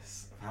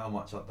guess of how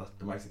much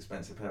the most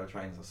expensive pair of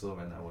trainers I saw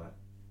in there were.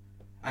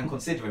 And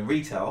considering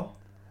retail,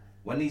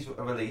 when these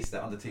are released,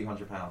 they're under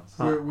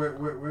 £200.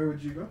 Where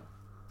would you go?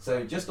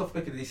 So just off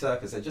Piccadilly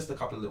Circus, there's just a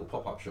couple of little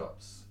pop-up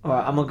shops.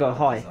 Alright, I'm gonna go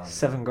high.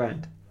 7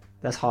 grand.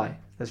 That's high.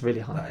 That's really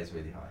high. That is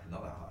really high,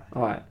 not that high.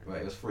 Alright.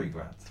 Right, it was 3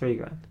 grand. 3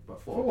 grand.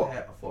 But For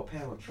what? for a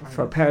pair of trainers.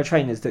 For a pair of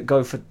trainers that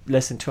go for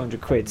less than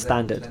 200 quid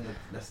standard.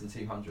 Less than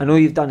 200. And all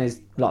you've done is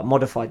like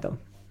modified them.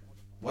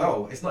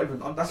 Well, it's not even.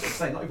 That's what I'm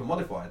saying. Not even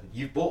modified.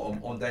 You've bought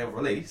them on day of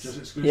release. Just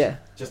exclusive. Yeah.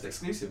 Just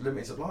exclusive,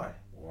 limited supply.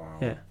 Wow.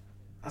 Yeah.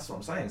 That's what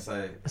I'm saying.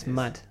 So That's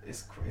mad.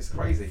 It's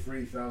crazy.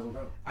 £3,000.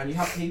 And you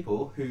have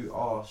people who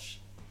are.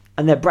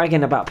 And they're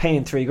bragging about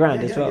paying 3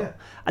 grand as well.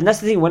 And that's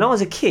the thing. When I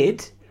was a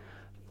kid,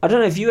 I don't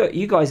know if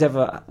you guys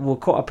ever were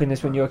caught up in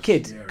this when you were a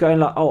kid, going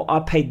like, "Oh, I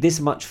paid this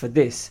much for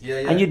this,"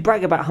 and you'd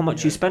brag about how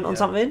much you spent on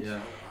something.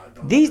 Yeah.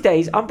 These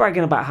days, I'm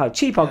bragging about how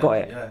cheap I got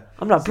it. Yeah.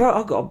 I'm like, bro,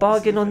 I got a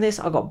bargain on this.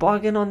 I got a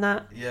bargain on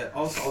that. Yeah,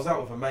 I was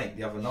out with a mate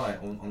the other night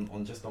on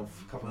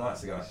a couple of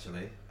nights ago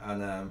actually,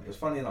 and it was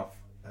funny enough.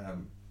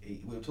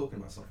 We were talking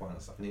about some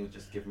finance stuff, and he was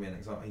just giving me an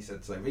example. He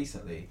said, so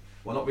recently,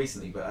 well not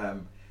recently, but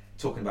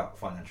talking about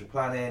financial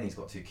planning. He's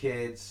got 2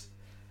 kids,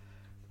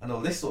 and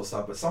all this sort of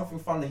stuff. But something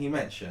fun that he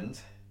mentioned,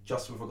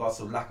 just with regards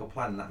to lack of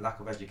planning, that lack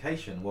of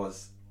education,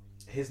 was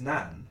his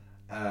nan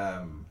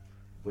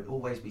would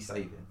always be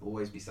saving.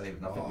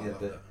 I think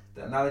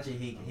the analogy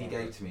he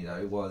gave to me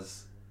though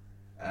was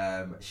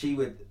she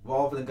would,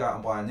 rather than go out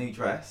and buy a new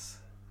dress,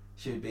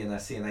 she would be in her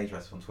CNA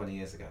dress from 20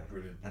 years ago.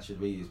 Brilliant. And she'd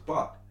reuse.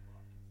 But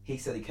he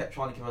said he kept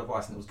trying to give her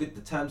advice, and it was good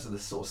in terms of the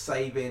sort of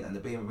saving and the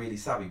being really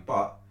savvy,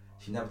 but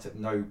she never took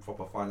no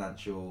proper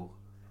financial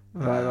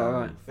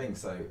Right. thing.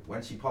 So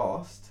when she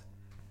passed,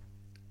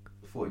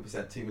 40%,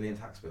 $2 million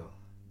tax bill.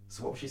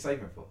 So what was she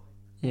saving for?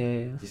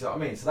 Yeah. Do you see what I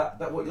mean? So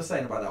that what you're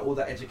saying about that, all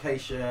that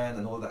education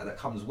and all that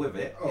comes with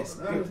it. Oh, it's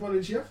how much money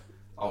did she have?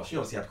 Oh, she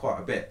obviously had quite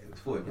a bit. It was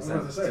 40%. I was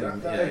about to say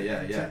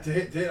that. To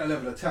hit that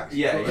level of tax.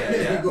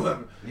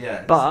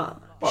 Yeah.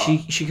 But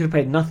she could have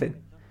paid nothing.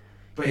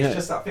 But Yeah. it's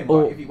just that thing.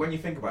 Or- Like, when you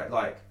think about it,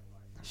 like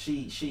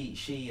she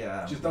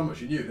Just done what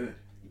she knew, didn't it?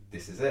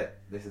 This is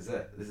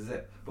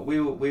it. But we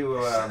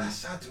were. That's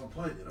sad to a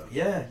point, you know.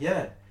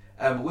 Yeah.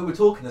 We were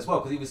talking as well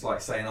because he was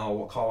like saying, "Oh,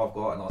 what car I've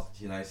got,"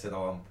 and I said,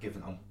 "Oh,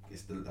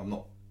 I'm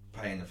not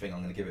paying the thing. I'm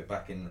going to give it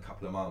back in a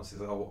couple of months."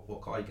 He's like, "Oh,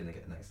 what car are you going to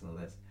get next?" And all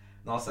this.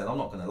 And I said, "I'm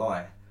not going to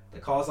lie. The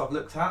cars I've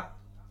looked at,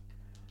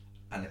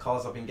 and the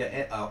cars I've been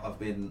getting, I've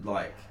been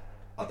like,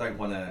 I don't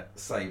want to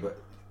say,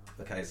 but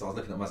okay. So I was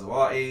looking at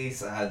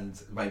Maseratis and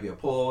maybe a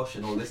Porsche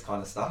and all this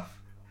kind of stuff.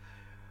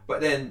 But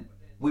then,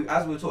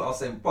 as we were talking, I was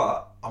saying,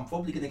 but I'm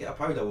probably going to get a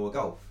Polo or a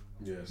Golf,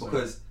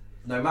 because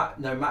no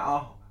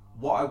matter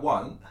what I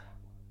want."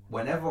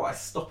 Whenever I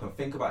stop and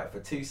think about it for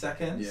 2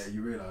 seconds,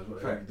 you realise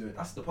what you're doing.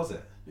 That's a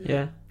deposit.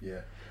 Yeah.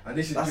 And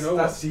this is, you know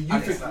what? See, you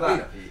think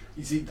that.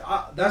 You see,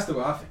 that's the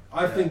way I think.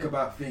 I think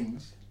about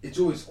things. It's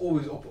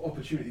always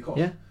opportunity cost.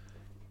 Yeah.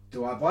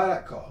 do I buy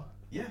that car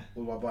Yeah.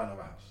 or do I buy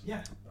another house?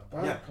 Yeah. I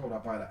buy that car or do I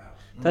buy that house?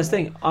 That's the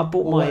thing. I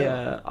bought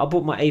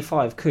my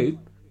A5 coupe,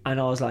 and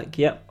I was like,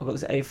 "Yep, I got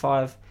this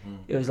A5."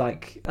 It was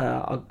like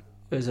I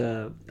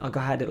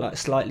had it like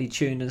slightly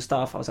tuned and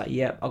stuff. I was like,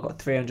 "Yep, I got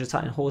 300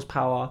 something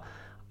horsepower,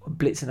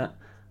 blitzing it,"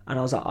 and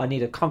I was like, "I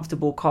need a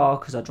comfortable car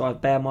because I drive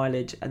bare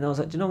mileage." And I was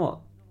like, "Do you know what?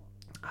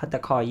 I had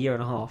that car a year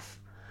and a half.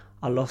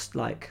 I lost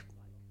like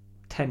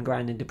 10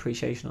 grand in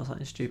depreciation or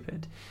something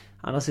stupid."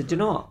 And I said, "Do you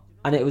know what?"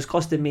 And it was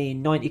costing me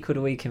 90 quid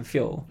a week in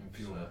fuel.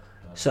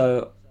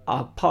 So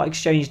I part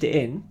exchanged it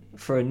in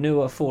for a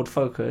newer Ford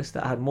Focus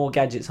that had more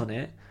gadgets on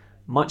it,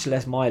 much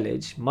less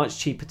mileage, much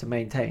cheaper to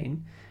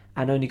maintain,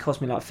 and only cost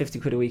me like 50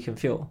 quid a week in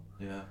fuel.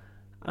 Yeah.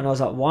 And I was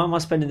like, why am I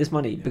spending this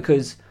money? Yeah.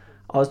 Because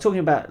I was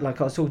talking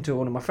to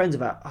one of my friends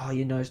about,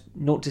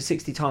 0 to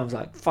 60 times,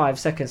 like 5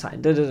 seconds,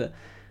 something, da da da.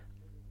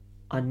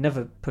 I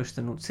never pushed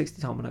the 0 to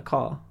 60 time on a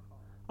car.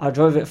 I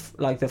drove it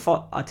I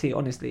tell you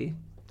honestly,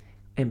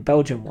 in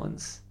Belgium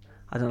once,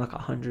 I done like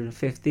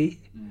 150.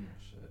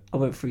 I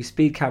went through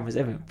speed cameras,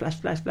 everything, flash,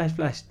 flash, flash,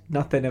 flash.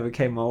 Nothing ever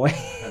came my way.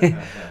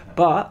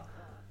 But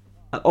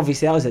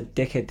obviously that was a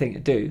dickhead thing to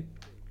do,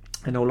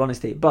 in all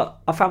honesty. But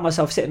I found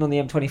myself sitting on the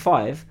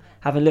M25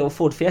 having little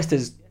Ford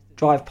Fiestas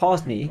drive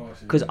past me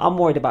because I'm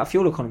worried about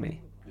fuel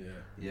economy.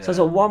 Yeah. So I was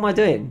like, what am I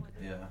doing?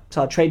 Yeah.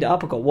 So I traded it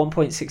up. I got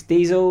 1.6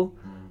 diesel,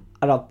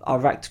 and I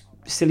racked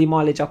silly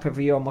mileage up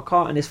every year on my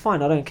car, and it's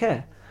fine. I don't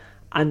care.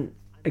 And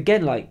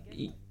again, like,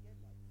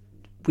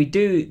 we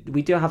do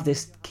have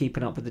this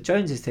keeping up with the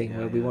Joneses thing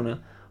where we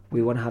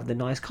want to have the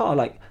nice car.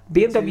 Like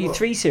BMW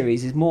 3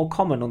 Series is more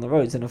common on the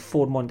roads than a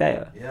Ford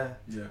Mondeo. Yeah.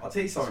 Yeah. I'll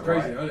tell you something. It's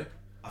crazy, right? isn't it?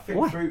 I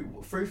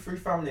think through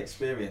family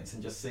experience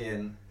and just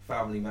seeing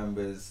family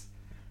members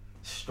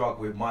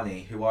struggle with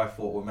money who I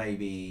thought were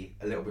maybe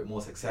a little bit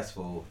more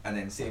successful, and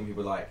then seeing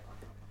people like,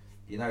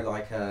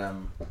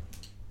 I'm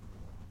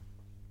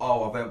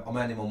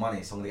earning more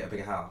money, so I'm gonna get a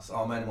bigger house.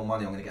 Oh, I'm earning more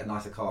money, I'm gonna get a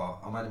nicer car.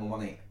 I'm earning more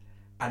money,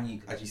 and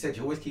you, as you said,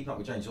 you're always keeping up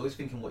with Jones. You're always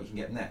thinking what you can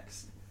get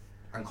next,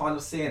 and kind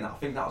of seeing that. I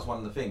think that was one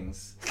of the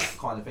things,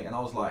 kind of thing. And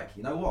I was like,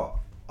 you know what?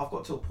 I've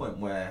got to a point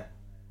where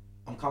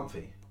I'm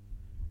comfy.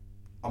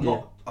 I'm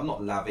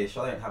not lavish.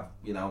 I don't have,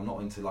 I'm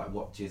not into like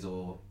watches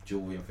or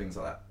jewelry and things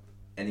like that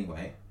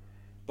anyway.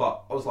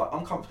 But I was like,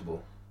 I'm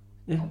comfortable.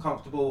 Yeah. I'm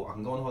comfortable. I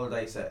can go on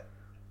holiday. So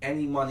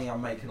any money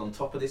I'm making on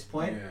top of this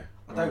point,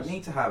 I don't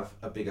need to have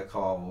a bigger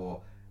car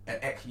or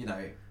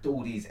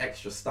all these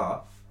extra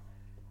stuff.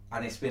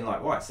 And it's been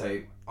like, right,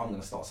 so I'm going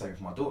to start saving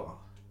for my daughter.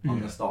 I'm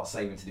going to start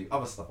saving to do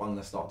other stuff. I'm going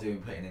to start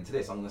putting into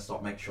this. I'm going to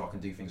start making sure I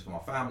can do things for my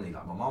family,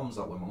 like when my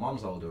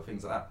mum's older, or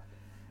things like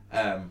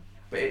that.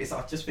 But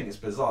I just think it's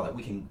bizarre that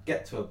we can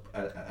get to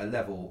a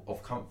level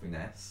of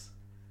comfiness,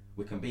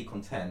 we can be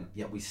content,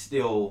 yet we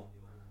still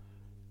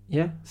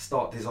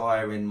start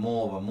desiring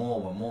more and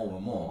more and more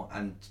and more.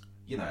 And,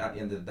 at the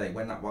end of the day,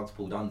 when that rug's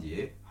pulled under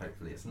you,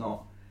 hopefully it's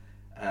not,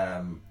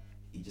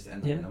 you just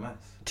end up in a mess.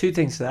 Two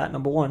things to that.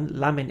 Number one,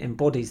 Lamin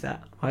embodies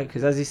that, right?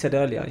 Because as he said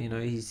earlier,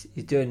 he's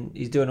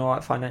doing all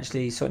right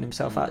financially, he's sorting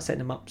himself out,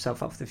 setting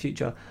himself up for the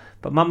future.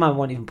 But my man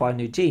won't even buy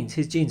new jeans.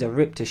 His jeans are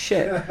ripped to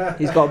shit.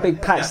 He's got a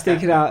big patch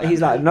sticking out.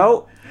 He's like,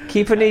 no,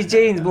 keeping these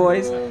jeans,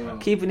 boys,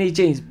 keeping these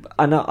jeans.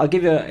 And I'll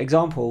give you an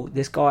example.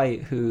 This guy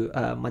who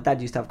my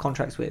dad used to have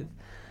contracts with,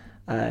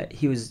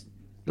 he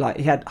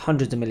had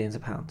hundreds of millions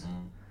of pounds,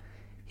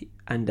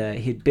 and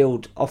he'd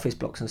build office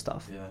blocks and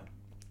stuff. Yeah.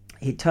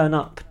 He'd turn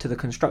up to the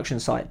construction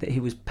site that he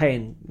was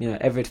paying,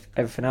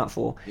 everything out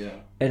for,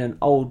 in an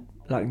old,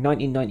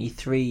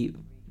 1993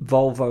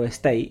 Volvo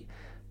estate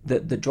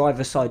that the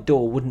driver's side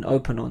door wouldn't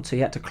open on, so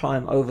he had to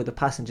climb over the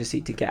passenger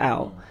seat to get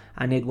out,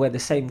 and he'd wear the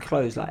same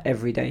clothes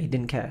every day. He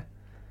didn't care.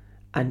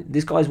 And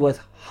this guy's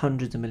worth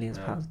hundreds of millions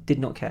of pounds. Did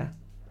not care.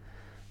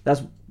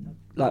 That's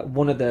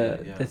one of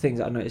the things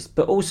that I noticed.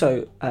 But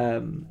also,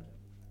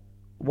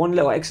 one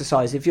little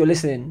exercise, if you're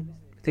listening,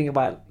 think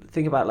about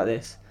it like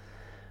this.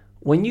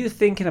 When you're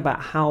thinking about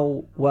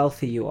how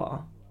wealthy you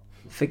are,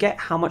 forget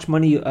how much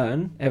money you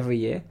earn every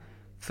year.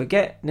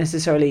 Forget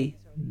necessarily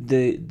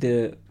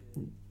the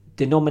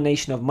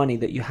denomination of money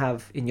that you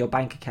have in your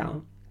bank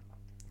account.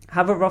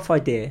 Have a rough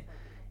idea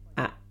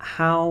at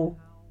how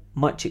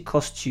much it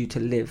costs you to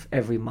live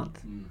every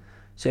month.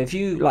 So if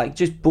you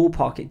just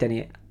ballpark it,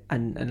 Denny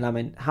and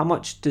Lamin, how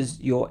much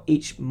does your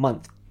each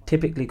month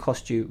typically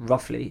cost you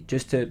roughly,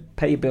 just to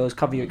pay your bills,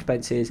 cover your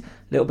expenses, a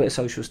little bit of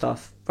social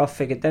stuff? Rough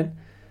figure then?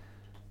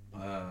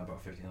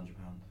 About £1,500.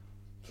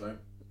 So?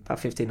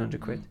 About 1,500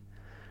 quid.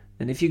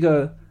 And if you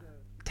go,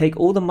 take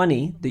all the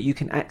money that you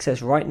can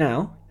access right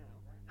now,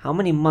 how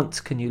many months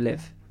can you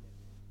live?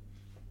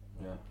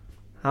 Yeah.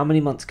 How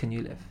many months can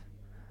you live?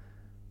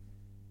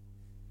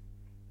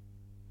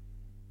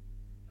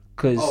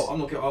 Because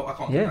I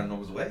can't give my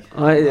numbers away.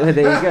 There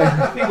you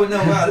go. People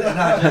know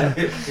about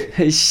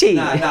it. She.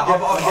 I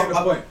get the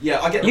point.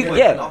 Yeah, I get the point.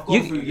 Yeah, I've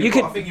gone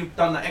through. I think you've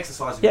done that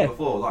exercise with me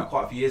before,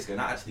 quite a few years ago, and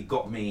that actually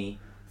got me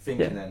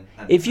thinking. Yeah.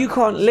 And if you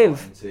can't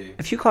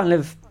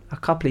live a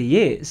couple of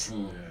years,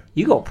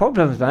 you got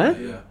problems, man.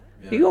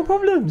 Yeah. You got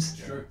problems.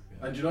 True.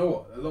 And you know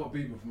what? A lot of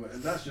people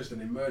and that's just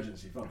an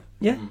emergency fund.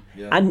 Yeah.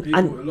 Yeah. And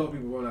A lot of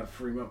people won't have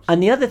 3 months.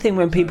 And the other thing,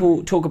 when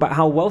people talk about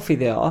how wealthy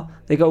they are,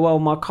 they go, well,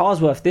 my car's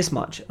worth this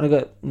much. And I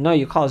go, no,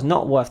 your car's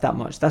not worth that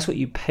much. That's what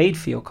you paid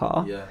for your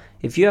car. Yeah.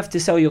 If you have to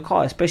sell your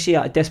car, especially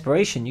out of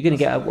desperation, you're going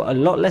to get a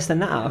lot less than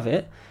that out of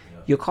it. Yeah.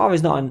 Your car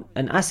is not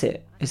an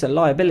asset. It's a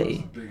liability.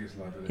 That's the biggest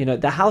liability. You know,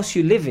 the house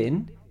you live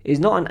in is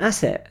not an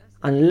asset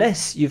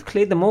unless you've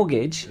cleared the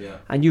mortgage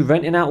and you're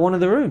renting out one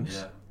of the rooms.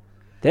 Yeah.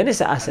 Then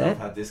it's an And asset. I've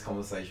had this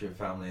conversation with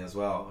family as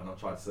well, and I've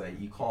tried to say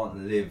you can't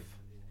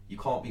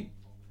be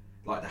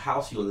like the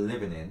house you're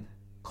living in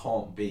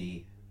can't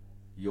be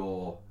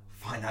your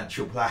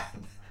financial plan.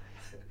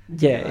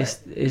 Yeah, You know?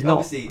 it's not.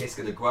 Obviously it's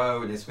going to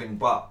grow and it's thing,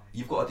 but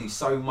you've got to do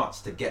so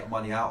much to get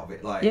money out of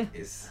it. Like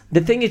it's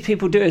The thing is,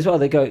 people do it as well.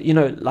 They go, you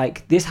know,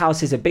 like, this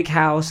house is a big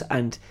house,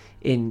 and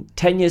in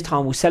 10 years'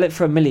 time we'll sell it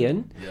for $1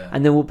 million,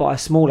 and then we'll buy a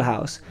smaller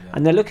house.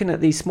 And they're looking at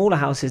these smaller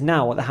houses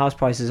now, what the house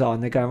prices are,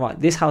 and they're going, right,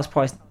 this house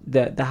price,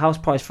 the house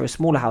price for a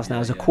smaller house now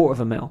is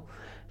 $250,000.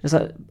 It's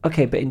like,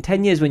 okay, but in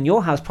 10 years when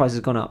your house price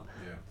has gone up,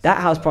 that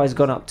house price has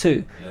gone up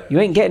too. You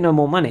ain't getting no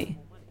more money.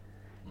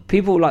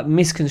 People like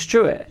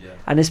misconstrue it,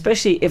 and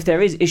especially if there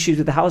is issues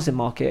with the housing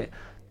market,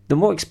 the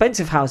more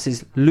expensive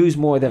houses lose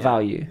more of their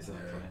value. Exactly.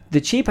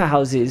 The cheaper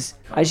houses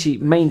actually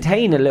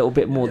maintain a little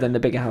bit more than the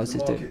bigger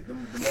houses do.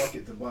 The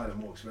market to buy the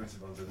more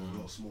expensive ones is a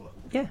lot smaller.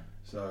 Yeah.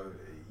 So,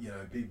 you know,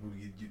 people,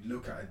 you'd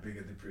look at a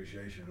bigger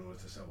depreciation in order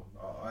to sell.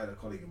 I had a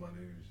colleague of mine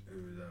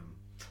whose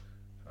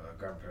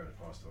grandparents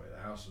passed away.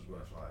 The house was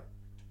worth like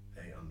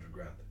 800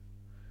 grand.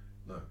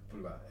 No,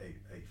 probably about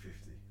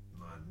 850,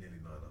 nearly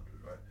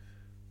 900, right?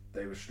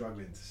 They were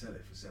struggling to sell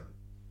it for 7.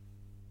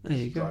 There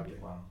you go.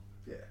 Struggling. Wow.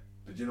 Yeah.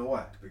 But you know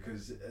why?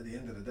 Because at the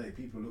end of the day,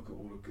 people look at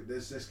all of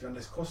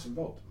there's costs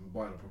involved in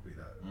buying a property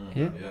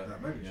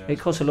that magnitude. It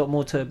costs a lot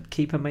more to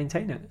keep and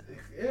maintain it.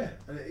 Yeah,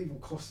 and it even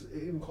costs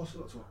a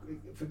lot to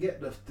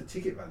forget the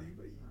ticket value,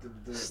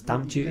 but the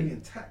Stamp what you duty pay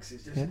in tax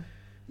is just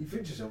you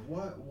think to yourself,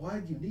 why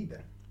do you need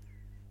that?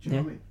 Do you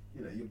know what I mean?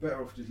 You know, you're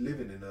better off just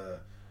living in a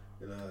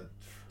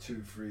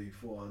 200, 300,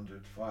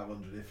 400,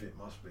 500 if it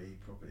must be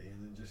property,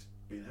 and then just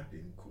being happy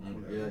and call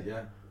it.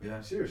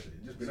 Yeah. Seriously,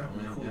 just being happy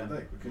and call it a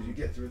day, because you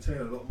get to retain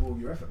a lot more of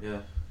your effort.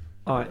 Yeah.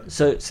 All right,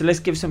 so let's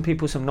give some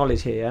people some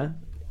knowledge here. Yeah?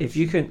 If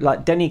you can,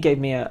 like, Denny gave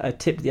me a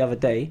tip the other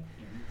day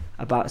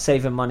about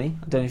saving money.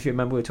 I don't know if you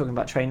remember, we were talking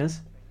about trainers.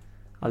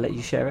 I'll let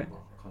you share it.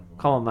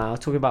 Come on, man. I was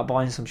talking about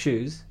buying some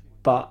shoes,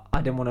 but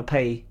I didn't want to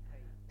pay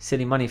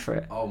silly money for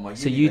it. Oh my!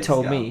 So you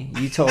told me.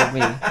 It's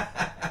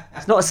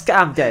not a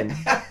scam, Den.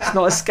 It's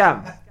not a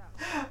scam.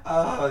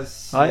 Oh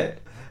shit! Right?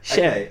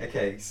 Share.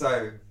 Okay.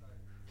 So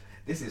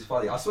this is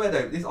funny. I swear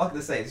though, I'm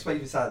gonna say this makes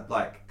me sound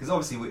like, because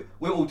obviously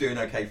we're all doing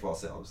okay for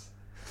ourselves,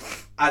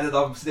 and then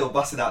I'm still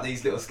busting out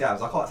these little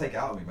scams. I can't take it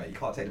out of me, mate. You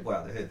can't take the boy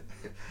out of the hood.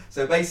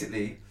 So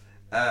basically,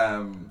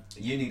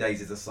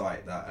 Unidays is a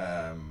site that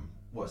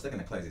they're going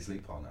to close this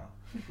loophole now.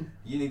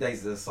 Unidays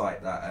is a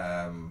site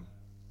that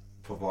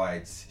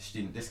provides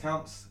student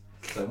discounts.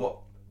 So what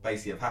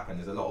basically have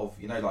happened is a lot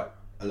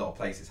of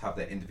places have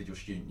their individual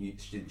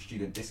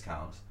student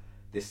discounts.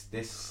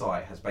 This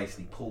site has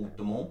basically pulled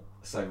them all.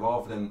 So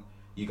rather than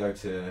you go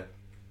to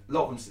a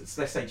lot of them,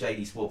 let's say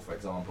JD Sport for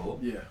example.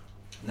 Yeah.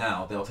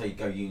 Now they'll tell you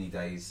go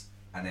Unidays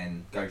and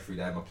then go through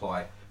them,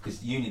 apply, because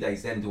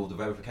Unidays then do all the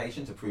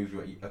verification to prove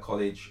you're a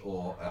college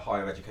or a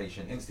higher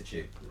education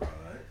institute. Right.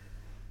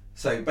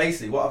 So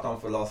basically what I've done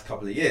for the last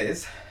couple of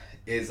years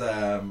is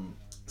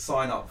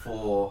sign up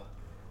for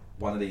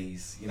one of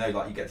these, you know,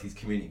 like you get to these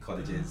community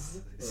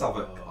colleges,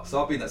 Southwark.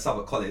 So I've been at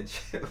Southwark College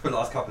for the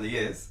last couple of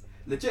years,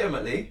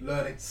 legitimately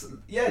Learning.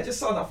 Yeah, just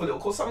sign up for a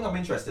little course, something I'm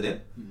interested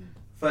in.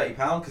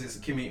 £30 because it's a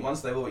community one,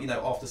 so they will, you know,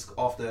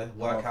 after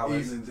work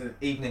hours,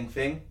 evening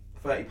thing.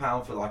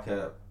 £30 for like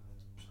a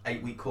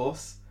 8-week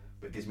course,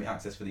 but it gives me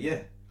access for the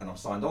year, and I'm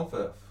signed on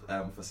for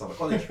Southwark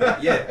College for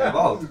that year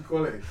involved.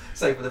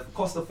 So for the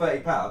cost of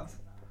 £30,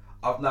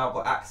 I've now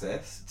got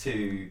access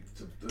to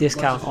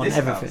discount on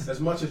everything.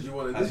 As much as you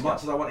wanted. As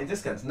much as I wanted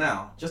discounts.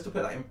 Now, just to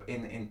put that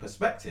in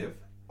perspective,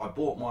 I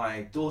bought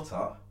my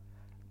daughter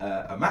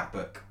a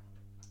MacBook.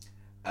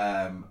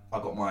 I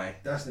got my.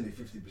 That's nearly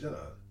 50% of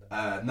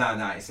it.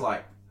 No, it's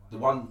like the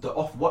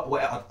off.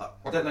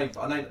 I don't know.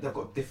 I know they've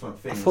got different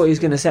things. I thought he was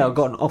going to say I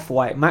got an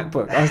off-white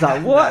MacBook. I was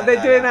like, what?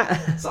 They're doing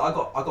that? So I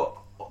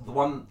got the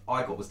one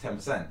I got was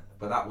 10%,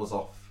 but that was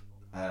off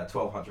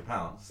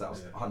 £1,200. So that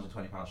was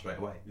 £120 straight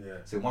away. Yeah.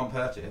 So in one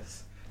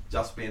purchase,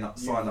 just being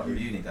signed up with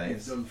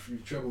Unidays,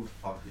 you've trebled.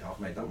 I've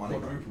made that money.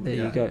 There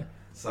you go.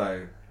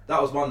 So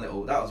that's one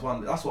little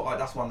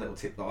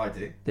tip that I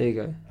do. There you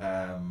go.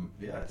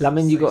 Yeah.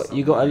 Lamin, you got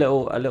a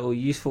little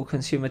useful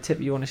consumer tip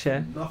you want to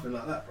share? Nothing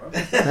like that, bro.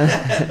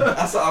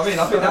 That's what I mean.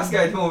 I think that's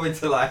going more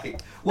into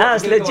like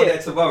That's legit. Go there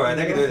tomorrow.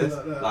 They're gonna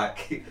do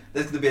like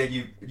there's gonna be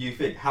a new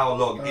thing. How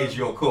long is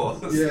your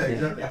course? Yeah,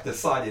 exactly. You have to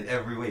sign it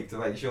every week to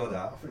make sure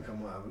that. I think I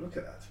might have a look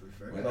at that, to be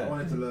fair. I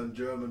wanted to learn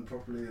German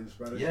properly and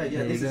Spanish. Yeah.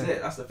 This is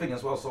it. That's the thing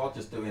as well. So I'm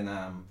just doing.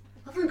 I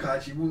think I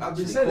actually. I've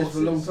been saying this for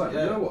a long time.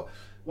 Yeah. You know what?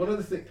 A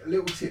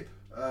little tip.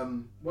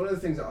 One of the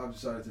things that I've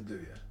decided to do,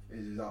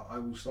 is that I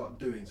will start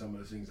doing some of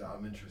the things that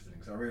I'm interested in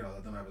because I realise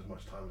I don't have as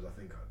much time as I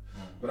think I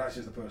have. But that's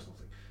just a personal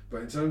thing.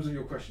 But in terms of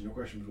your question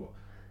was what?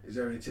 Is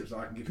there any tips that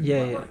I can give you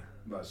about money?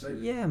 About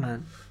saving? Yeah,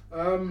 man.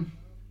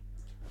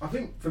 I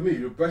think for me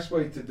the best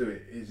way to do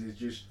it is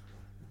just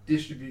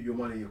distribute your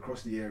money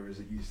across the areas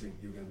that you think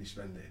you're going to be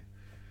spending.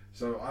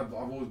 So I've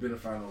always been a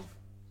fan of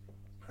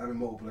having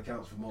multiple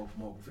accounts for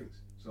multiple things.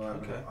 So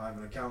I have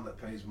an account that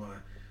pays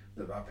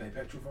that I pay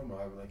petrol from.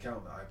 I have an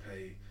account that I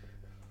pay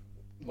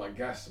my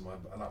gas and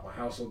my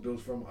household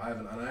bills from.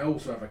 And I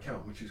also have an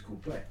account which is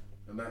called Play,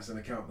 and that's an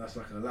account that's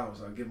like an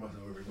allowance I give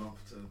myself every month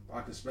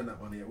I can spend that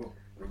money at will,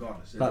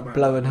 regardless. Like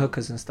blowing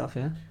hookers and stuff,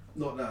 yeah.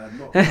 Not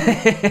not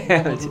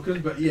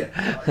hookers, but yeah,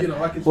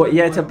 I can. What?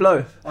 Yeah, to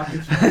blow. I can.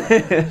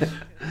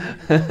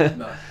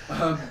 No,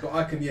 but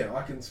I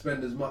can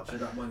spend as much of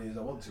that money as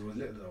I want to, as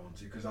little as I want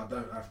to, because I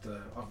don't have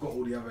to. I've got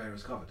all the other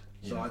areas covered,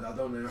 so I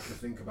don't have to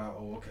think about.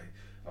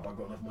 Have I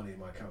got enough money in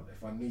my account?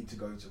 If I need to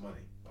go to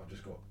money, I've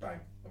just got bang.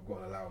 I've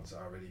got an allowance that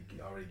I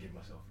already give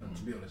myself. And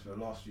to be honest, for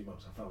the last few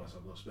months, I found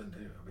myself not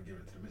spending it. I've been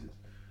giving it to the missus.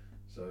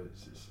 So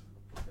it's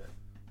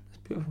It's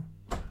beautiful.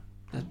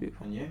 That's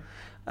beautiful. And you?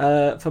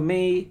 For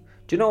me,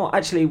 do you know what?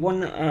 Actually,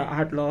 one I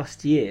had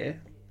last year,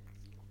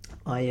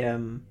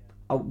 when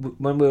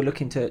we were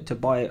looking to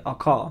buy our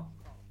car,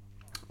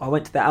 I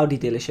went to the Audi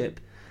dealership,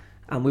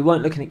 and we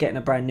weren't looking at getting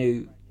a brand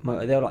new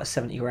motor. They were like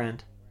 70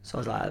 grand. So I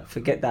was like,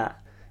 forget that.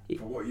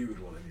 for what you would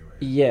want anyway.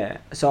 Yeah.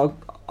 So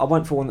I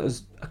went for one that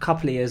was a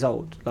couple of years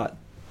old, like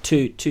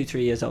 3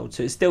 years old.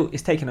 So it's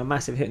taken a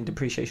massive hit in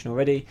depreciation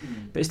already,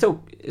 but it's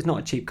not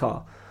a cheap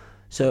car.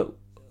 So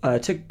I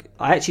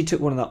actually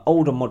took one of the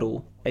older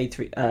model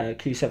A3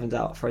 Q7s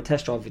out for a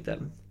test drive with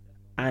them,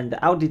 and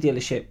the Audi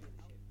dealership,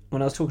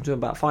 when I was talking to them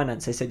about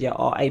finance, they said, yeah,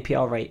 our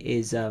APR rate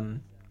is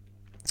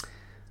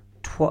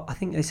I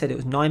think they said it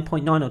was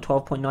 9.9 or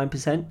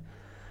 12.9%.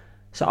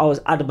 So I was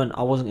adamant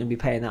I wasn't going to be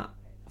paying that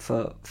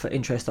for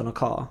interest on a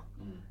car.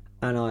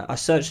 And I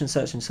searched and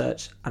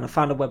I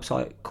found a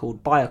website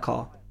called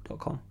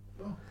buyacar.com.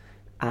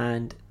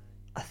 And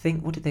I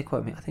think, what did they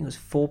quote me? I think it was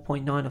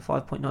 4.9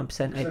 or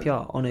 5.9%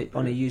 APR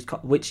on a used car,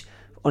 which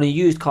on a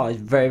used car is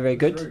very, very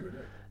good. Very good,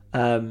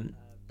 yeah.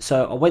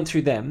 So I went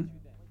through them,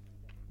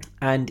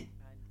 and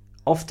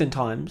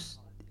oftentimes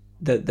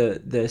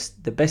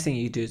the best thing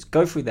you do is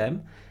go through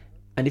them,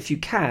 and if you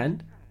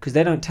can, because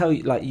they don't tell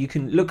you, like, you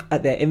can look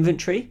at their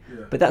inventory,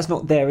 but that's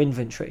not their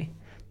inventory.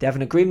 They have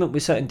an agreement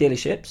with certain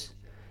dealerships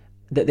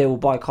that they will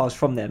buy cars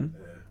from them,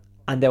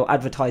 and they'll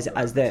advertise it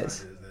as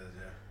theirs.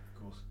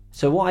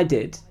 So what I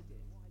did,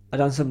 I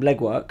done some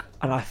legwork,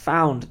 and I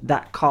found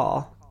that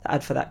car, the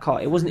ad for that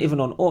car. It wasn't even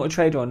on Auto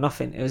Trader or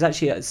nothing. It was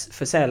actually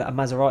for sale at a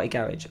Maserati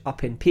garage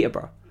up in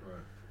Peterborough.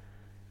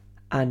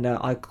 And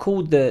I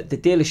called the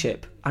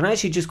dealership, and I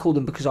actually just called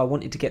them because I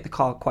wanted to get the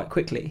car quite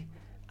quickly,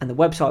 and the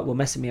website were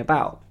messing me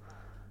about.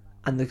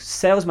 And the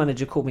sales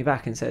manager called me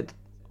back and said,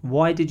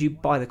 why did you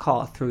buy the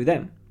car through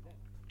them?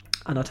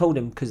 And I told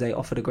him because they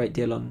offered a great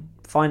deal on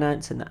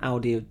finance, and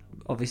Audi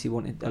obviously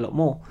wanted a lot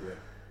more.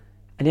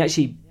 And he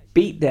actually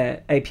beat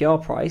their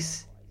APR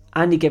price,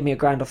 and he gave me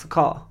 $1,000 off the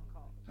car.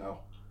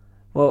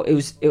 Well,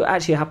 it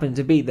actually happened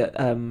to be that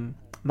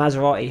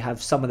Maserati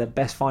have some of the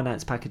best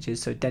finance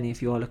packages. So Denny,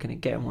 if you are looking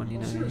at getting one, you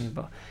know.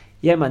 But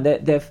yeah, man,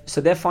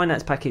 their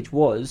finance package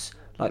was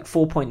like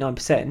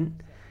 4.9%,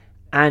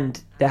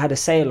 and they had a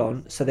sale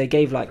on, so they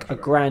gave like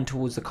 $1,000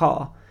 towards the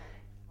car.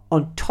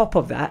 On top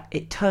of that,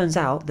 it turns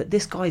out that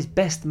this guy's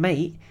best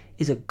mate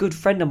is a good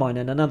friend of mine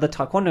and another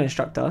taekwondo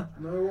instructor.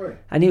 No way.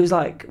 And he was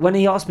like, when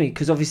he asked me,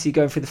 because obviously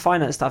going through the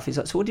finance stuff, he's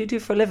like, so what do you do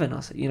for a living?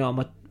 I said, I'm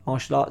a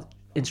martial arts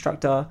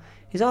instructor.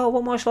 He's like, oh,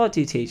 what martial art do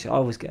you teach? I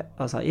was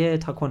like, yeah,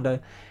 taekwondo.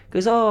 He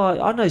goes, oh,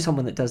 I know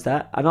someone that does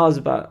that. And I was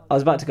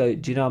about to go,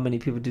 do you know how many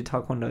people do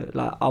taekwondo?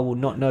 Like, I will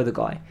not know the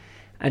guy.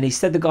 And he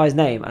said the guy's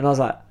name, and I was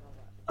like,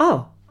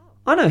 oh,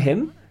 I know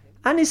him.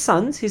 And his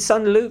son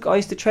Luke, I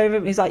used to train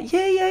him. He's like, yeah,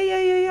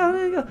 I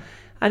know you.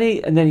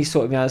 And then he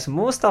sorted me out some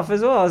more stuff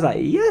as well. I was like,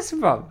 yes,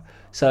 bro.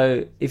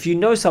 So if you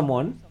know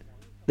someone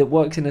that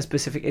works in a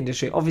specific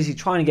industry, obviously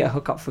trying to get a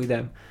hookup through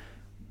them.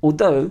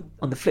 Although,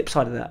 on the flip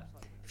side of that,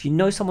 if you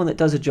know someone that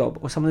does a job,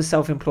 or someone that's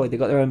self-employed, they've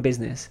got their own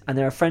business, and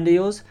they're a friend of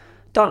yours,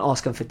 don't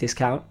ask them for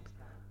discount.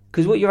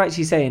 Because what you're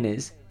actually saying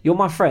is, you're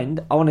my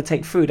friend, I want to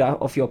take food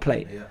out off your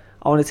plate. Yeah.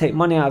 I want to take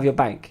money out of your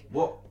bank.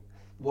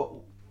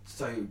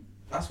 So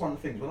that's one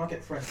of the things, when I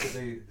get friends to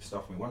do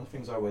stuff with me, one of the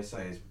things I always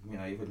say is,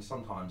 even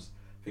sometimes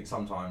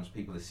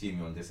people assume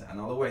you on this, and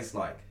I'll always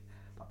I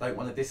don't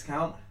want a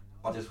discount.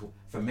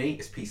 For me,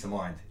 it's peace of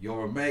mind.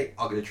 You're a mate,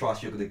 I'm going to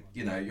trust, you're going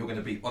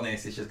to be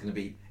honest,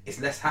 it's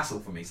less hassle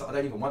for me, so I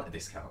don't even want a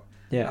discount.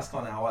 Yeah. That's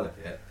kind of how I look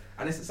at it.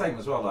 And it's the same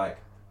as well,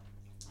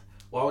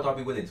 why would I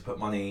be willing to put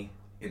money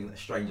in a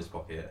stranger's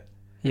pocket?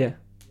 Yeah.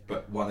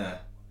 But want to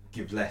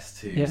give less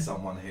to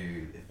someone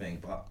who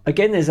but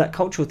again, there's that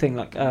cultural thing.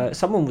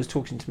 Someone was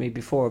talking to me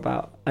before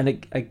about,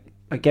 and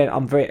again,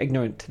 I'm very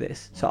ignorant to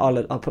this, so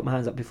I'll put my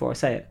hands up before I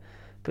say it.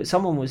 But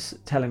someone was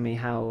telling me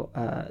how,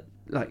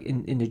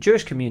 in the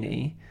Jewish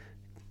community,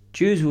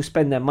 Jews will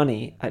spend their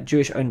money at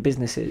Jewish-owned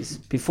businesses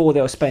before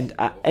they'll spend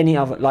at any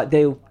other. Like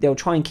they'll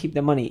try and keep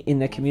their money in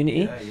their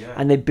community,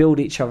 and they build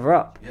each other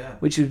up. Yeah.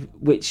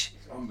 Which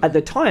at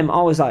the time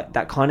I was like,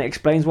 that kind of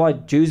explains why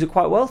Jews are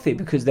quite wealthy,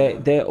 because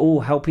they all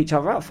help each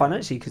other out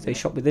financially because they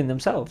shop within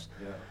themselves.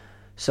 Yeah.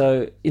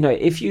 So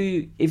if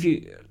you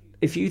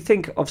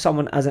think of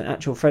someone as an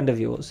actual friend of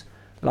yours,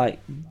 like,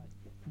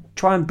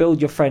 try and build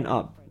your friend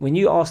up. When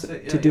you ask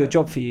to do a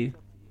job for you,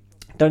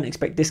 don't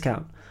expect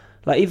discount.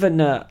 Like even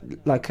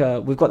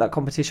we've got that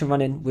competition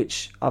running,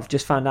 which I've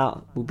just found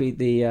out will be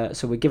the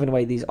so we're giving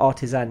away these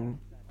artisan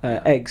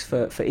eggs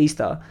for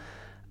Easter.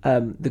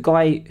 The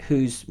guy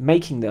who's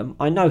making them,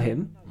 I know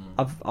him.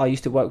 I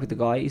used to work with the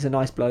guy. He's a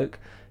nice bloke.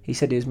 He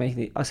said he was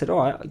making it. I said, all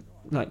right,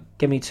 like,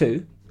 give me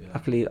 2. Yeah.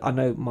 Luckily, I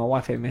know my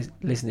wife ain't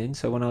listening,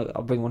 so when I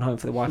bring one home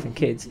for the wife and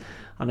kids,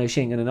 I know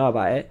she ain't gonna know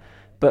about it.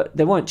 But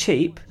they weren't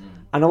cheap,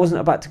 and I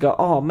wasn't about to go,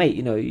 oh mate,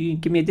 you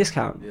give me a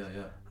discount. Yeah.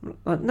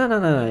 Like,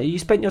 no. You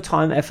spent your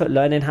time, effort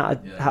learning how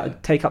to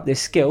take up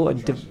this skill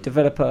and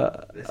develop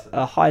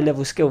a high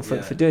level skill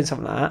for doing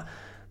something like that.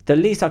 The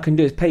least I can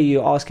do is pay you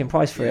your asking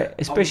price for it,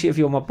 especially if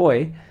you're my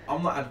boy.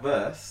 I'm not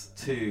adverse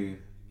to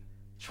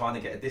trying to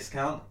get a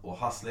discount or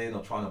hustling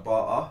or trying to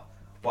barter,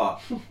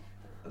 but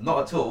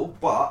not at all.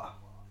 But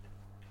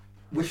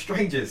with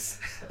strangers,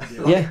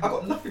 I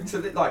got nothing to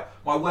like.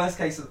 My worst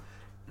case of.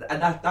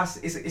 And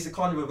it's a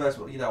kind of reverse,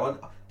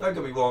 don't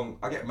get me wrong,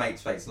 I get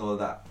mates fates and all of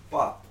that,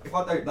 but if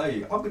I don't know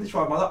you, I'm going to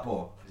try my luck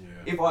more.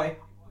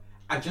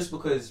 And just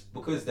because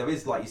there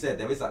is, like you said,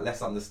 there is that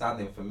less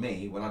understanding for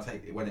me when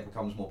it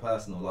becomes more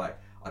personal, like,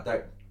 I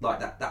don't like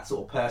that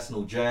sort of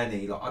personal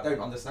journey, like, I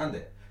don't understand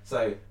it,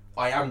 so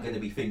I am going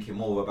to be thinking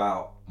more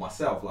about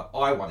myself, like,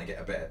 I want to get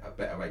a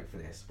better rate for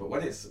this. But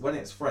when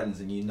it's friends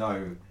and you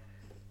know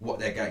what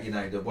they're getting,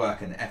 the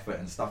work and the effort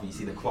and stuff, and you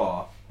see the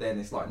qua, then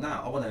it's like,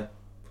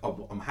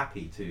 I'm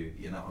happy to,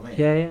 you know what I mean?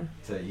 Yeah.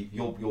 So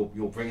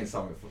you're bringing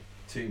something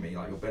to me,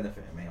 like, you're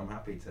benefiting me. I'm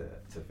happy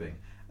to think.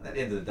 And at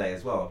the end of the day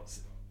as well,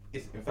 it's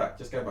in fact,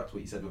 just going back to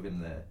what you said within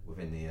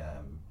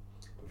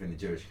the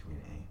Jewish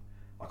community.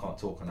 I can't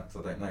talk on that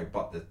because I don't know,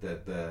 but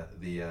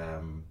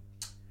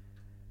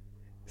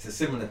it's a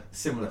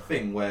similar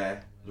thing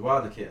where the way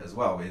I look at it as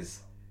well is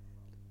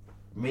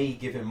me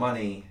giving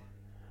money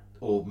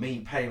or me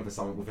paying for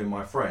something within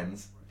my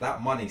friends.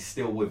 That money's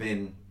still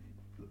within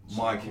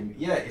my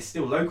community. Yeah, it's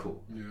still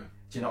local. Yeah.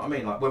 Do you know what I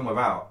mean? Like, when we're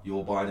out,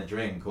 you're buying a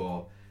drink,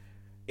 or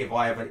if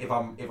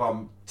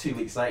I'm 2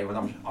 weeks later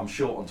and I'm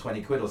short on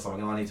 20 quid or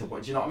something and I need to buy,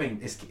 do you know what I mean?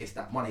 It's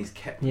that money's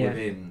kept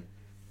within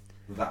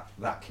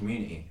that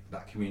community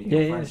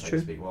of friends, so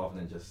to speak, rather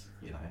than just,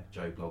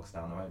 Joe Blogs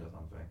down the road or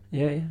something.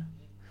 Yeah.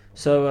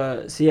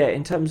 So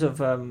in terms of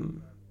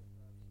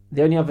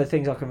the only other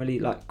things I can really,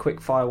 like,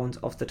 quick fire ones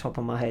off the top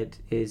of my head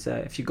is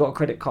if you've got a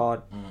credit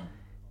card,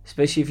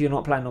 especially if you're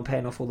not planning on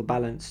paying off all the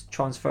balance,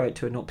 transfer it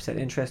to a 0%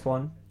 interest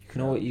one.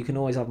 You can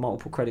always have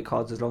multiple credit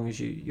cards as long as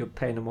you're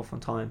paying them off on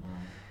time.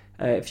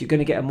 If you're going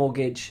to get a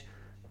mortgage,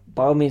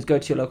 by all means go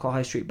to your local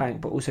high street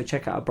bank, but also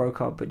check out a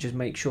broker, but just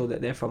make sure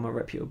that they're from a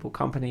reputable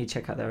company.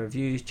 Check out their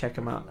reviews, check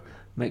them out.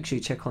 Make sure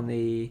you check on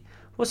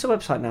what's the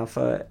website now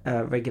for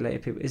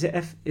regulated people? Is it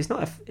it's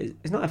not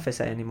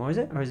FSA anymore, is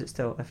it? Or is it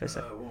still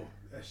FSA?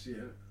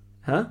 FCA.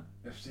 Huh?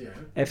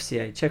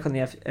 FCA. Check on the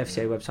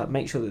FCA website.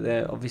 Make sure that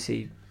they're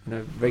obviously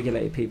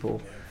regulated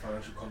people. Yeah,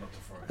 financial conduct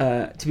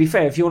authority. To be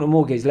fair, if you want a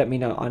mortgage, let me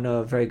know. I know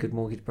a very good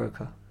mortgage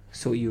broker.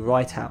 Sort you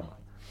right out.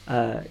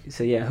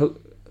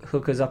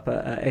 Hook us up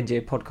at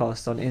NJ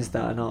Podcast on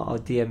Insta, and I'll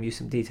DM you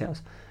some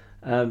details.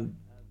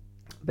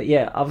 But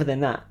yeah, other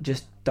than that,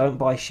 just don't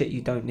buy shit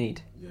you don't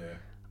need. Yeah.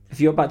 If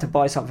you're about to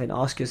buy something,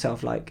 ask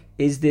yourself, like,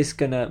 is this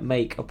gonna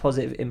make a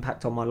positive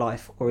impact on my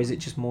life, or is it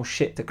just more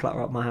shit to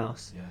clutter up my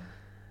house? Yeah.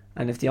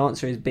 And if the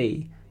answer is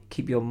B,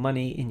 keep your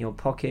money in your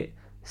pocket,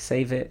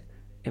 save it,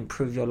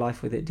 improve your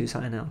life with it, do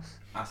something else.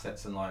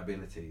 Assets and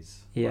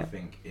liabilities. Yeah. I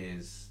think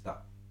is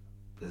that.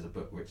 There's a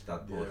book, Rich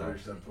Dad Poor Dad.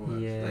 Rich Dad Poor Dad.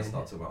 Yeah. They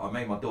start talking about. I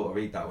made my daughter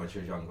read that when she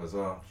was young as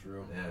well. It's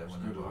real. Yeah,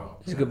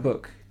 It's a good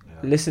book. Yeah.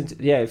 Listen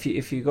to,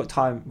 if you got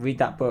time, read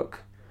that book.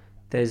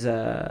 There's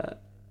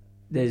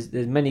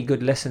many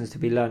good lessons to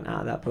be learned out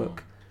of that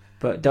book.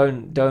 But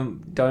don't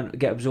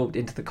get absorbed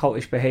into the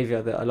cultish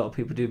behaviour that a lot of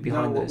people do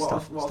behind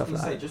stuff I was like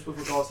say, that. just with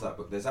regards to that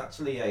book, there's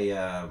actually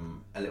a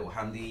little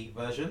handy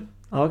version.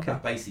 Oh, okay.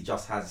 That basically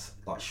just has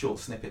like short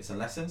snippets and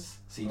lessons.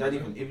 So you don't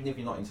even if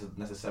you're not into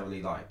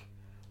necessarily like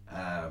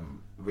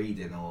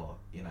reading, or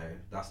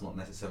that's not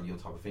necessarily your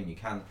type of thing, you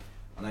can.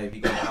 I know if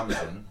you go to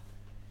Amazon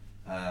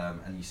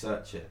and you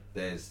search it,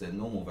 there's the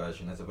normal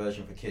version, there's a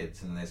version for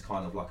kids, and there's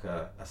kind of like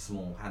a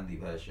small handy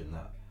version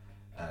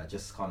that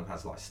just kind of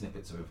has like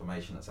snippets of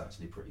information that's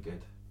actually pretty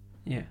good.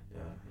 Yeah.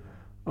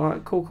 All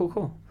right,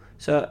 cool.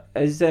 So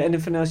is there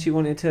anything else you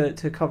wanted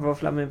to cover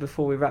off, Lamin,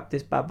 before we wrap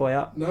this bad boy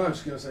up? No, I'm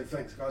just going to say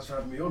thanks, guys, for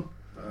having me on.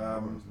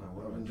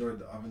 I've enjoyed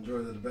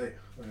the debate.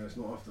 It's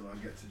not often I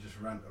get to just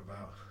rant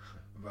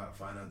about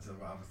finance and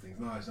about other things.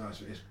 No, it's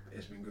nice.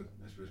 It's been good.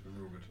 It's been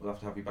real good. We'll have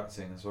to have you back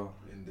soon as well.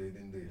 Indeed.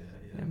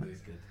 Yeah, Indeed.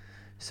 it's good.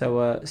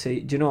 So do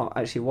you know what?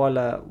 Actually, while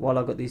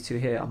I got these two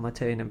here, I'm gonna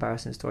tell you an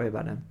embarrassing story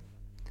about them.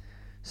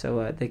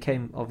 So they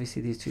came.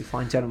 Obviously, these two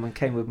fine gentlemen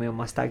came with me on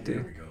my stag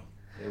do.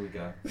 Here we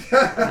go.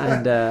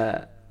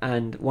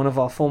 And one of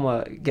our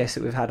former guests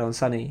that we've had on,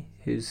 Sunny,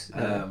 who's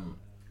can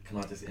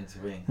I just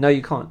intervene? no,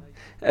 you can't.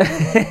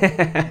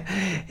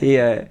 He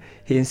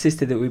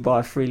insisted that we buy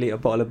a 3-litre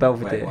bottle of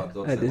Belvedere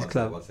at this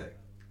club. One sec.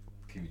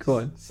 Can you Go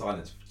on.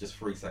 Silence for just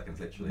 3 seconds,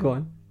 literally. Go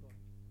on.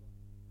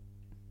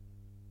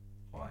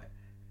 Right.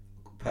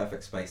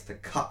 Perfect space to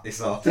cut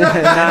this off. No.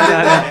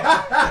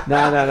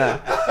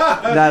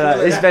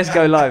 This best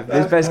go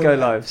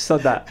live.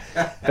 Sod that.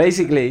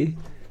 Basically,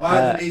 I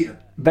hadn't eaten.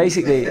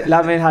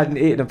 Lamin hadn't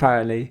eaten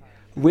apparently.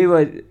 We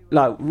were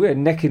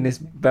necking this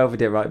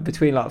Belvedere, right?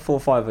 Between like 4 or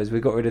 5 of us,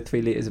 we got rid of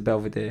 3 litres of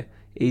Belvedere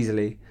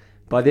easily.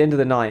 By the end of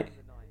the night,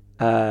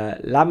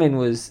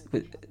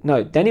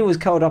 Denny was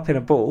curled up in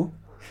a ball.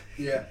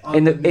 Yeah,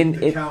 in the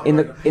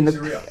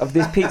pizzeria. of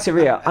this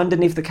pizzeria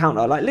underneath the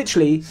counter, like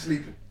literally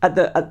Sleeping.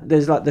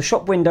 there's like the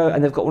shop window,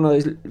 and they've got one of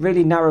those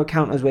really narrow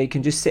counters where you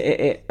can just sit at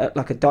it at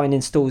like a dining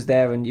stalls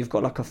there, and you've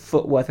got like a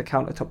foot worth of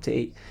countertop to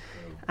eat.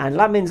 And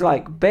Lamin's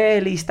like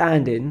barely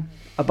standing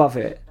above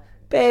it,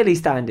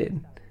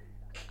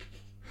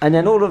 and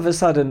then all of a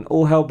sudden,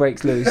 all hell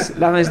breaks loose.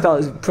 Lamin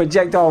starts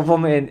projectile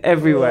vomiting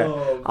everywhere.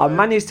 Oh, I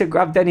managed to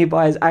grab Denny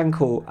by his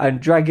ankle and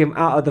drag him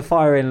out of the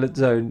firing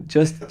zone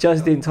just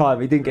in time.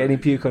 He didn't get any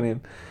puke on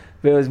him,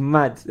 but it was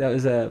mad. That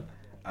was a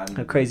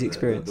crazy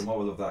experience. The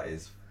moral of that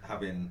is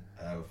having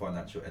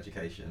financial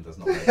education does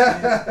not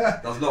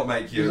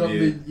make you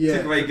immune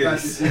to Grey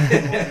Goose. So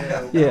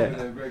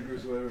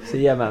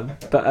yeah, man.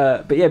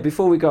 But yeah,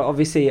 before we go,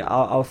 obviously,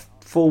 I'll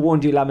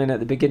forewarned you, Lamin, at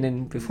the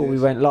beginning before we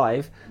went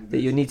live that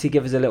you need to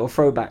give us a little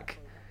throwback.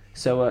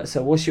 So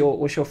what's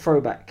your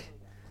throwback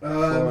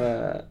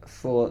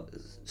for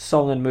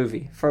song and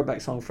movie?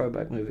 Throwback song,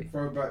 throwback movie.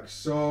 Throwback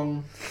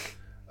song.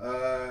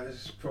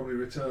 This is probably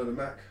Return of the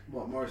Mac.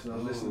 Mark Morrison. I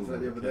was listening to that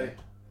the other day.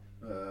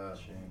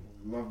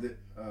 Loved it.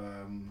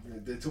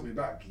 They took me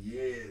back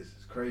years.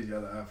 It's crazy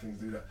how things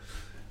do that.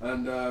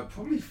 And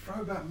probably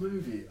throwback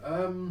movie.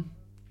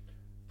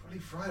 Probably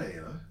Friday,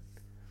 you know.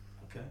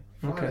 Friday.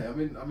 Okay.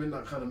 I'm in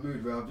that kind of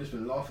mood where I've just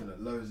been laughing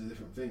at loads of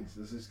different things.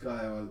 There's this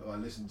guy I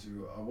listen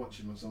to. I watch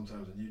him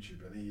sometimes on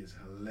YouTube, and he is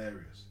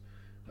hilarious.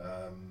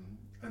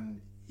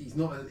 And he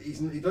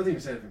doesn't even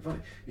say anything funny.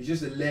 He's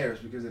just hilarious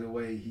because of the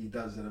way he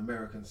does an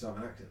American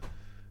Southern accent.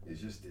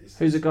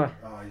 Who's the guy?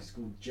 He's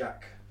called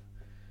Jack.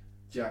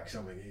 Jack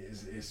something.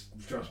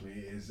 Trust me.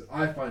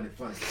 I find it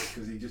funny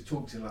because he just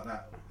talks in like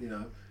that, you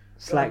know.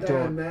 Slack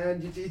door.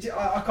 Man.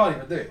 I can't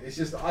even do it. It's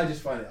just I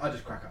just find it. I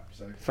just crack up.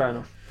 So fair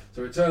enough.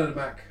 So Return of the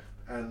Mac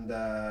and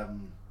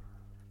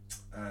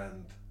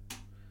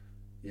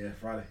yeah,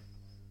 Friday.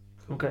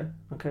 Cool.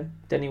 Okay.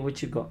 Denny,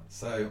 what you got?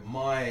 So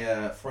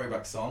my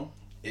throwback song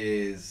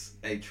is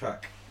a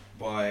track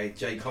by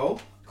J.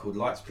 Cole called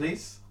Lights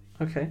Please.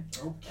 Okay.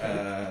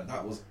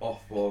 That was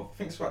off of, I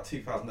think it's about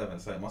 2011,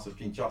 so it must have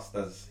been just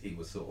as he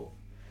was sort of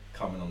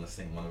coming on the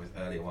scene, one of his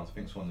earlier ones. I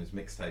think it's one of his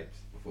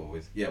mixtapes before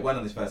it went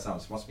on his first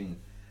album, so it must have been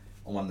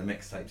on one of the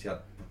mixtapes he had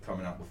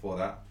coming out before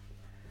that.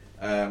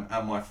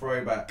 And my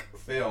throwback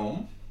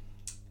film,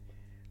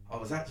 I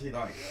was actually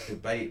like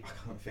I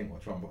can't think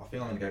which one, but I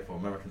think I'm going to go for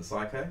American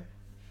Psycho.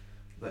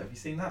 Have you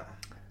seen that?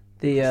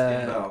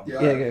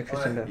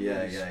 Christian Bale.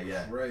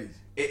 Yeah. Crazy.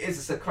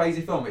 It's a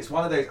crazy film. It's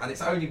one of those, and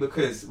it's only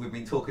because we've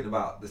been talking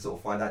about the sort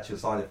of financial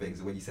side of things,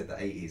 and when you said the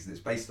 80s, it's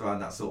based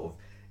around that sort of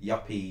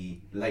yuppie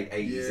late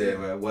 80s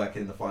era,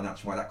 working in the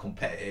financial way, that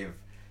competitive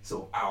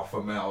sort of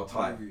alpha male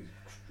type.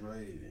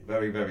 Crazy.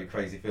 Very, very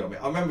crazy film.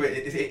 I remember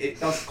it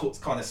does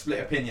kind of split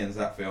opinions,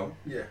 that film.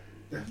 Yeah,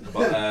 definitely.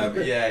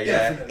 But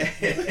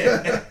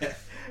yeah.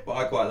 But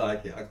I quite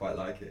like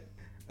it.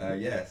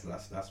 So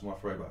that's my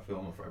throwback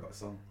film and throwback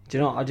song. Do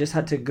you know what? I just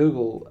had to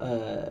Google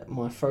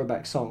my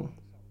throwback song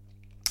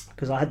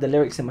because I had the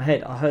lyrics in my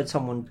head. I heard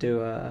someone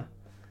do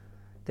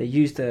they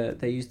used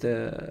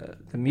the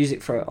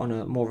music for it on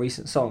a more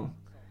recent song,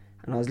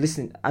 and I was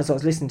listening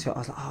to it. I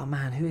was like, oh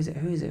man, who is it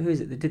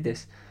that did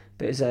this?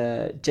 But it's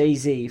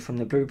Jay-Z from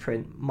The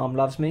Blueprint. Mum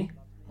Loves Me.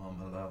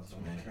 Mama Loves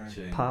Me.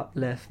 Okay. Pop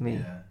Left Me.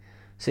 Yeah.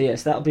 So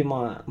yes, that'll be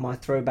my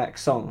throwback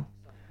song.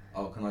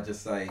 Oh, can I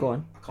just say? Go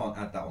on. I can't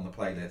add that on the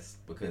playlist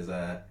because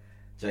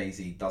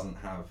Jay-Z doesn't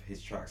have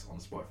his tracks on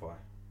Spotify.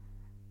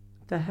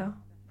 The hell?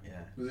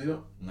 Yeah. Was he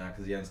not? No,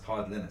 because he owns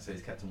Tidal in it, so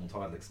he's kept them all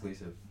Tidal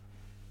exclusive.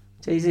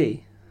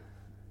 Jay-Z.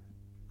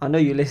 I know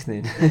you're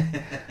listening.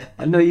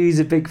 I know you're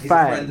a big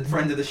fan. He's a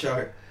friend of the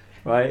show.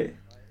 Right?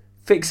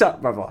 Fix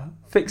up, brother.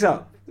 Fix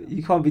up.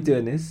 You can't be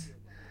doing this.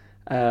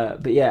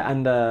 But yeah,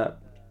 and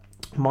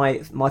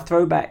my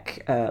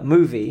throwback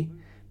movie,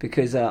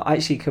 because I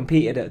actually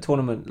competed at a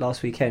tournament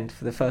last weekend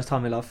for the first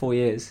time in like 4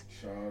 years.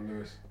 Sean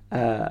Lewis.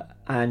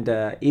 And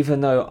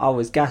even though I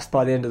was gassed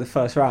by the end of the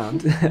first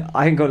round,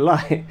 I ain't gonna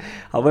lie,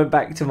 I went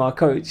back to my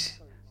coach,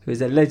 who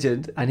is a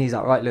legend, and he's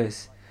like, right,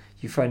 Lewis,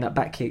 you've thrown that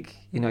back kick,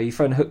 you've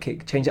thrown a hook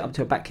kick, change it up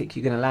to a back kick,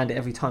 you're going to land it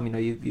every time,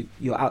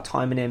 you're out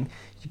timing him,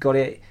 you got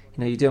it,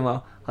 you're doing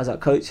well. I was like,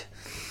 coach,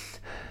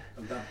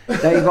 done.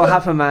 That ain't gonna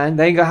happen, man.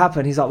 That ain't gonna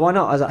happen. He's like, why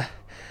not? I was like,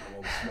 I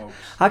want smokes.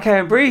 I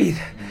can't breathe.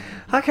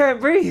 I can't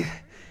breathe.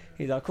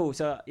 He's like, cool.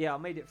 So yeah, I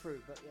made it through,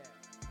 but yeah.